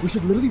game plan. we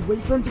should literally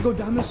wait for him to go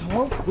down this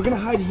hall. We're gonna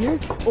hide here,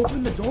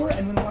 open the door,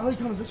 and when Wally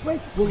comes this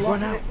way, we'll lock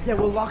run out. Yeah,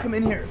 we'll lock him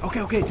in here.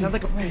 Okay. Sounds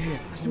like a plan. Here,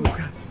 let's do it.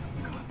 Crap.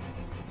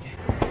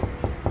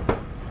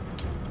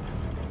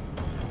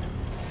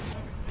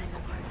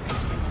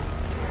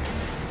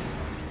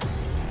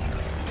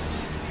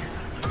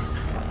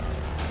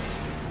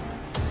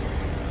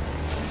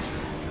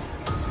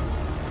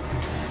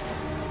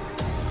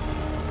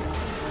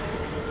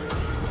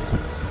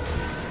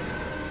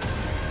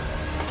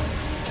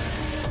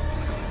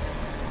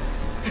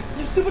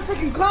 Stupid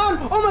freaking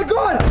clown! Oh my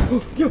god!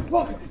 Yo,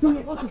 lock it! Yo,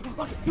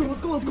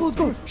 let's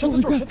go! Shut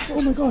the door!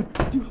 Oh my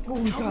god! Dude,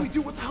 holy crap!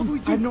 What the hell do we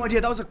do? I have no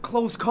idea. That was a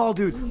close call,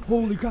 dude.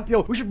 Holy crap!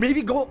 Yo, we should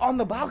maybe go on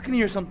the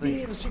balcony or something.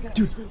 Yeah, let's check it out.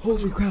 Dude,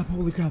 holy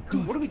crap!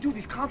 Dude, what do we do?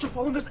 These clowns are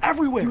following us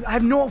everywhere. Dude, I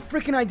have no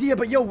freaking idea,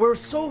 but yo, we're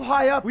so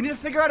high up. We need to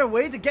figure out a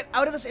way to get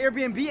out of this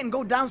Airbnb and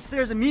go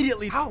downstairs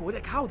immediately. How?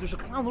 Like how? There's a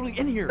clown literally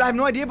in here. I have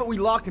no idea, but we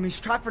locked him. He's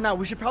trapped for now.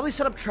 We should probably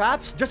set up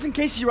traps just in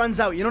case he runs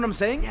out. You know what I'm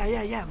saying?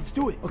 Yeah. Let's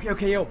do it.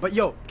 Okay, yo. But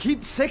yo,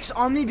 keep 6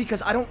 on me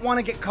because I don't want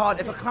to get caught.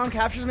 If a clown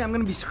captures me, I'm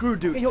gonna be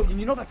screwed, dude. Hey, yo,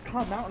 you know that's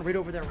Clown Mountain right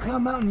over there, right?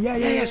 Clown Mountain,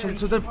 yeah.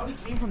 So they probably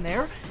came from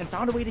there and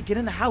found a way to get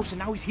in the house, and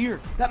now he's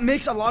here. That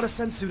makes a lot of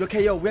sense, dude.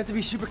 Okay, yo, we have to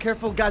be super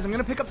careful. Guys, I'm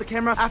gonna pick up the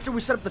camera after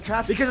we set up the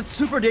traps because it's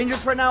super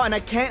dangerous right now and I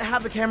can't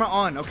have the camera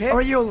on, okay?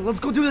 Alright, yo, let's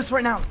go do this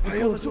right now. Alright,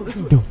 yo, let's do it.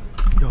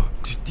 Yo,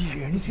 do you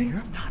hear anything?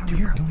 No, I don't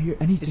hear him. I don't hear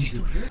anything. Is he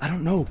still here? I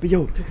don't know, but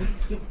yo.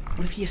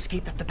 What if he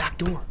escaped at the back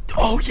door?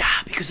 Oh, yeah,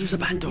 because there's a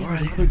back door.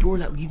 There's another door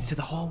that leads to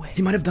the hallway.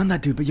 He might have done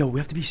that, dude, but yo, we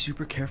have to be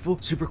super careful,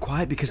 super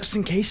quiet, because just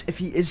in case if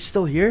he is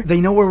still here,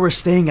 they know where we're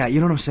staying at, you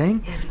know what I'm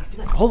saying? Yeah, I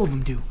feel like all of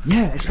them do.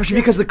 Yeah, especially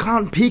because the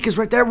clown peak is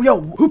right there. Yo,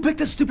 who picked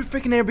this stupid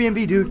freaking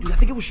Airbnb, dude? Dude, I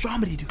think it was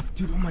Stromedy, dude.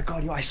 Dude, oh my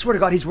god, yo, I swear to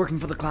god he's working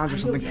for the clowns or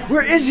something.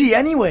 Where is he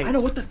anyway? I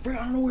know, what the frick?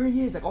 I don't know where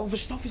he is. Like, all of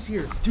his stuff is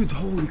here. Dude,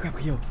 holy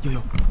crap, yo.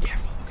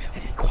 Careful,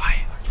 okay, quiet.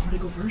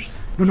 want me to go first?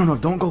 No,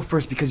 don't go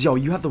first because, yo,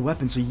 you have the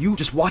weapon, so you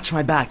just watch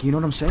my back. You know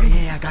what I'm saying?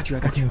 Yeah, I got you.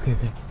 Okay.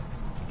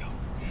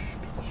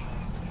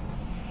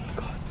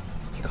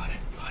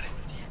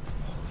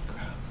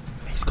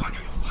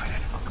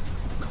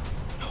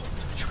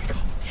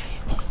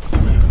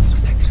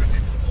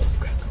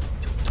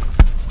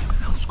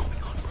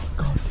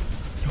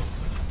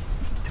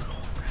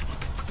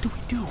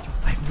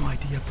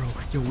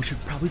 Yo, we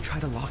should probably try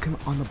to lock him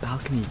on the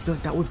balcony. I feel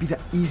like that would be the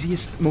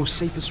easiest, most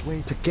safest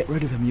way to get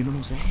rid of him, you know what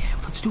I'm saying? Yeah,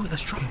 let's do it.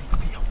 Let's try.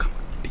 Okay, yo, come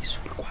on. Be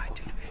super quiet,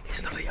 dude.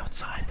 He's literally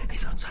outside.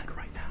 He's outside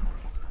right now.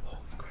 Holy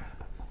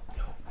crap.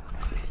 Yo,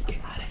 how did he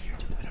get out of here,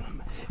 dude? I don't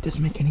know. It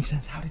doesn't make any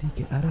sense. How did he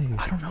get out of here?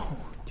 I don't know.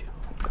 Dude.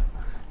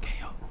 Okay,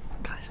 yo,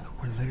 guys,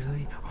 we're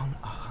literally on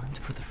a hunt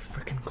for the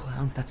freaking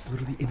clown that's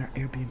literally in our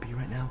Airbnb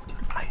right now. Dude,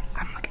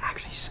 I'm like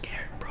actually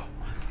scared, bro.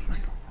 Holy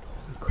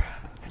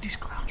crap. Dude, these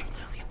clowns are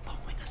literally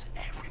following us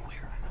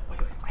everywhere. Wait,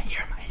 I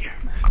hear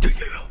him. Dude,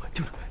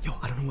 yo,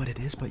 I don't know what it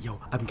is, but yo,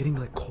 I'm getting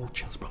like cold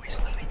chills, bro. He's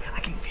literally, I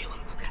can feel him.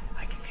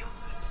 I can feel him.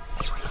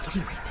 He's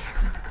literally right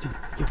there. Dude,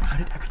 yo, how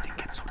did everything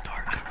get so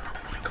dark? I don't know.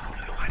 Oh my god,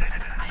 yo, I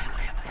am.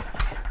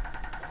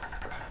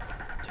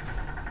 Dude,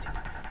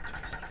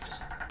 he's like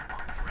just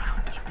walking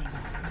around, just being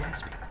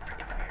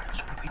freaking weird.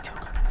 So what do we do?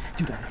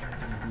 Dude, I hear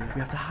it. We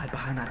have to hide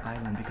behind that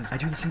island because I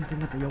do the same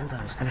thing at the old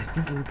house, and I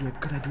think it would be a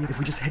good idea if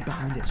we just hid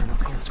behind it. So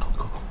let's go.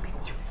 Go.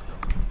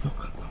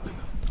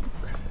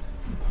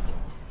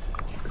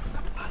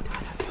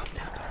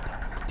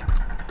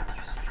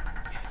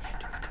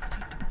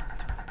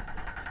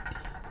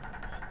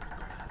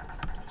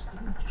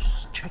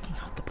 Checking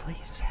out the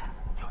place.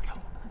 Yo,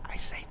 I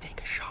say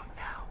take a shot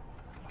now.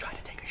 Try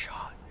to take a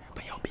shot.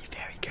 But yo, be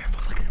very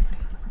careful. Look at him.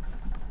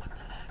 What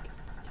the heck?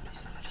 Dude, he's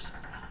literally just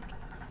around.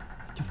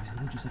 Dude, he's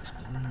literally just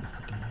exploring the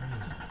freaking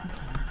area.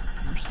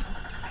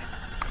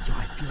 Yo,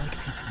 I feel like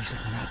he's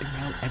like mapping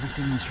out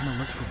everything and he's trying to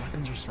look for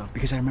weapons or stuff.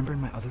 Because I remember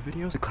in my other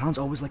videos, the clowns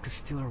always like to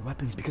steal our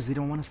weapons because they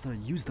don't want us to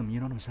use them, you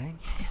know what I'm saying?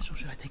 Yeah, so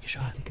should I take a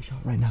shot? Yeah, take a shot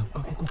right now.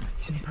 Go.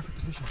 He's in the perfect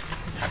position.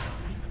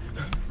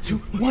 2,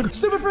 1.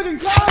 Stupid freaking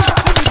clown!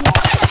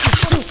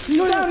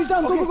 He's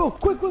down. Go.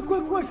 Quick.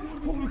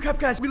 Holy crap,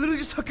 guys. We literally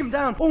just took him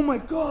down. Oh my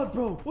god,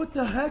 bro. What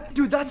the heck?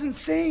 Dude, that's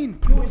insane.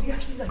 Yo, is he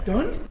actually like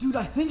done? Dude,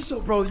 I think so,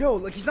 bro. Yo,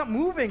 like he's not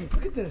moving.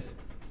 Look at this.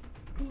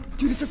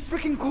 Dude, it's a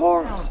freaking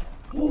corpse.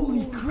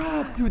 Holy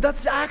crap, dude,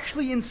 that's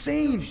actually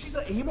insane. Did you see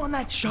the aim on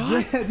that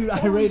shot? Yeah, dude,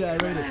 I rate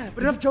it.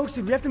 But enough jokes,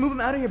 dude. We have to move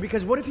him out of here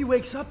because what if he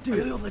wakes up,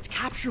 dude? Yo, let's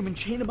capture him and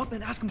chain him up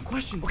and ask him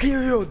questions. Okay,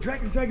 yo, drag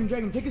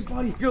him. Take his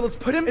body. Yo, let's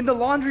put him in the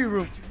laundry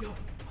room. Yo,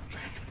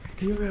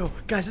 Yo,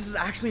 guys, this is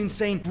actually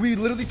insane. We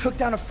literally took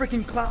down a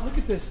freaking clown. Look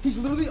at this. He's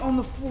literally on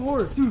the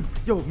floor. Dude,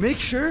 yo, make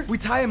sure we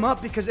tie him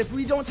up because if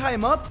we don't tie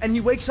him up and he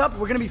wakes up,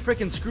 we're gonna be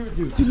freaking screwed,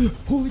 dude. Dude,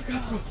 holy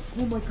crap, bro.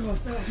 Oh my god.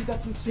 Dude,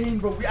 that's insane,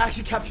 bro. We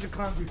actually captured a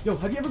clown, dude. Yo,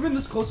 have you ever been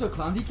this close to a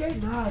clown,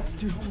 DK? Nah,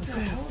 dude, holy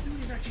crap. Dude,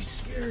 he's actually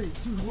scary.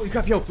 Dude, holy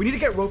crap. Yo, we need to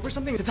get rope or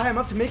something to tie him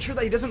up to make sure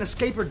that he doesn't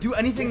escape or do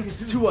anything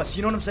to us.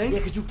 You know what I'm saying? Yeah,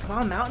 because dude,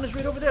 Clown Mountain is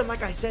right over there. And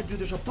like I said, dude,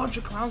 there's a bunch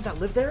of clowns that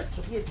live there.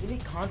 So if he has any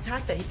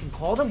contact that he can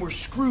call them, we're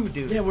screwed,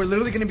 dude. Yeah, we're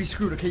literally gonna be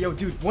screwed. Okay, yo,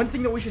 dude, one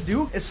thing that we should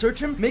do is search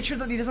him, make sure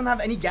that he doesn't have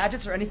any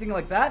gadgets or anything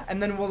like that,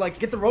 and then we'll like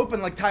get the rope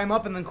and like tie him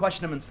up and then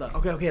question him and stuff.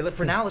 Okay,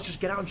 for now, let's just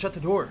get out and shut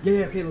the door.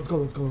 Yeah, okay, let's go.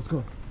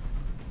 Okay,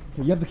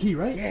 you have the key,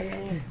 right? Yeah.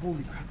 Okay,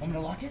 holy crap. I'm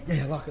gonna lock it?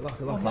 Yeah, lock it.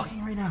 I'm locking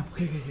it right now.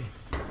 Okay.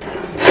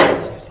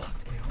 It's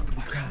locked.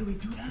 Holy crap. How do we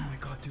do that? Oh my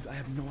god, dude, I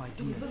have no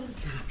idea. We literally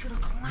captured a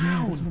clown.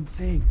 Yeah, that's what I'm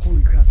saying.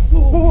 Holy crap.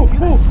 Whoa,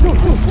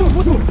 dude,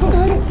 what the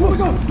heck? Oh my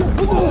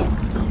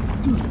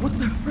god, dude, what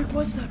the frick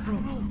was that, bro?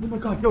 Oh my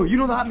god, yo, you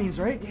know what that means,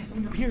 right? Yeah,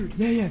 something appeared.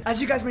 Yeah.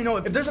 As you guys may know,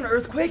 if there's an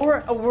earthquake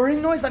or a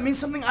whirring noise, that means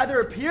something either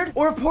appeared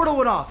or a portal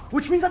went off,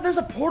 which means that there's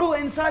a portal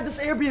inside this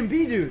Airbnb,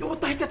 dude. Yo, what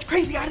the heck? That's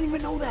crazy. I didn't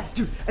even know that.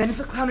 Dude, and if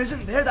the clown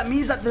isn't there, that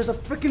means that there's a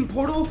freaking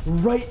portal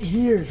right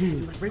here, dude.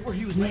 Dude, like right where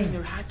he was laying,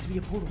 there had to be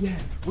a portal. Yeah,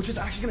 which is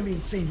actually gonna be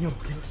insane. Yo,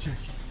 okay, let's check.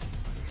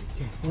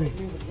 Yeah, wait.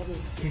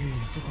 Yeah.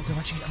 I'm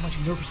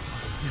actually nervous.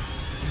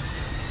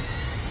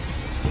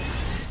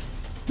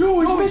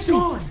 Yo, he's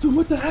gone! Dude,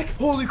 what the heck?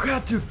 Holy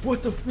crap, dude.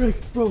 What the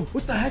frick? Bro,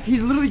 what the heck?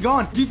 He's literally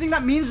gone. Do you think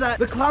that means that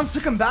the clowns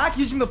took him back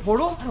using the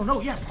portal? I don't know.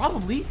 Yeah,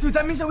 probably. Dude,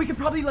 that means that we could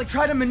probably like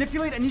try to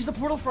manipulate and use the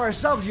portal for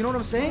ourselves. You know what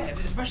I'm saying? Yeah,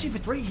 especially if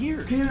it's right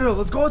here. Okay, no,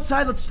 let's go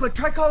outside. Let's like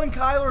try calling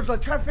Kyle or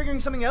like try figuring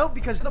something out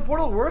because if the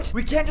portal works,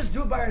 we can't just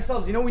do it by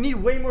ourselves. You know, we need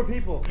way more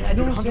people. Yeah,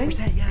 dude,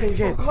 100%. Yeah.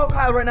 Okay, call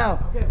Kyle right now.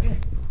 Okay.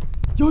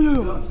 Yo.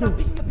 He's not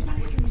picking up. He's not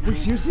answering. Wait,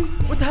 seriously?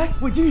 What the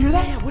heck? Wait, do you hear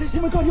that? Yeah, what is it?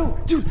 Oh my god, yo,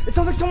 dude, it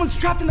sounds like someone's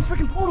trapped in the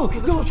freaking portal.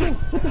 Okay, let's go check.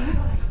 What the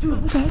heck? Dude,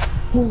 what the heck?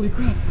 Holy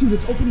crap. Dude,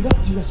 it's opening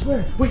up, dude, I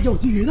swear. Wait, yo,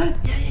 do you hear that?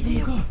 Yeah.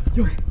 Oh my god.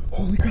 Yo,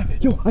 holy crap.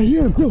 Yo, I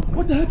hear him. Yo,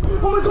 what the heck?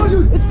 Oh my god,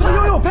 dude, it's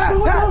Pat. Yo,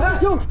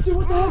 Pat. Yo, dude,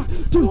 what the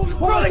heck? Dude, oh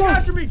Bro, they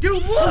captured me,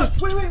 dude, look!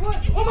 Wait,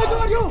 what? Oh my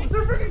god, yo,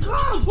 they're freaking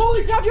clowns.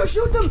 Holy crap, yo,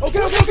 shoot them.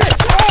 Okay.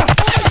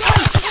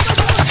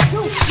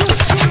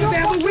 They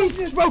have a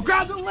weakness, bro.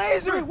 Grab the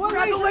laser. Wait, what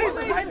Grab the laser?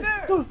 laser right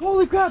there. Dude,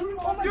 holy crap.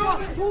 Oh my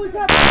god. Holy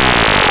crap.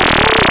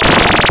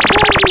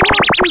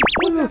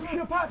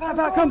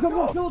 Pat, come.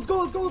 Yo, let's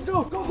go.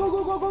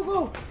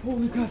 Go.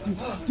 Holy crap,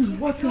 dude,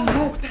 what the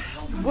hell?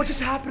 What just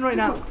happened right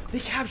now? They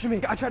captured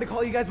me. I tried to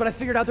call you guys, but I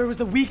figured out there was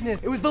the weakness.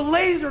 It was the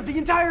laser the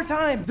entire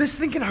time. This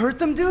thing can hurt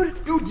them,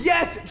 dude? Dude,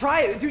 yes,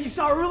 try it. Dude, you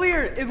saw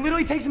earlier. It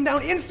literally takes them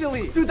down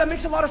instantly. Dude, that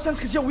makes a lot of sense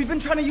because, yo, we've been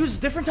trying to use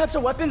different types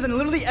of weapons and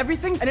literally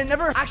everything, and it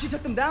never actually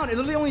took them down. It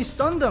literally only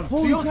stunned them.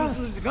 Holy crap.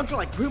 Just the guns are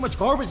like pretty much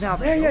garbage now.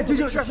 Yeah, dude,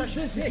 use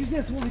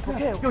this. Holy crap.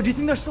 Okay, yo, do you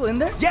think they're still in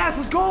there? Yes,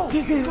 let's go.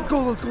 Okay, let's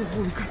go.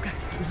 Holy crap,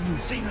 guys. This is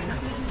insane right now.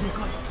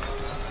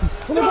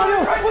 Oh my god, yo!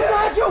 What the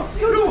heck,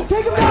 yo!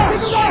 Take him down!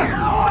 Oh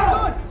my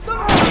god! Stun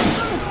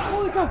him!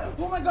 Holy crap!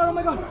 Oh my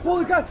god!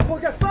 Holy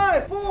crap!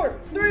 5, 4,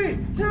 3,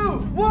 2,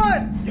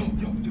 1! Yo,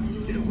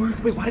 dude, did it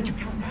work? Wait, why did you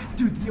count that?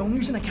 Dude, the only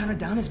reason I counted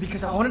down is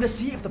because I wanted to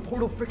see if the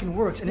portal freaking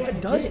works, and if it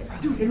does,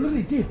 dude, it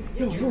really did.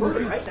 Yo,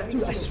 dude,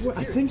 I swear,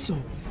 I think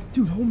so.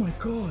 Dude, oh my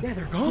god. Yeah,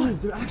 they're gone.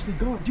 Dude, they're actually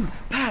gone. Dude,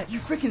 Pat, you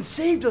freaking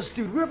saved us,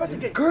 dude. We were about to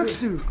get Kirks,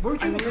 dude.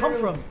 Where'd you even come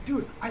from?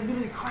 Dude, I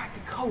literally cracked the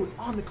code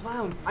on the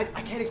clowns. I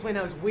can't explain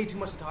now. It's way too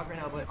much to talk right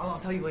now, but I'll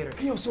tell you later.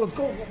 Yo, so let's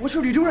go. What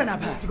should we do right now,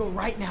 Pat? We have to go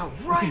right now.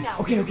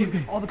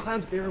 Okay. All the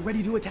clowns, they're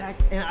ready to attack,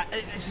 and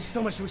it's just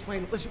so much to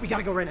explain. We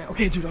gotta go right now.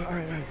 Okay, dude, all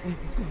right.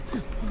 Let's go.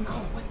 Oh my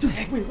god, what the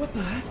heck? Wait, what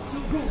the heck?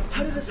 Bro,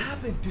 how did this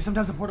happen? Dude,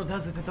 sometimes the portal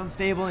does this. It's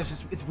unstable, and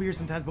it's weird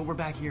sometimes, but we're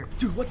back here.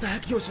 Dude, what the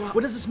heck? Yo, so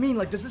what does this mean?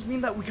 Like, does this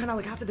mean that we kind of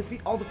like have to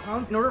defeat all the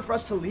clowns in order for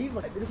us to leave?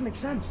 Like, it doesn't make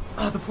sense.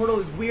 The portal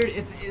is weird.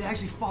 It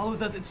actually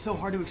follows us. It's so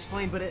hard to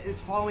explain, but it's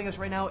following us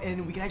right now,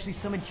 and we can actually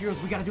summon heroes.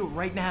 We gotta do it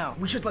right now.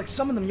 We should like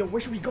summon them. Yo, where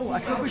should we go?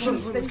 I feel like we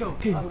should. Let's go.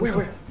 Okay, where?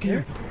 Okay,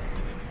 here.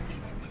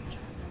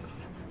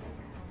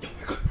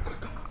 Go.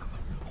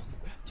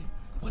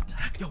 What the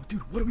heck? Yo,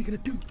 dude, what are we gonna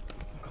do?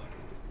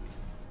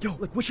 Yo,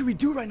 like, what should we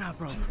do right now,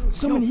 bro?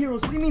 Summon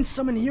heroes. What do you mean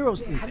summon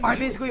heroes, dude? All right,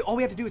 basically, all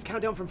we have to do is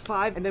count down from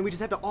 5, and then we just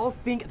have to all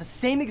think at the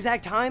same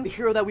exact time the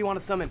hero that we want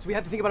to summon. So we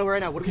have to think about it right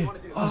now. What do we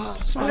want to do?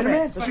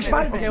 Spider-Man? Let's do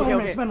Spider-Man.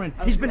 Okay. Spider-Man.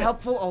 He's been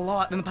helpful a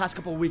lot in the past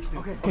couple of weeks,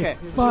 dude. Okay.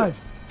 5,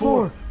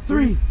 4,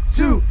 3,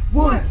 2,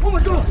 1. Oh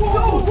my god!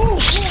 Whoa!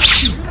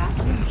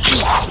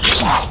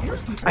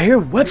 I hear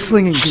web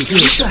slinging, dude.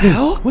 What the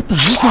hell? What the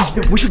heck?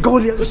 Yo, we should go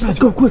to the other side. Let's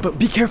go quick. But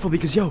be careful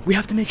because, yo, we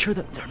have to make sure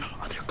that there are no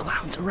other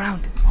clowns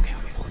around. Okay.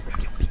 Holy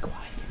crap, yo, be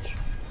quiet. Dude,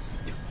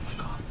 oh my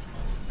god.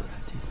 Holy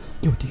crap, dude.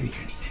 Yo, do you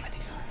hear anything? I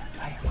think so.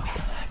 I hear what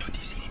the heck? Yo, do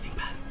you see anything,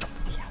 man?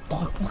 Yeah.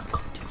 Oh my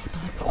god, dude. What the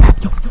heck?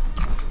 Yo.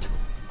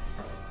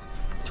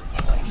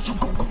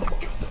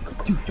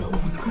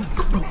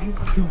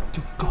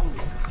 Dude, go.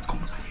 Let's go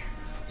inside here.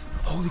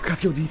 Holy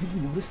crap, yo, do you think he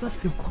noticed us?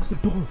 Yo, close the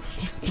door.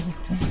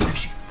 He's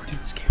actually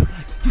freaking scared.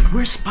 Dude,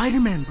 where's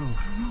Spider-Man, bro? I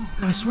don't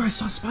know. I swear I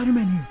saw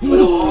Spider-Man here.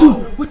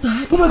 Dude, what the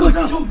heck? Oh my god,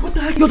 yo, what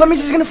the heck? Yo, that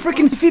means he's gonna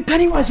freaking defeat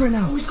Pennywise right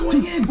now. Oh, he's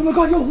going in. Oh my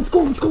god, yo, let's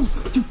go.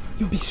 Dude,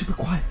 yo, be super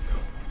quiet.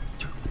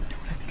 Dude, what the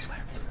heck? I think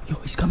Spider-Man. Yo,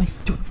 he's coming.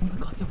 Dude, oh my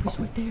god, yo, he's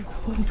right there.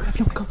 Holy crap,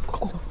 yo, go.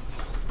 Holy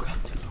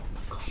crap, dude, oh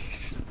my god.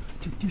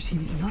 Dude, do you see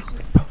anything else?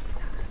 Bro,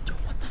 yo,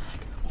 what the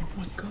heck? Oh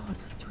my god,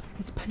 dude,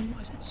 it's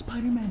Pennywise and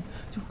Spider-Man.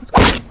 Dude, what's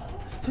going on?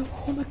 Dude,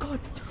 oh my god,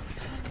 dude, what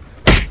the heck?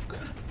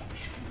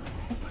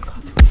 Oh my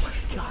god, dude, oh my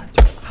god,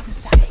 dude, how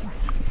does that work?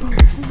 Bro,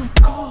 oh my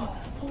god,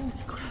 holy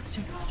crap,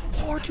 dude, that's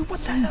war, dude, what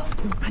the hell?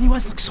 Yo,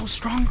 Pennywise looks so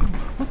strong, bro.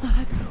 What the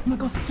heck? Oh my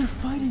god, they're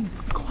fighting.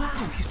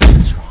 Clowns, he's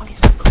the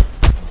strongest.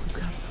 Holy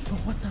crap, bro,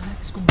 what the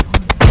heck is going on?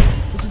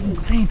 This is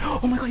insane.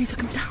 Oh my god, he took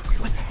him down.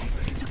 What the heck?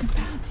 He took him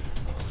down.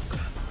 Holy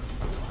crap.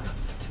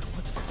 Dude,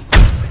 what's going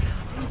on right now?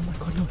 Oh my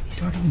god, yo, he's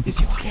hurting. Is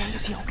he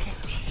okay?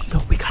 Yo,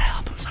 we gotta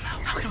help him somehow.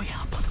 How can we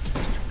help him?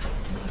 Oh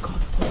my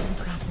god, holy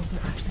crap, bro,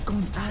 they're actually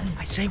going at him.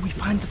 I say we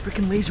find the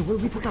freaking laser. Where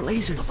do we put that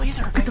laser? The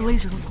laser. Get the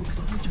laser. Let's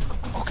go.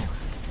 Okay.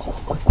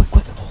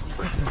 Quick.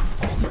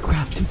 Holy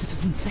crap, dude, this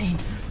is insane.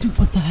 Dude,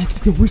 what the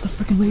heck? Yo, where's the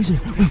freaking laser?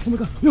 Oh my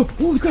god, yo,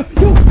 holy crap,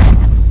 yo!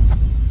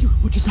 Dude,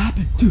 what just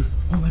happened? Dude,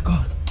 oh my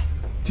god.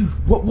 Dude,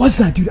 what was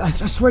that, dude? I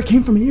swear it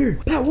came from here.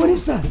 Pat, what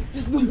is that?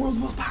 This is the world's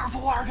most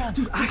powerful water gun.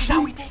 Dude, this is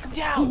how we take him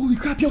down. Holy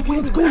crap, yo,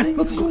 let's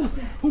go.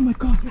 Oh my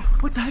god.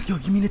 What the heck? Yo,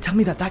 you mean to tell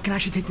me that can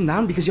actually take them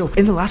down? Because, yo,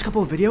 in the last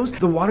couple of videos,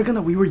 the water gun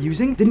that we were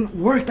using didn't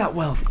work that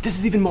well. This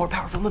is even more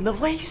powerful than the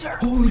laser.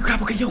 Holy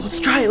crap. Okay, yo, let's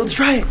try it.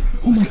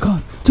 Oh my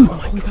god. Dude,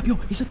 holy crap, yo,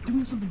 he's like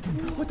doing something.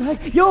 What the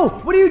heck? Yo,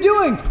 what are you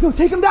doing? Yo,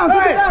 take him down,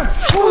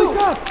 Holy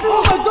crap.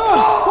 Oh my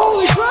god.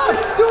 Holy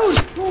crap, dude.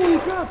 Holy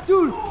crap,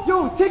 dude.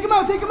 Yo, take him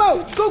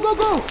out. Go.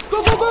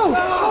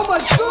 Oh my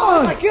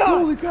god.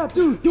 Holy crap,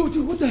 dude. Yo,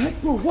 dude, what the heck,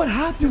 bro? What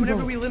happened,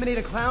 Whenever we eliminate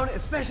a clown,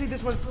 especially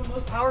this one's the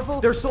most powerful,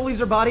 their soul leaves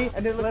their body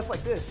and they're left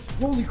like this.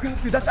 Holy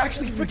crap, Dude, that's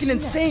actually freaking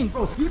insane,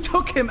 bro. You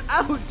took him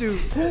out, dude.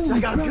 Holy I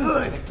got him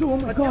good. Dude, oh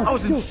my god. That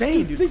was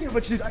insane, dude. Speaking of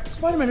which, dude,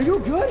 Spider-Man, are you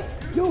good?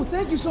 Yo,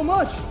 thank you so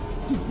much.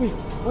 Dude, wait,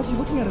 why is he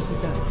looking at us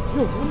like that?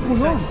 Yo,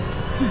 what's going on?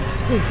 Dude,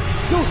 wait,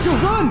 yo,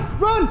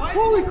 run!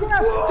 Holy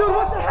crap! Whoa. Dude,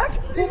 what the heck?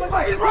 Oh my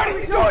god, he's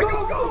running! Go!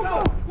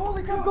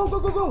 Holy crap,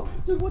 go!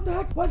 Dude, what the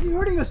heck? Why is he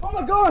hurting us? Oh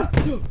my god!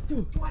 Dude,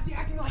 Why is he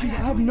acting like I that?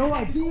 have no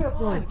idea,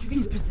 bro.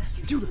 He's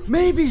possessed. Dude,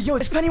 maybe. Yo,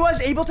 is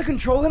Pennywise able to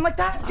control him like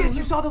that? Yes,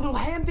 you saw the little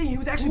hand thing. He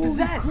was actually Holy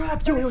possessed.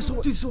 crap, Yo,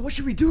 so what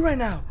should we do right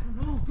now? I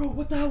don't know. Bro,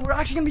 what the hell? We're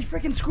actually gonna be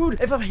freaking screwed.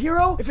 If a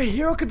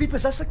hero could be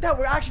possessed like that,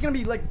 we're actually gonna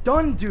be like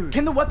done, dude.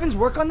 Can the weapons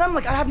work on them?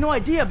 Like, I have no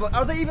idea, but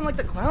are they even like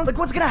the clowns? Like,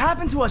 what's gonna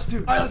happen to us,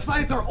 dude? All right, let's find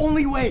it. It's our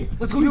only way.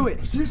 Let's go do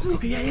it. Seriously?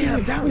 Okay, yeah,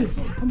 I'm down.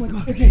 Oh my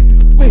god. Okay,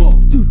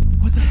 wait,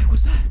 dude, what the heck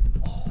was that?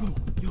 Bro,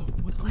 yo,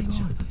 what's going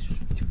on?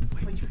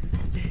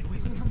 Wait,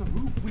 someone's on the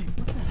roof. Wait,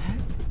 what the heck?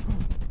 Bro,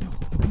 yo,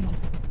 come on.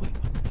 Wait,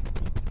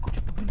 go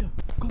check the window.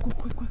 Go,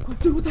 quick.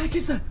 Dude, what the heck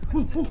is that?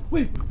 Whoa,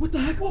 wait, what the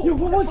heck? Yo,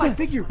 what was that?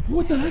 Figure.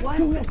 What the heck?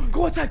 Yo,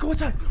 Go outside.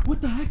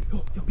 what the heck?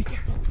 Yo, be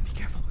careful.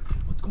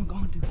 What's going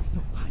on, dude?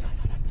 Yo, hide.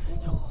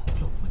 Yo,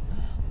 what the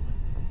hell?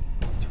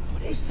 Dude,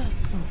 what is that?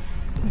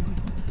 Wait, what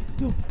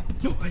the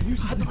heck? Yo, I hear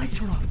something. The lights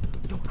turn off.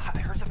 Yo, I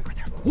heard something right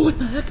there. What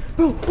the heck?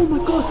 Bro, oh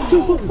my god.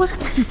 Yo, what's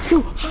that?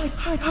 Yo,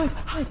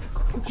 hide.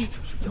 Go.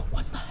 Yo,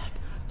 what the heck?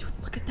 Dude,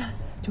 look at that.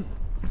 Dude,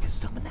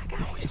 just summon that guy.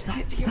 Yo, is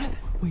that?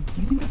 Wait,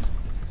 do you think that's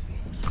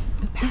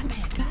the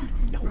Batman?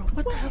 No, bro,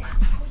 what the hell?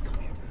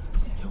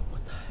 Yo,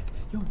 what the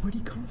heck? Yo, where'd he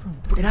come from?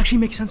 It actually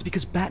makes sense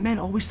because Batman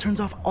always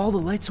turns off all the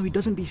lights so he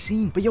doesn't be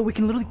seen. But yo, we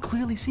can literally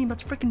clearly see him.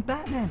 That's freaking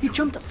Batman. He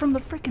jumped up from the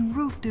freaking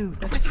roof, dude.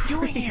 What's he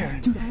doing here?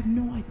 Dude, I have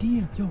no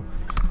idea. Yo,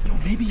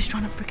 maybe he's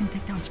trying to freaking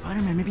take down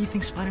Spider-Man. Maybe he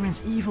thinks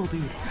Spider-Man's evil,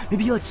 dude.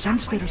 Maybe he like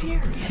sensed it or something.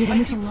 dude, that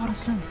makes a lot of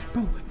sense.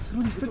 Bro, it's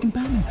literally freaking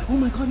Batman. Oh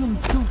my god, yo,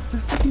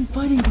 they're freaking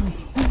fighting, bro.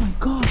 Oh my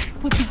god,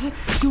 what the heck?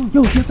 Yo, do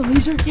you have the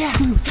laser? Yeah.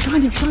 Dude,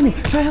 shine it.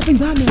 Try helping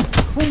Batman.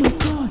 Oh my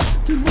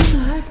god, dude, what the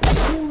heck?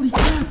 Holy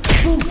crap,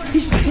 bro,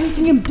 he's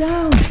taking him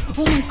down.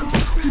 Oh my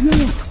god, dude,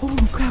 no.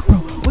 Holy crap, bro,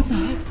 what the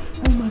heck?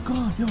 Oh my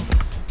god, yo,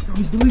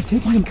 he's literally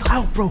taking him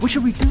out, bro. What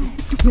should we do?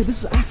 Dude, yeah,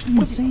 this is actually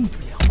insane.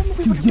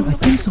 Dude, yo, I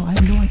think so. I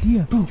have no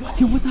idea. Bro,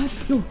 yo, what the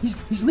heck? Yo,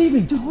 he's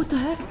leaving. Dude, what the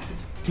heck?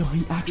 Yo,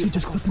 he actually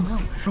just clipped him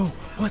out. Bro,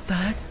 what the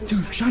heck?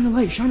 Dude, shine a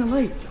light.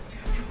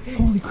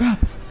 Holy crap.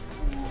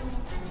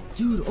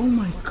 Dude, oh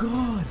my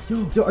god.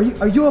 Yo,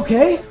 are you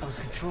okay? I was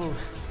controlled.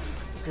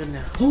 Good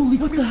now. Holy,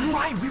 what the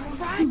heck? We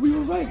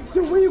were right.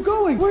 Dude, we were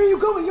right. Yo, where are you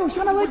going? Yo,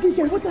 shine a light,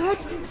 DK. What the heck?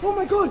 Oh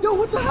my god. Yo,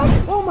 what the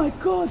heck? Oh my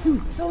god,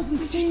 dude. That was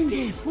insane,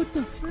 dude. What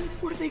the frick?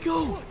 Where did they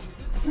go?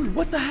 Dude,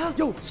 what the hell?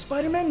 Yo,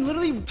 Spider-Man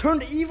literally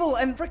turned evil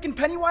and freaking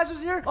Pennywise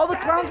was here. All the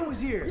clowns was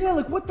here. Yeah,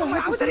 like what the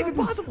heck? How is that even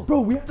possible? Bro,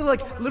 we have To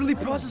like literally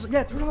process.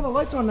 Yeah, turn all the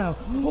lights on now.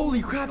 Holy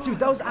crap, dude,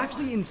 that was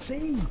actually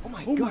insane. Oh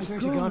my gosh,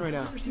 where's he gone right now?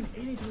 I've never seen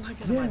anything like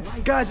that in my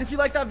life. Guys, if you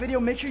like that video,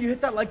 make sure you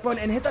hit that like button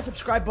and hit that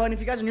subscribe button if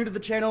you guys are new to the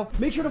channel.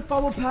 Make sure to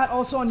follow Pat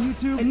also on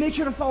YouTube and make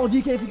sure to follow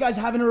DK if you guys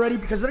haven't already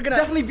because they're gonna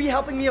definitely be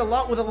helping me a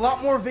lot with a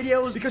lot more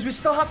videos because we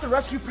still have to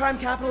rescue Prime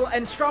Capital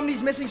and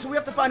Stromedy's missing, so we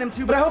have to find him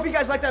too. But I hope you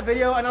guys like that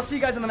video and I'll see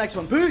you guys in the next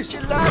one. Peace. She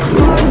love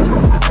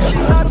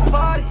to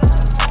party.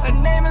 Her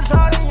name is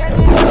Holly,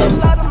 and you know she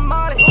love to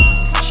Marty.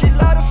 She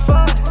love to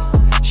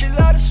fuck, she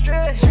love to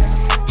stress.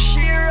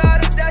 She a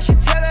ride or die, she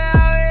tell her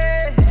how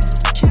it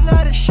is. She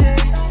love to shit,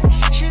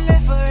 she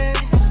live for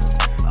it.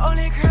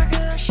 Only cracker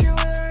that she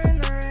wear in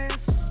the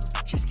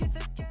wrist. Just get the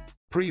gas.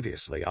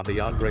 Previously on the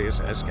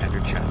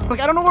andreaseskander channel.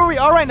 Like, I don't know where we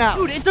are right now.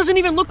 Dude, it doesn't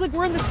even look like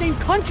we're in the same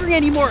country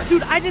anymore.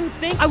 Dude, I didn't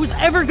think I was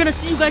ever gonna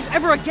see you guys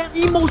ever again.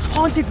 The most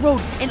haunted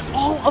road in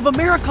all of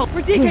America.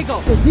 Where'd DK go?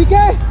 DK?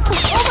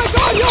 Oh my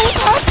god, yo,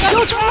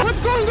 what's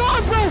going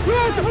on, bro?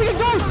 Yo, freaking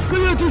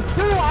ghost.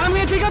 Yo, I'm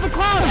gonna take out the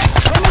clown.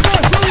 Oh my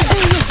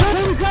god,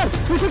 holy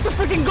crap. We took the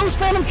freaking ghost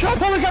Phantom truck.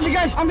 Holy crap, you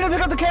guys. I'm gonna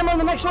pick up the camera on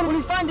the next one when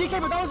we find DK,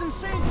 but that was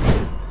insane.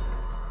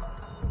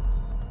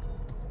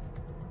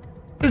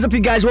 What is up,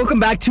 you guys? Welcome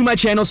back to my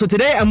channel. So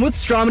today I'm with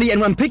Stromedy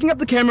and I'm picking up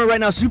the camera right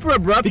now super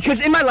abrupt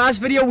because in my last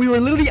video we were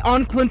literally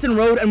on Clinton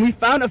Road and we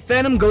found a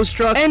Phantom ghost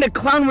truck and a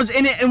clown was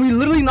in it and we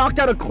literally knocked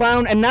out a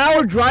clown and now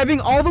we're driving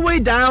all the way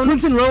down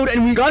Clinton Road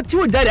and we got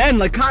to a dead end.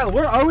 Like, Kyle,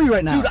 where are we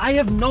right now? Dude, I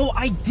have no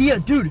idea.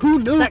 Dude, who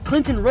knew that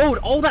Clinton Road,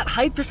 all that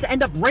hype just to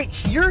end up right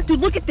here?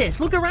 Dude, look at this.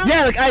 Look around.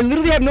 Yeah, like I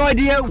literally have no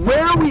idea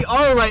where we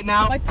are right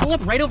now. If I pull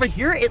up right over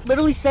here, it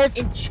literally says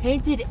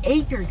Enchanted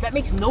Acres. That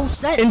makes no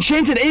sense.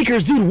 Enchanted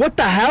Acres, dude, what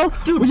the hell?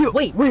 Dude,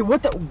 wait,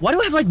 what the? Why do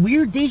I have like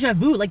weird deja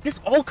vu? Like this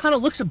all kind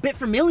of looks a bit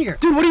familiar.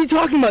 Dude, what are you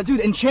talking about?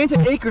 Dude,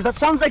 Enchanted Acres, that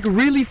sounds like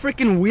really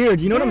freaking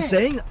weird. You know what I'm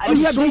saying? I'm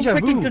so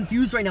freaking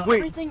confused right now.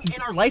 Everything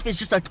in our life is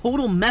just a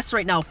total mess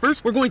right now.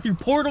 First, we're going through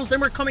portals,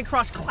 then we're coming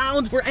across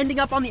clowns. We're ending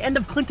up on the end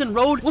of Clinton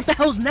Road. What the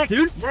hell's next,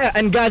 dude? Yeah,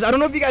 and guys, I don't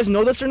know if you guys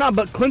know this or not,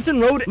 but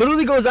Clinton Road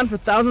literally goes on for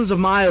thousands of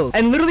miles.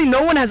 And literally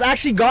no one has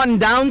actually gotten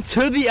down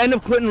to the end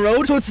of Clinton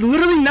Road. So it's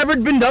literally never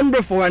been done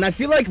before. And I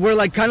feel like we're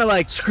like kind of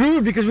like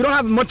screwed because we don't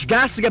have much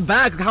gas to get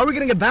back. How are we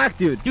gonna get back,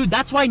 dude? Dude,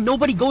 that's why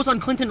nobody goes on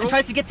Clinton Road and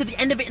tries to get to the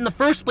end of it in the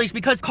first place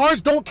because cars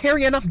don't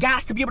carry enough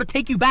gas to be able to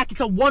take you back.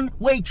 It's a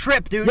one-way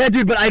trip, dude. Yeah,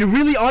 dude, but I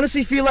really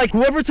honestly feel like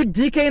whoever took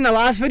DK in the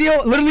last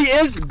video literally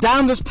is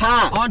down this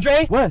path.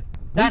 Andre? What?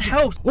 That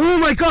house. Oh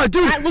my god,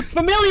 dude. That looks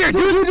familiar,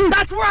 dude.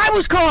 That's where I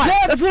was caught.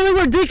 Yeah, that's literally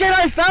where DK and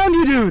I found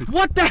you, dude.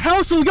 What the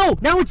hell? So, yo,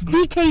 now it's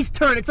DK's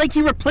turn. It's like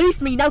he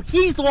replaced me. Now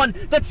he's the one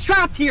that's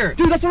trapped here.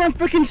 Dude, that's what I'm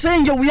freaking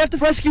saying. Yo, we have to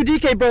rescue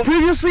DK, bro.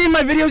 Previously in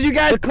my videos, you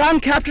guys, the clown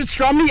captured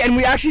Stromedy, and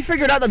we actually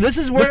figured out that this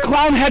is where the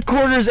clown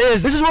headquarters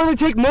is. This is where they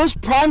take most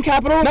Prime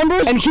Capital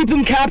members and keep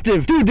them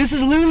captive. Dude, this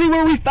is literally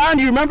where we found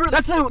you. Remember?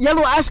 That's the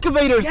yellow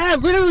excavator. Yeah,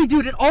 literally,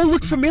 dude. It all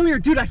looks familiar.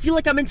 Dude, I feel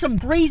like I'm in some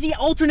crazy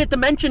alternate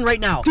dimension right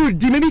now. Dude,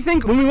 do you maybe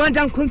think when we went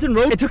down Clinton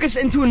Road, it took us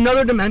into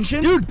another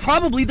dimension? Dude,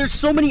 probably. There's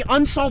so many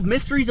unsolved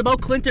mysteries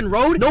about Clinton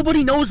Road.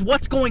 Nobody knows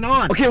what's going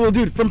on. Okay, well,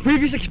 dude, from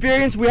previous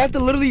experience, we have to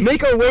literally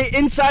make our way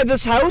inside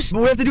this house,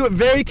 but we have to do it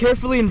very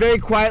carefully and very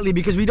quietly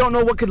because we don't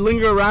know what could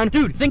linger around.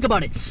 Dude, think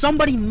about it.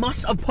 Somebody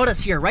must have put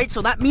us here, right?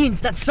 So that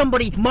means that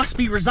somebody must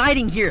be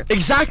residing here.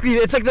 Exactly.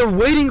 It's like they're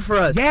waiting for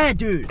us. Yeah,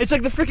 dude. It's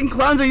like the freaking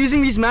clowns are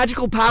using these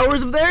magical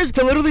powers of theirs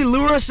to literally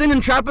lure us in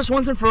and trap us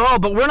once and for all,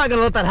 but we're not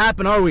gonna let that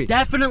happen, are we?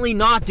 Definitely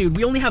not, dude.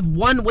 We only have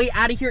one way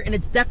out of here, and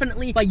it's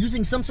definitely by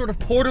using some sort of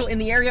portal in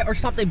the area or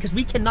something, because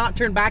we cannot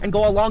turn back and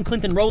go along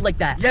Clinton Road like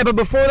that. Yeah, but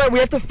before that, we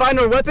have to find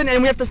our weapon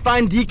and we have to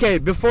find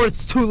DK before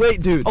it's too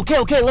late, dude.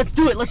 Okay, let's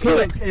do it. Let's do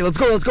it. Okay, let's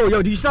go.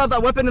 Yo, do you still have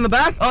that weapon in the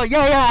back? Oh, yeah,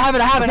 I have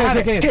it.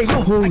 Okay,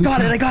 yo, I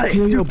got it.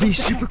 Dude, yo, be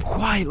super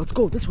quiet. Let's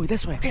go this way.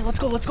 Okay, let's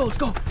go.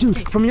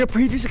 Dude, from your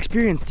previous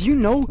experience, do you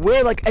know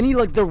where, like, any,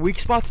 like, their weak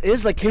spots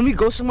is? Like, can we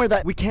go somewhere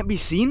that we can't be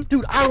seen?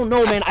 Dude, I don't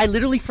know, man. I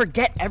literally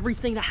forget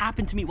everything that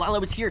happened to me while I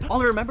was here.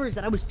 All I remember is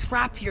that I was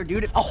trapped here,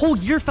 dude. A whole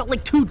year felt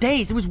like 2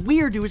 days. It was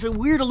weird, dude. It was a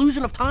weird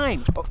illusion of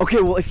time.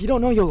 Okay, well, if you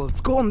don't know, yo,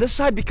 let's go on this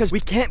side because we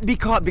can't be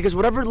caught because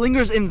whatever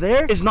lingers in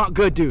there is not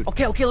good, dude.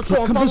 Okay, let's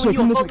go. Come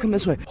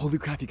this way. Holy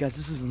crap, you guys,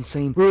 this is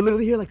insane. We were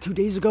literally here like 2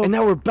 days ago, and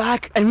now we're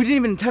back, and we didn't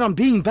even intend on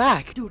being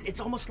back. Dude, it's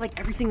almost like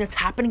everything that's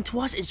happening to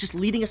us is just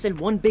leading us in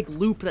one big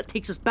loop that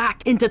takes us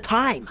back into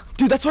time.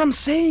 Dude, that's what I'm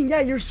saying.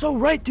 Yeah, you're so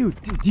right,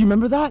 dude. Do you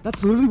remember that?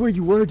 That's literally where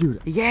you were,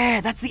 dude.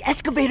 Yeah, that's the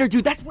excavator,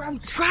 dude. That's where I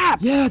was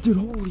trapped. Yeah, dude,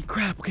 holy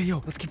crap. Okay,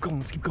 yo, let's keep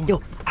going.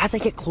 Yo, as I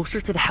get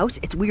closer to the house,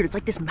 it's weird. It's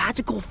like this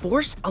magical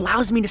force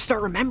allows me to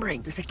start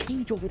remembering. There's a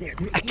cage over there.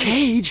 A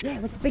cage? Yeah,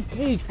 like a big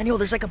cage. And yo,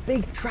 there's like a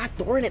big trap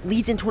door and it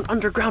leads into an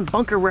underground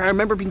bunker where I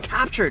remember being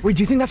captured. Wait,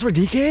 do you think that's where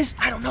DK is?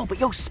 I don't know, but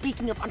yo,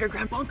 speaking of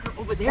underground bunker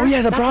over there. Oh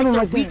yeah, the brown one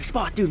like right there. Weak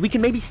spot, dude. We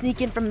can maybe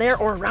sneak in from there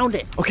or around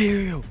it.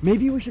 Okay, yo,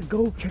 maybe we should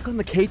go check on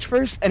the cage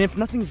first, and if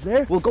nothing's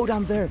there, we'll go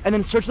down there and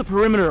then search the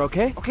perimeter,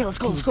 okay? Okay, let's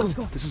go.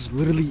 This is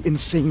literally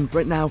insane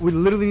right now. We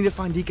literally need to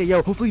find DK.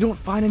 Yo, hopefully you don't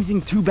find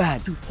anything too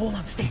bad. Dude, hold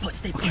on, stay put.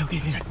 Okay.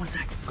 One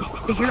sec.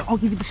 Go. Here, I'll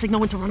give you the signal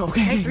when to run over.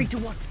 Okay, 3, 2,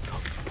 1.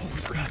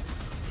 Holy crap.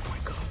 Oh my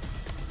god.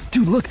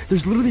 Dude, look,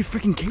 there's literally a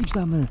freaking cage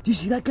down there. Do you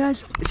see that,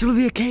 guys? It's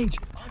literally a cage.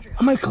 Andre,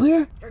 am I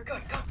clear? You're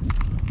good, go.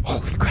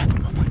 Holy crap.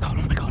 Oh my god.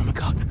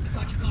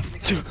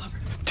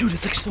 Dude,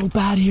 it's like so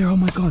bad here. Oh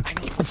my god.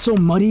 It's so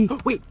muddy.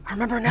 Wait, I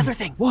remember another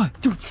thing. What?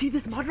 Dude, see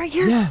this mud right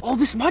here? Yeah. All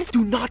this mud?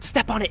 Do not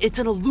step on it. It's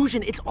an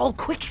illusion. It's all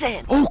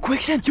quicksand. Oh,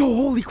 quicksand? Yo,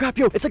 holy crap,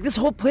 yo. It's like this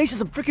whole place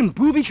is a freaking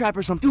booby trap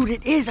or something. Dude,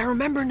 it is. I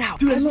remember now.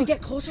 Dude, as we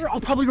get closer,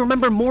 I'll probably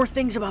remember more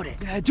things about it.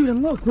 Yeah, dude,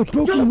 and look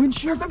broken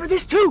windshield. I remember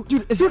this too.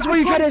 Dude, is this where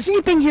you try to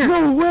sleep in here?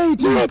 No way,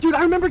 dude. Yeah, dude,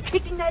 I remember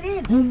kicking that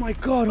in. Oh my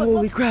god,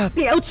 holy crap.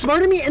 They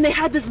outsmarted me and they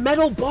had this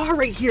metal bar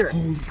right here.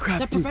 Holy crap,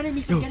 that dude. prevented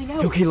me from getting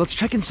out. Okay, let's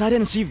check inside it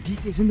and see if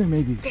DK's in there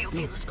maybe. Okay,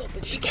 let's go.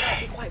 DK.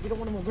 Stay quiet. We don't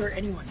want to alert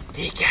anyone.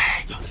 DK.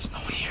 Yo, there's no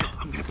one here.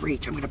 I'm gonna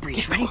breach. Okay,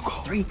 Ready? go.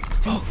 3,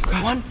 2,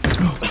 crap. 1.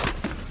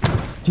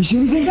 Do you see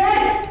anything?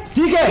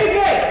 DK!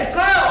 It's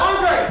Kyle,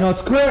 Andre! No,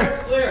 it's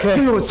clear.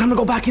 Okay, yo, it's time to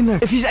go back in there.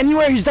 If he's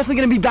anywhere, he's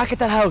definitely gonna be back at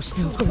that house.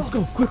 Okay, let's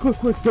go.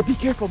 Quick. Yo, be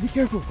careful.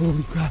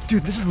 Holy crap.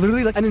 Dude, this is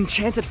literally like an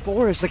enchanted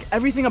forest. Like,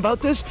 everything about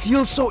this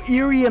feels so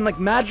eerie and like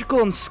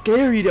magical and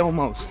scary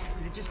almost.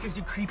 It just gives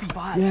you creepy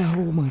vibes. Yeah,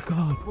 oh my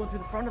god. Going through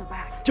the front or the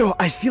back? Yo,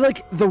 I feel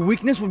like the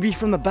weakness would be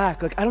from the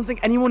back. Like, I don't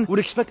think anyone would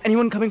expect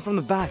anyone coming from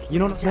the back. You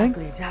know what I'm saying?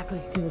 Exactly.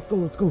 Okay,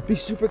 let's go. Be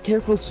super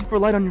careful, super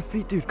light on your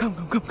feet, dude. Come.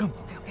 Okay.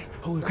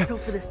 Holy crap. Watch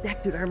out for this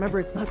deck, dude. I remember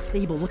it's not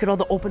stable. Look at all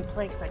the open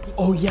planks that keep...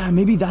 Oh yeah,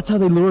 maybe that's how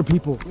they lure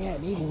people. Yeah,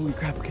 maybe. Holy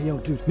crap. Okay, yo,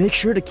 dude. Make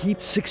sure to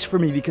keep 6 for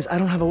me because I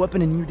don't have a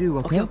weapon and you do,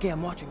 okay? Okay,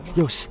 I'm watching.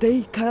 Yo,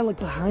 stay kind of like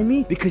behind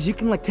me because you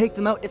can like take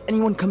them out if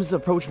anyone comes to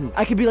approach me.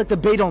 I could be like the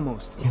bait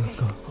almost. Okay, let's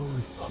go.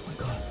 Oh my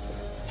god.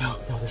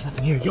 Yo, there's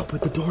nothing here. Yo,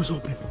 but the door's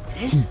open.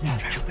 It is? Yeah.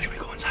 Should we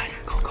go inside?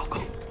 Go.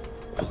 Holy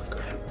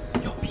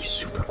crap. Yo, be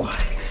super quiet.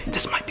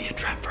 This might be a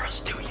trap for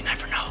us too. You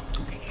never know.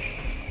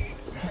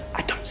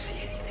 I don't see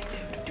anything,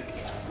 dude. Dude,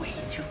 it's way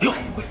too Yo,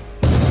 quiet. wait.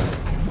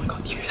 Oh my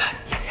god, do you hear that?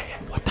 Yeah.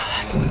 What the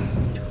heck?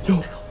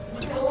 Yo,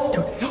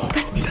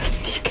 that's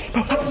DK,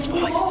 bro. That's his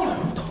voice.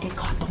 Don't get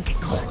caught. Holy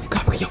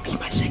crap. Okay, yo, keep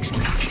my 6. Stay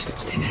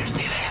there.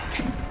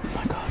 Okay. Oh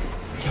my god.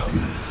 Yo,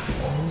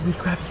 holy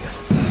crap, you guys.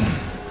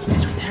 You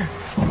guys are there.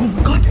 Oh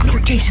my god, yo,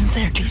 Jason's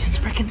there. Jason's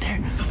freaking there.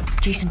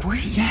 Jason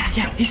Voorhees?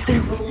 Yeah, he's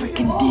there with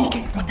freaking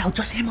DK. What the hell,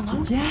 just him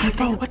alone? Yeah,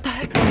 bro, what the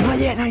heck? Not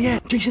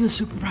yet. Jason is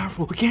super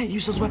powerful. We can't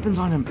use those weapons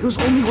on him. Those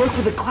only work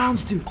with the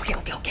clowns, dude.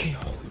 Okay.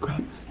 Holy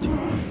crap. Dude,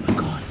 oh my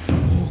god.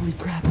 Holy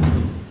crap.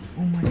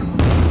 Holy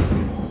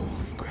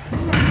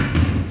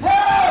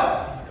crap.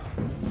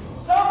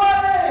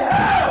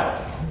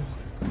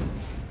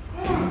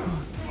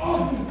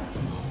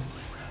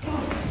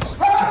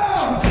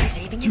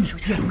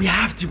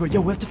 but yo,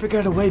 we have to figure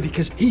out a way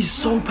because he's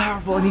so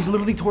powerful and he's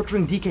literally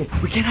torturing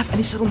DK. We can't have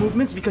any subtle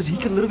movements because he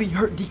could literally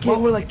hurt DK while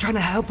we're like trying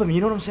to help him.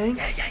 You know what I'm saying?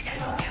 Yeah.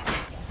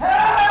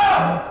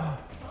 Oh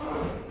my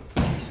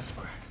God. Jesus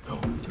Christ. Yo,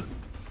 dude.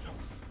 Yo,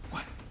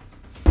 what?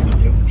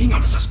 Yo, hang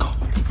on, let's go.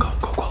 Go.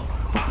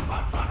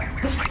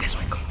 This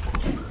way. Go.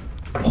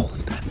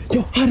 Holy crap.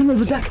 Yo, hide under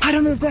the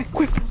deck.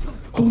 Quick.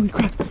 Holy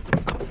crap.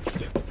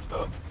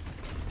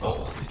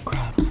 Holy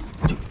crap.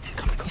 Dude, he's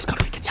coming.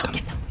 Get down.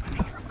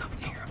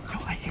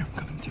 I hear him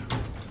coming too.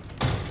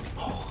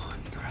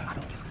 Holy crap. I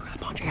don't give a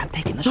crap, Andre. I'm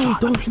taking the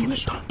shot. Don't do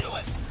it. Don't do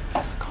it.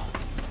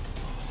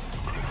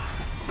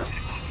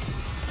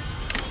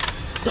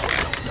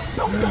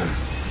 Don't.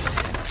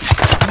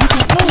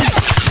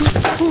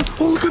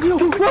 Holy crap, yo,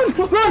 run!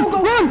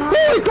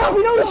 Holy crap,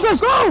 we noticed us!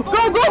 Go!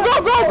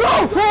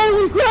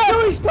 Holy crap,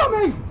 he's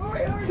coming!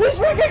 He's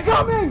freaking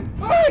coming!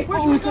 Hurry!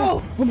 Where'd we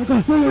go? Oh my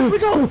God, where'd we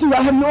go? Dude,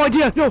 I have no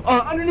idea. Yo,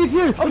 underneath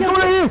here. Okay,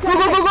 right here. Go.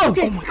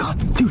 Okay. Oh my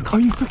God, dude, are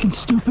you freaking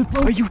stupid,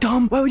 bro? Are you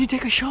dumb? Why would you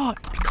take a shot?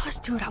 Because,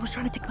 dude, I was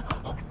trying to take my...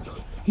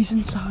 He's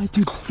inside,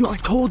 dude. Yo, I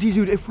told you,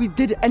 dude, if we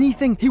did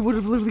anything, he would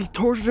have literally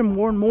tortured him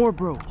more and more,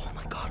 bro. Oh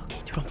my God, okay,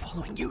 dude, I'm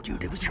following you,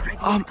 dude. It was your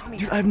idea.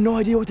 Dude, I have no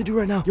idea what to do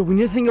right now. Yo, we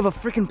need to think of a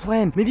freaking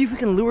plan. Maybe if we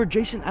can lure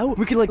Jason out,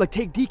 we could like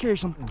take DK or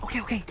something.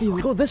 Okay. Yo,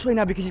 we go this way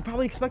now because he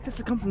probably expects us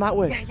to come from that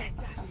way. Yeah,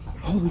 exactly.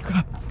 Holy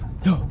crap.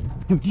 Yo,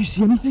 do you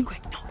see anything?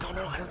 Quick,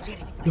 no, I don't see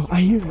anything. Yo,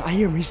 I hear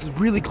him. He's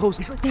really close.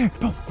 He's right there.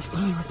 Bro, he's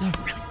literally right there.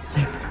 Really?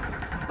 Yeah.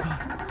 Oh my God.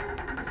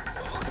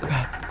 Holy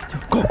crap. Yo,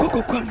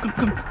 go.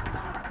 Come.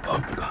 Oh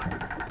my God.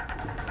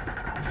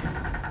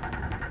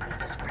 This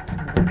is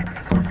freaking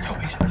lunatic. Yo,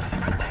 he's literally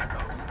right there,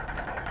 bro.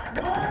 Oh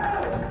my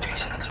God.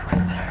 Jason is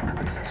right there.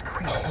 This is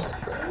crazy.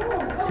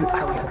 Dude, I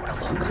don't even want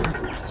to look.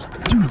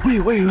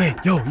 Dude, wait.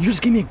 Yo, you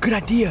just gave me a good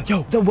idea.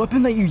 Yo, the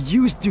weapon that you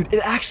used, dude, it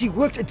actually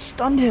worked. It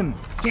stunned him.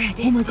 Yeah, it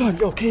did. Oh my God.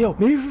 Yo,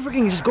 maybe if we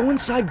freaking just go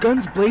inside,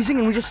 guns blazing,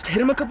 and we just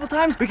hit him a couple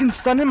times, we can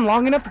stun him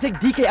long enough to take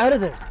DK out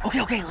of there.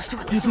 Okay, let's do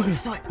it. Wait,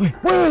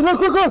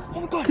 look.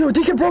 Oh my God. Yo,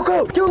 DK broke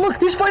out. Yo, look,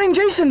 he's fighting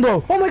Jason,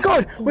 bro. Oh my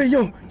God. Wait,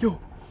 yo.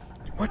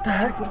 What the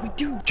heck? What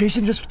do we do?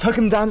 Jason just took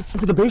him down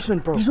into the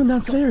basement, bro. He's going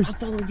downstairs. I'm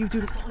following you,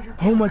 dude. Follow your...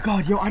 Oh my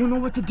God, yo, I don't know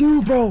what to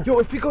do, bro. Yo,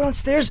 if we go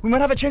downstairs, we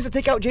might have a chance to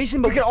take out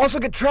Jason, but we could also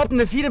get trapped and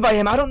defeated by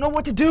him. I don't know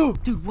what to do.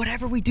 Dude,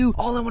 whatever we do,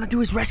 all I want to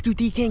do is rescue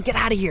DK and get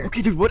out of here.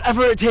 Okay, dude,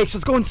 whatever it takes,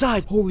 let's go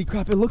inside. Holy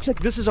crap, it looks like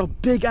this is a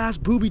big-ass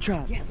booby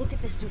trap. Yeah, look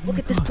at this, dude. Look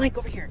at this plank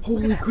over here.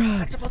 Holy crap.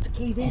 That's about to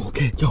cave in.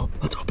 Okay, yo,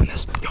 let's open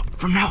this. Yo,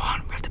 from now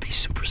on, we have to be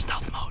super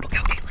stealth mode. Okay,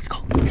 let's go.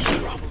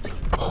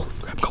 Holy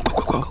crap,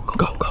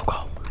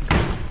 go.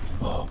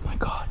 Oh my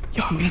God.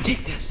 Yo, I'm gonna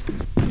take this.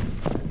 Oh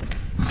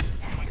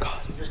my God.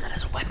 Use that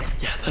as a weapon.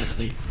 Yeah,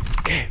 literally.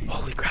 Okay,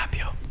 holy crap,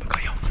 yo. Oh my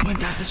God, yo, went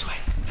down this way.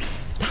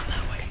 Down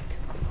that way.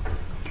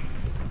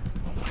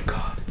 Oh my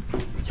God.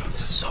 Yo,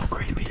 this is so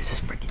creepy. This is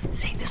freaking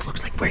insane. This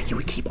looks like where he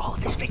would keep all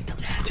of his victims.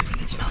 Yeah, dude,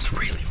 and it smells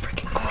really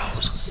freaking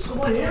gross.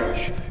 Someone here?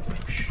 Shh.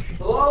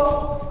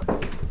 Hello? Oh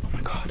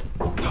my God.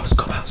 Yo, let's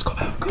go out.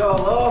 Yo,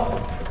 hello?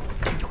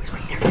 Yo, he's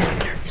right there.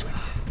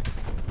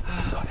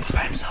 Oh my God, is he by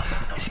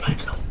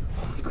himself?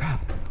 Holy crap.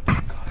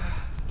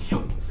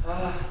 Yo,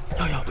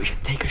 we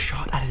should take a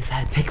shot at his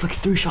head. Take like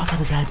 3 shots at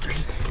his head.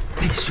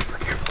 Be super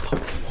careful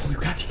though. Holy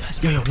crap, you guys.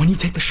 Yo, when you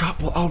take the shot,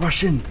 we'll all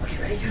rush in. Okay,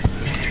 ready, dude?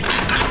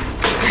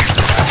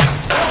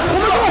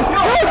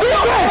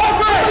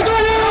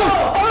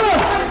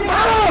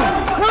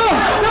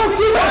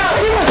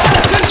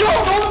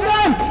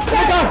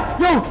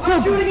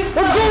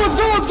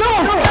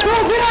 Let's go!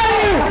 Get out of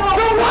here!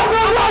 Go, run!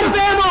 Go!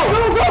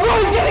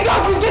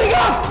 He's getting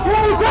up!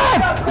 Holy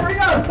crap!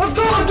 Let's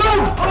go!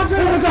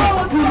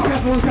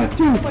 Holy crap,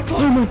 dude!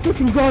 Oh my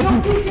freaking God,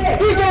 dude! DK,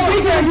 you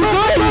good?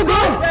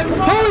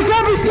 Holy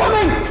crap, he's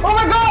coming! Oh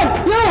my God!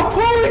 Yo,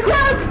 holy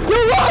crap! Yo,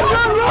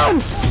 run!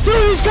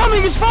 Dude, he's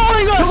coming! He's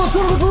following us! Go!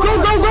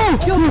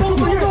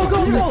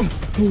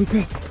 Holy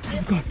crap! Oh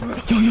my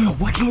God. Yo,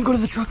 why can't we go to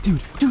the truck,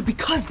 dude? Dude,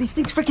 because these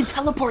things freaking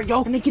teleport,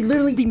 yo. And they could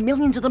literally be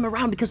millions of them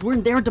around because we're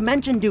in their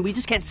dimension, dude. We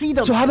just can't see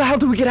them. So how the hell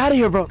do we get out of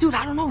here, bro? Dude,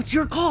 I don't know. It's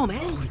your call, man.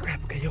 Holy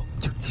crap, okay, yo.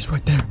 Dude, he's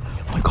right there.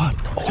 Oh my God.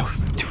 Oh,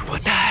 dude,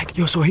 what the heck?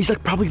 Yo, so he's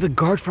like probably the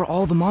guard for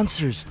all the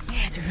monsters.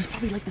 Yeah, dude, he's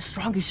probably like the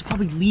strongest. He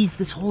probably leads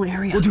this whole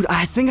area. Well, dude,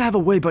 I think I have a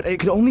way, but it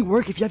could only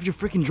work if you have your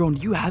freaking drone.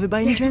 Do you have it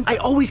by any chance? I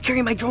always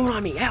carry my drone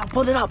on me. Yeah, I'll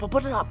put it up.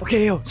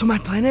 Okay, yo, so my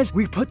plan is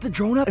we put the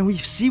drone up and we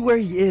see where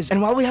he is.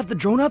 And while we have the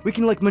drone up, we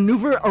can like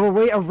maneuver our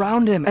way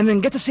around him and then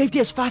get to safety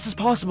as fast as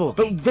possible.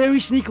 But very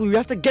sneakily, we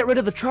have to get rid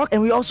of the truck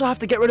and we also have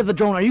to get rid of the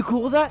drone. Are you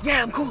cool with that?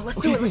 Yeah, I'm cool. Let's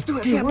do it.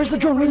 Okay, where's the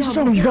drone?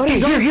 You got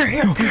it?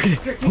 Here. Okay.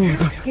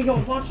 Okay, yo,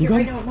 I'm launching it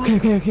right now.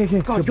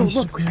 Okay. God, yo,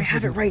 look, I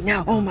have it right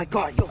now. Oh my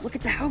God, yo, look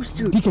at the house,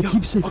 dude. DK,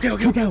 keep safe. Okay.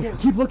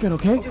 Keep looking,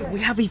 okay? Dude, we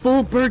have a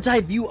full bird's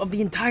eye view of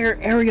the entire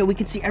area. We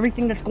can see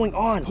everything that's going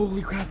on.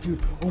 Holy crap, dude.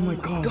 Oh my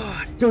God.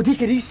 Yo, DK,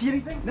 do you see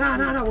anything?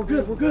 No,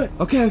 we're good.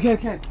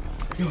 Okay.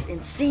 This is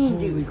insane,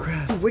 dude. Holy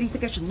crap. Dude, where do you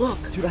think I should look?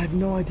 Dude, I have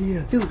no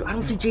idea. Dude, I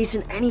don't see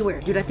Jason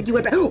anywhere. Dude, I think he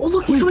went back. Oh,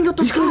 look, he's coming up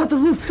the top. He's coming up the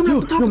roof. He's coming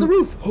up the top of the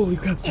roof. Holy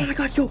crap. Oh my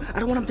god, yo, I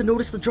don't want him to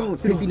notice the drone.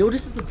 Dude, if he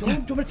notices the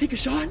drone, do you want me to take a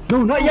shot?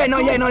 No, not yet,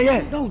 not yet, not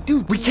yet. No,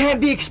 dude. We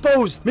can't be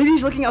exposed. Maybe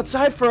he's looking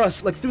outside for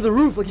us, like through the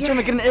roof, like he's trying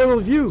to get an aerial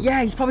view.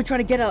 Yeah, he's probably trying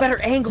to get a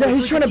better angle. Yeah,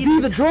 he's trying to be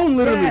the drone,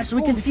 literally. Yeah, so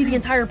we can see the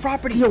entire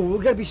property. Yo,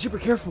 we gotta be super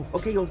careful.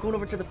 Okay, yo, going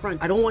over to the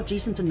front. I don't want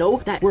Jason to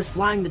know that we're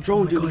flying the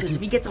drone, dude, because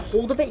if he gets a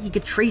hold of it, he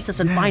could trace us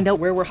and find out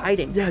where we're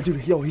hiding. Yeah,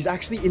 dude, yo, he's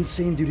actually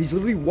insane, dude. He's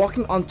literally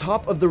walking on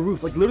top of the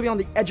roof, like literally on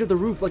the edge of the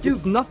roof, like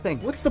it's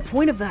nothing. What's the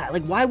point of that?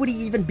 Like, why would he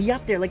even be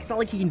up there? Like, it's not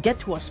like he can get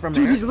to us from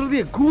there. Dude, he's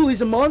literally a ghoul.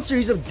 He's a monster.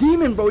 He's a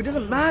demon, bro. It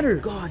doesn't matter.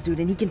 God, dude,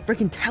 and he can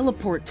freaking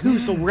teleport too.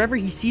 So wherever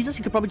he sees us,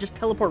 he could probably just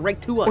teleport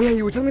right to us. Oh yeah,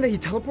 you were telling me that he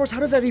teleports? How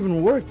does that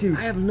even work, dude?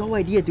 I have no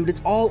idea, dude.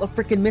 It's all a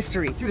freaking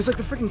mystery. Dude, it's like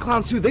the freaking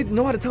clowns too. They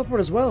know how to teleport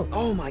as well.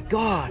 Oh my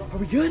god. Are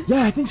we good?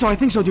 Yeah, I think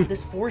so, dude.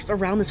 This forest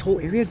around this whole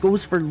area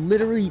goes for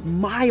literally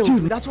miles.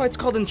 Dude, that's why it's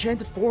called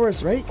Enchanted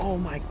Forest, right? Oh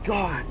my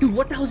god. Dude,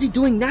 what the hell is he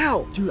doing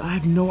now? Dude, I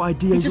have no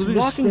idea. He's just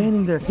walking.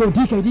 Standing there. Yo,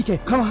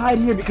 DK, come hide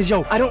here because,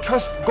 yo, I don't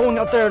trust going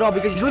out there at all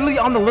because he's literally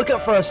on the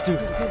lookout for us, dude.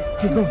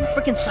 Okay, go.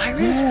 Freaking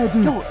sirens? Yeah,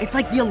 dude. Yo, it's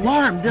like the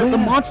alarm. The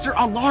monster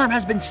alarm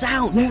has been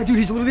sound. Yeah, dude,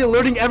 he's literally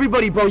alerting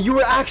everybody, bro. You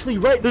were actually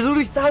right. There's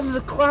literally thousands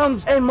of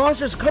clowns and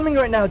monsters coming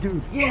right now,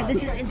 dude. Yeah,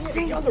 this is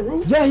insane. On the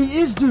roof? Yeah, he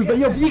is, dude. But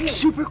yo, be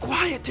super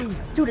quiet, dude.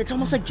 Dude, it's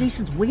almost like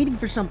Jason's waiting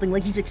for something,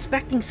 like he's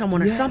expecting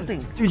someone or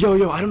something. Dude,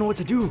 yo, I don't know what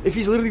to do. If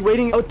he's literally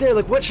waiting out there,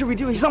 like, what should we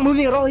do? He's not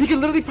moving at all. He could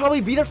literally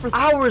probably be there for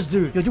hours,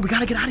 dude. Yo, dude, we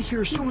gotta get out of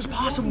here as soon as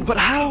possible. But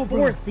how,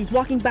 bro? He's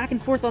walking back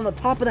and forth on the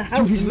top of the house.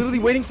 Dude, he's literally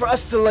waiting for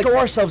us to, like, show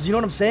ourselves. You know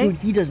what I'm saying? Dude,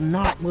 he does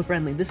not look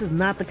friendly. This is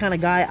not the kind of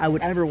guy I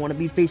would ever want to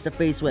be face to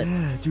face with.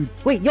 Yeah, dude.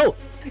 Wait, yo,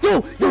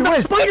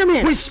 that's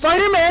Spider-Man! Wait,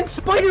 Spider-Man?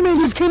 Spider-Man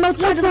just came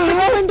outside of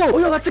the window! Oh,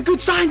 yo, that's a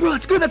good sign, bro.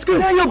 That's good.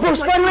 Yeah, yo, bro,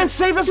 Spider-Man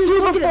saved us too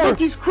before. Look,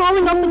 he's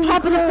crawling up the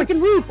top of the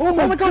freaking roof. Oh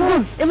my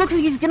god, it looks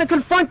like he's gonna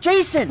confront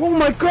Jason. Oh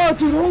my god,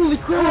 dude, holy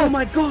crap. Oh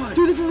my god.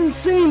 Dude, this is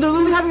insane. They're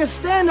literally having a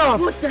standoff.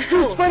 What the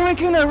hell? Dude, Spider-Man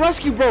came to the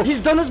rescue, bro.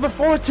 He's done this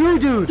before too,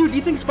 dude. Dude, do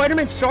you think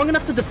Spider-Man's strong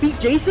enough to defeat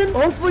Jason?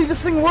 Hopefully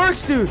this thing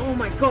works, dude. Oh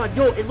my god,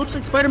 yo, it looks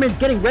like Spider-Man's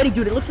getting ready,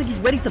 dude. It looks like he's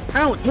ready to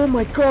pounce. Oh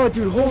my god,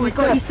 dude, holy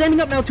crap. He's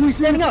standing up now too. He's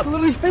standing up.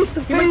 Literally face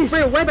to face. He might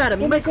spray a web at him.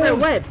 He might spray a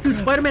web. Dude,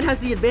 Spider-Man has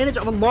the advantage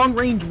of a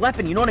long-range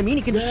weapon. You know what I mean?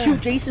 He can shoot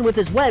Jason with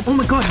his web. Oh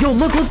my god, yo,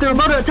 look, they're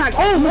about to attack.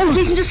 Oh,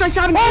 Jason just tried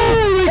shouting.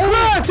 Holy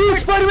crap, dude,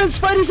 Spider-Man's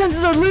spidey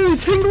senses are literally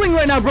tingling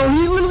right now, bro.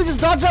 He literally just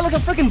dodged out like a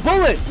freaking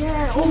bullet.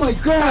 Yeah, oh my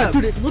god.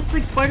 Dude, it looks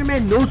like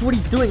Spider-Man knows what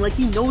he's doing. Like,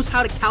 he knows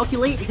how to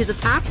calculate his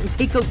attacks and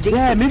take out Jason.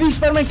 Yeah, maybe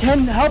Spider-Man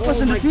can help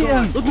us and defeat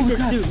him. Look at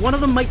this, dude. One of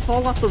them might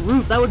fall off the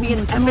roof. That would be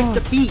an epic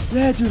defeat.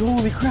 Yeah, dude,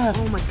 holy crap.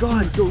 Oh my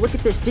god, yo, look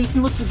at this.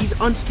 Jason looks like he's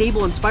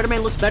unstable and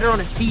Spider-Man looks better on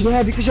his feet.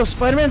 Yeah, because yo,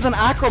 Spider-Man's an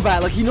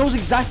acrobat. Like, he knows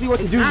exactly what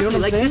to do. You know what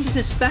I'm saying? This is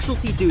his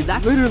specialty, dude.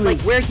 That's literally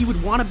like where he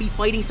would want to be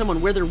fighting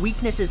someone, where their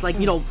weakness is, like,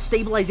 you know,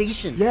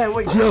 stabilization. Yeah,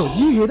 wait, yo,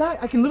 do you hear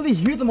that? I can literally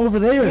hear them over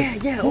there.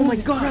 Yeah, oh my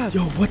god. Crap.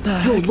 Yo, what the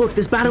heck? Yo, look,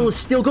 this battle is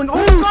still going.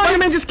 Oh,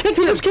 Spider-Man just kicked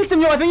him. He just kicked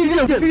him, yo. I think he's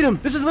gonna defeat him.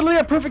 This is literally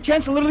a perfect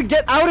chance to literally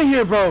get out of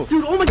here, bro.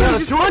 Dude, oh my god, he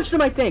just punched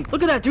him, I think.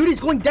 Look at that, dude. He's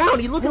going down.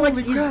 He's looking like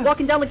he's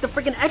walking down like the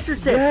freaking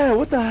Exorcist. Yeah,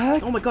 what the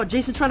heck? Oh my god,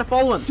 Jason's trying to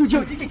follow him. Dude,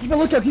 yo, keep a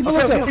lookout,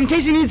 in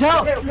case he needs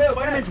help.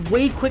 Spider-Man's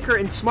way quicker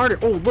and smarter.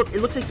 Oh, look,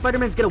 it looks like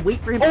Spider-Man's gonna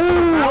wait for him.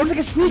 Oh, it's like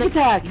a sneak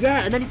attack.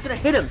 Yeah, and then he's gonna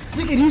hit him.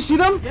 Do you see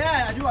them?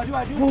 Yeah, I do.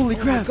 Holy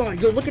crap. Oh my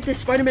god, yo, look at this.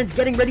 Spider-Man's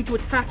getting ready to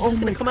attack. He's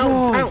just gonna come out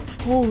and pounce.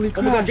 Holy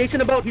crap. Oh my god,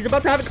 Jason he's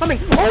about to have it coming.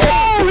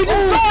 Oh, he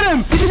just got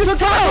him. He just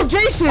tackled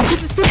Jason. He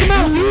just took him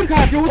out. Holy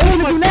crap, yo, what's he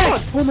gonna do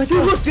next? Oh my god.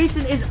 Dude, look,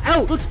 Jason is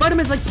out. Look,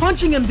 Spider-Man's like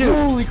punching him, dude.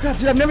 Holy crap,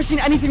 dude, I've never seen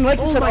anything like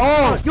this at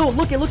all. Yo,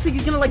 look, it looks like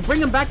he's gonna like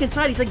bring him back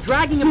inside. He's like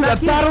dragging him back in.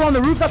 Dude, that battle on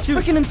the roof, that's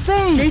freaking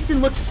insane.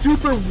 Jason looks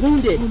super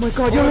wounded. Oh my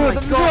god, yo,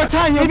 this is our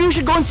time. Maybe we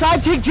should go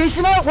inside, take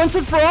Jason out once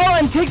and for all,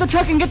 and take the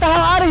truck and get the hell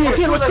out of here.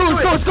 Okay,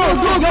 let's go.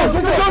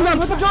 Yo,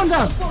 put the drone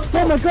down.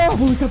 Oh my god,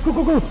 holy crap, go.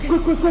 Quick.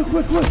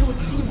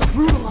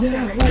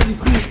 Yeah, holy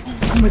crap.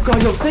 Oh my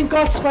god, yo, thank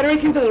god Spider-Man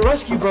came to the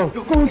rescue, bro.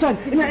 Yo, go inside.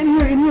 In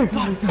here.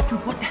 God,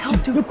 dude, what the hell,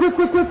 dude? Yo, quick.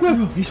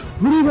 Yo, he's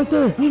really right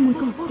there. Oh my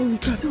god, holy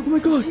crap. Oh my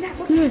god. See that?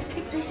 Look, he just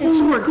kicked Jason's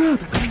sword. They're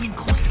coming in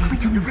close.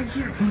 They're right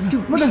here.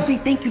 Dude, we should say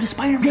thank you to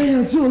Spider-Man. Yeah,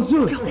 let's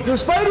do it. Yo,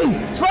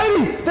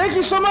 Spidey, thank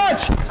you so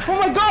much. Oh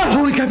my god.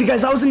 Holy crap, you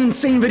guys, that was an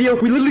insane video.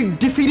 We literally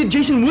defeated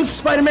Jason with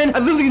Spider-Man.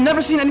 I've literally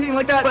never seen anything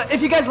like that. But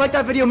if you guys like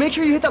that video, make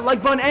sure you hit that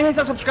like button and hit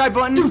that subscribe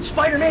button. Dude,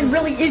 Spider-Man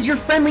really is your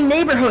friendly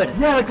neighborhood.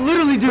 Yeah, like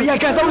literally, dude. But yeah,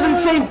 guys, that was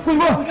insane. Wait,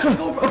 we gotta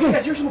go, bro. Okay,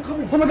 guys, here's someone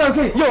coming. Oh my god,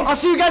 okay. Yo, I'll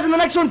see you guys in the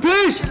next one.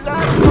 Peace. She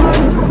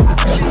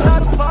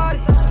love to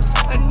party.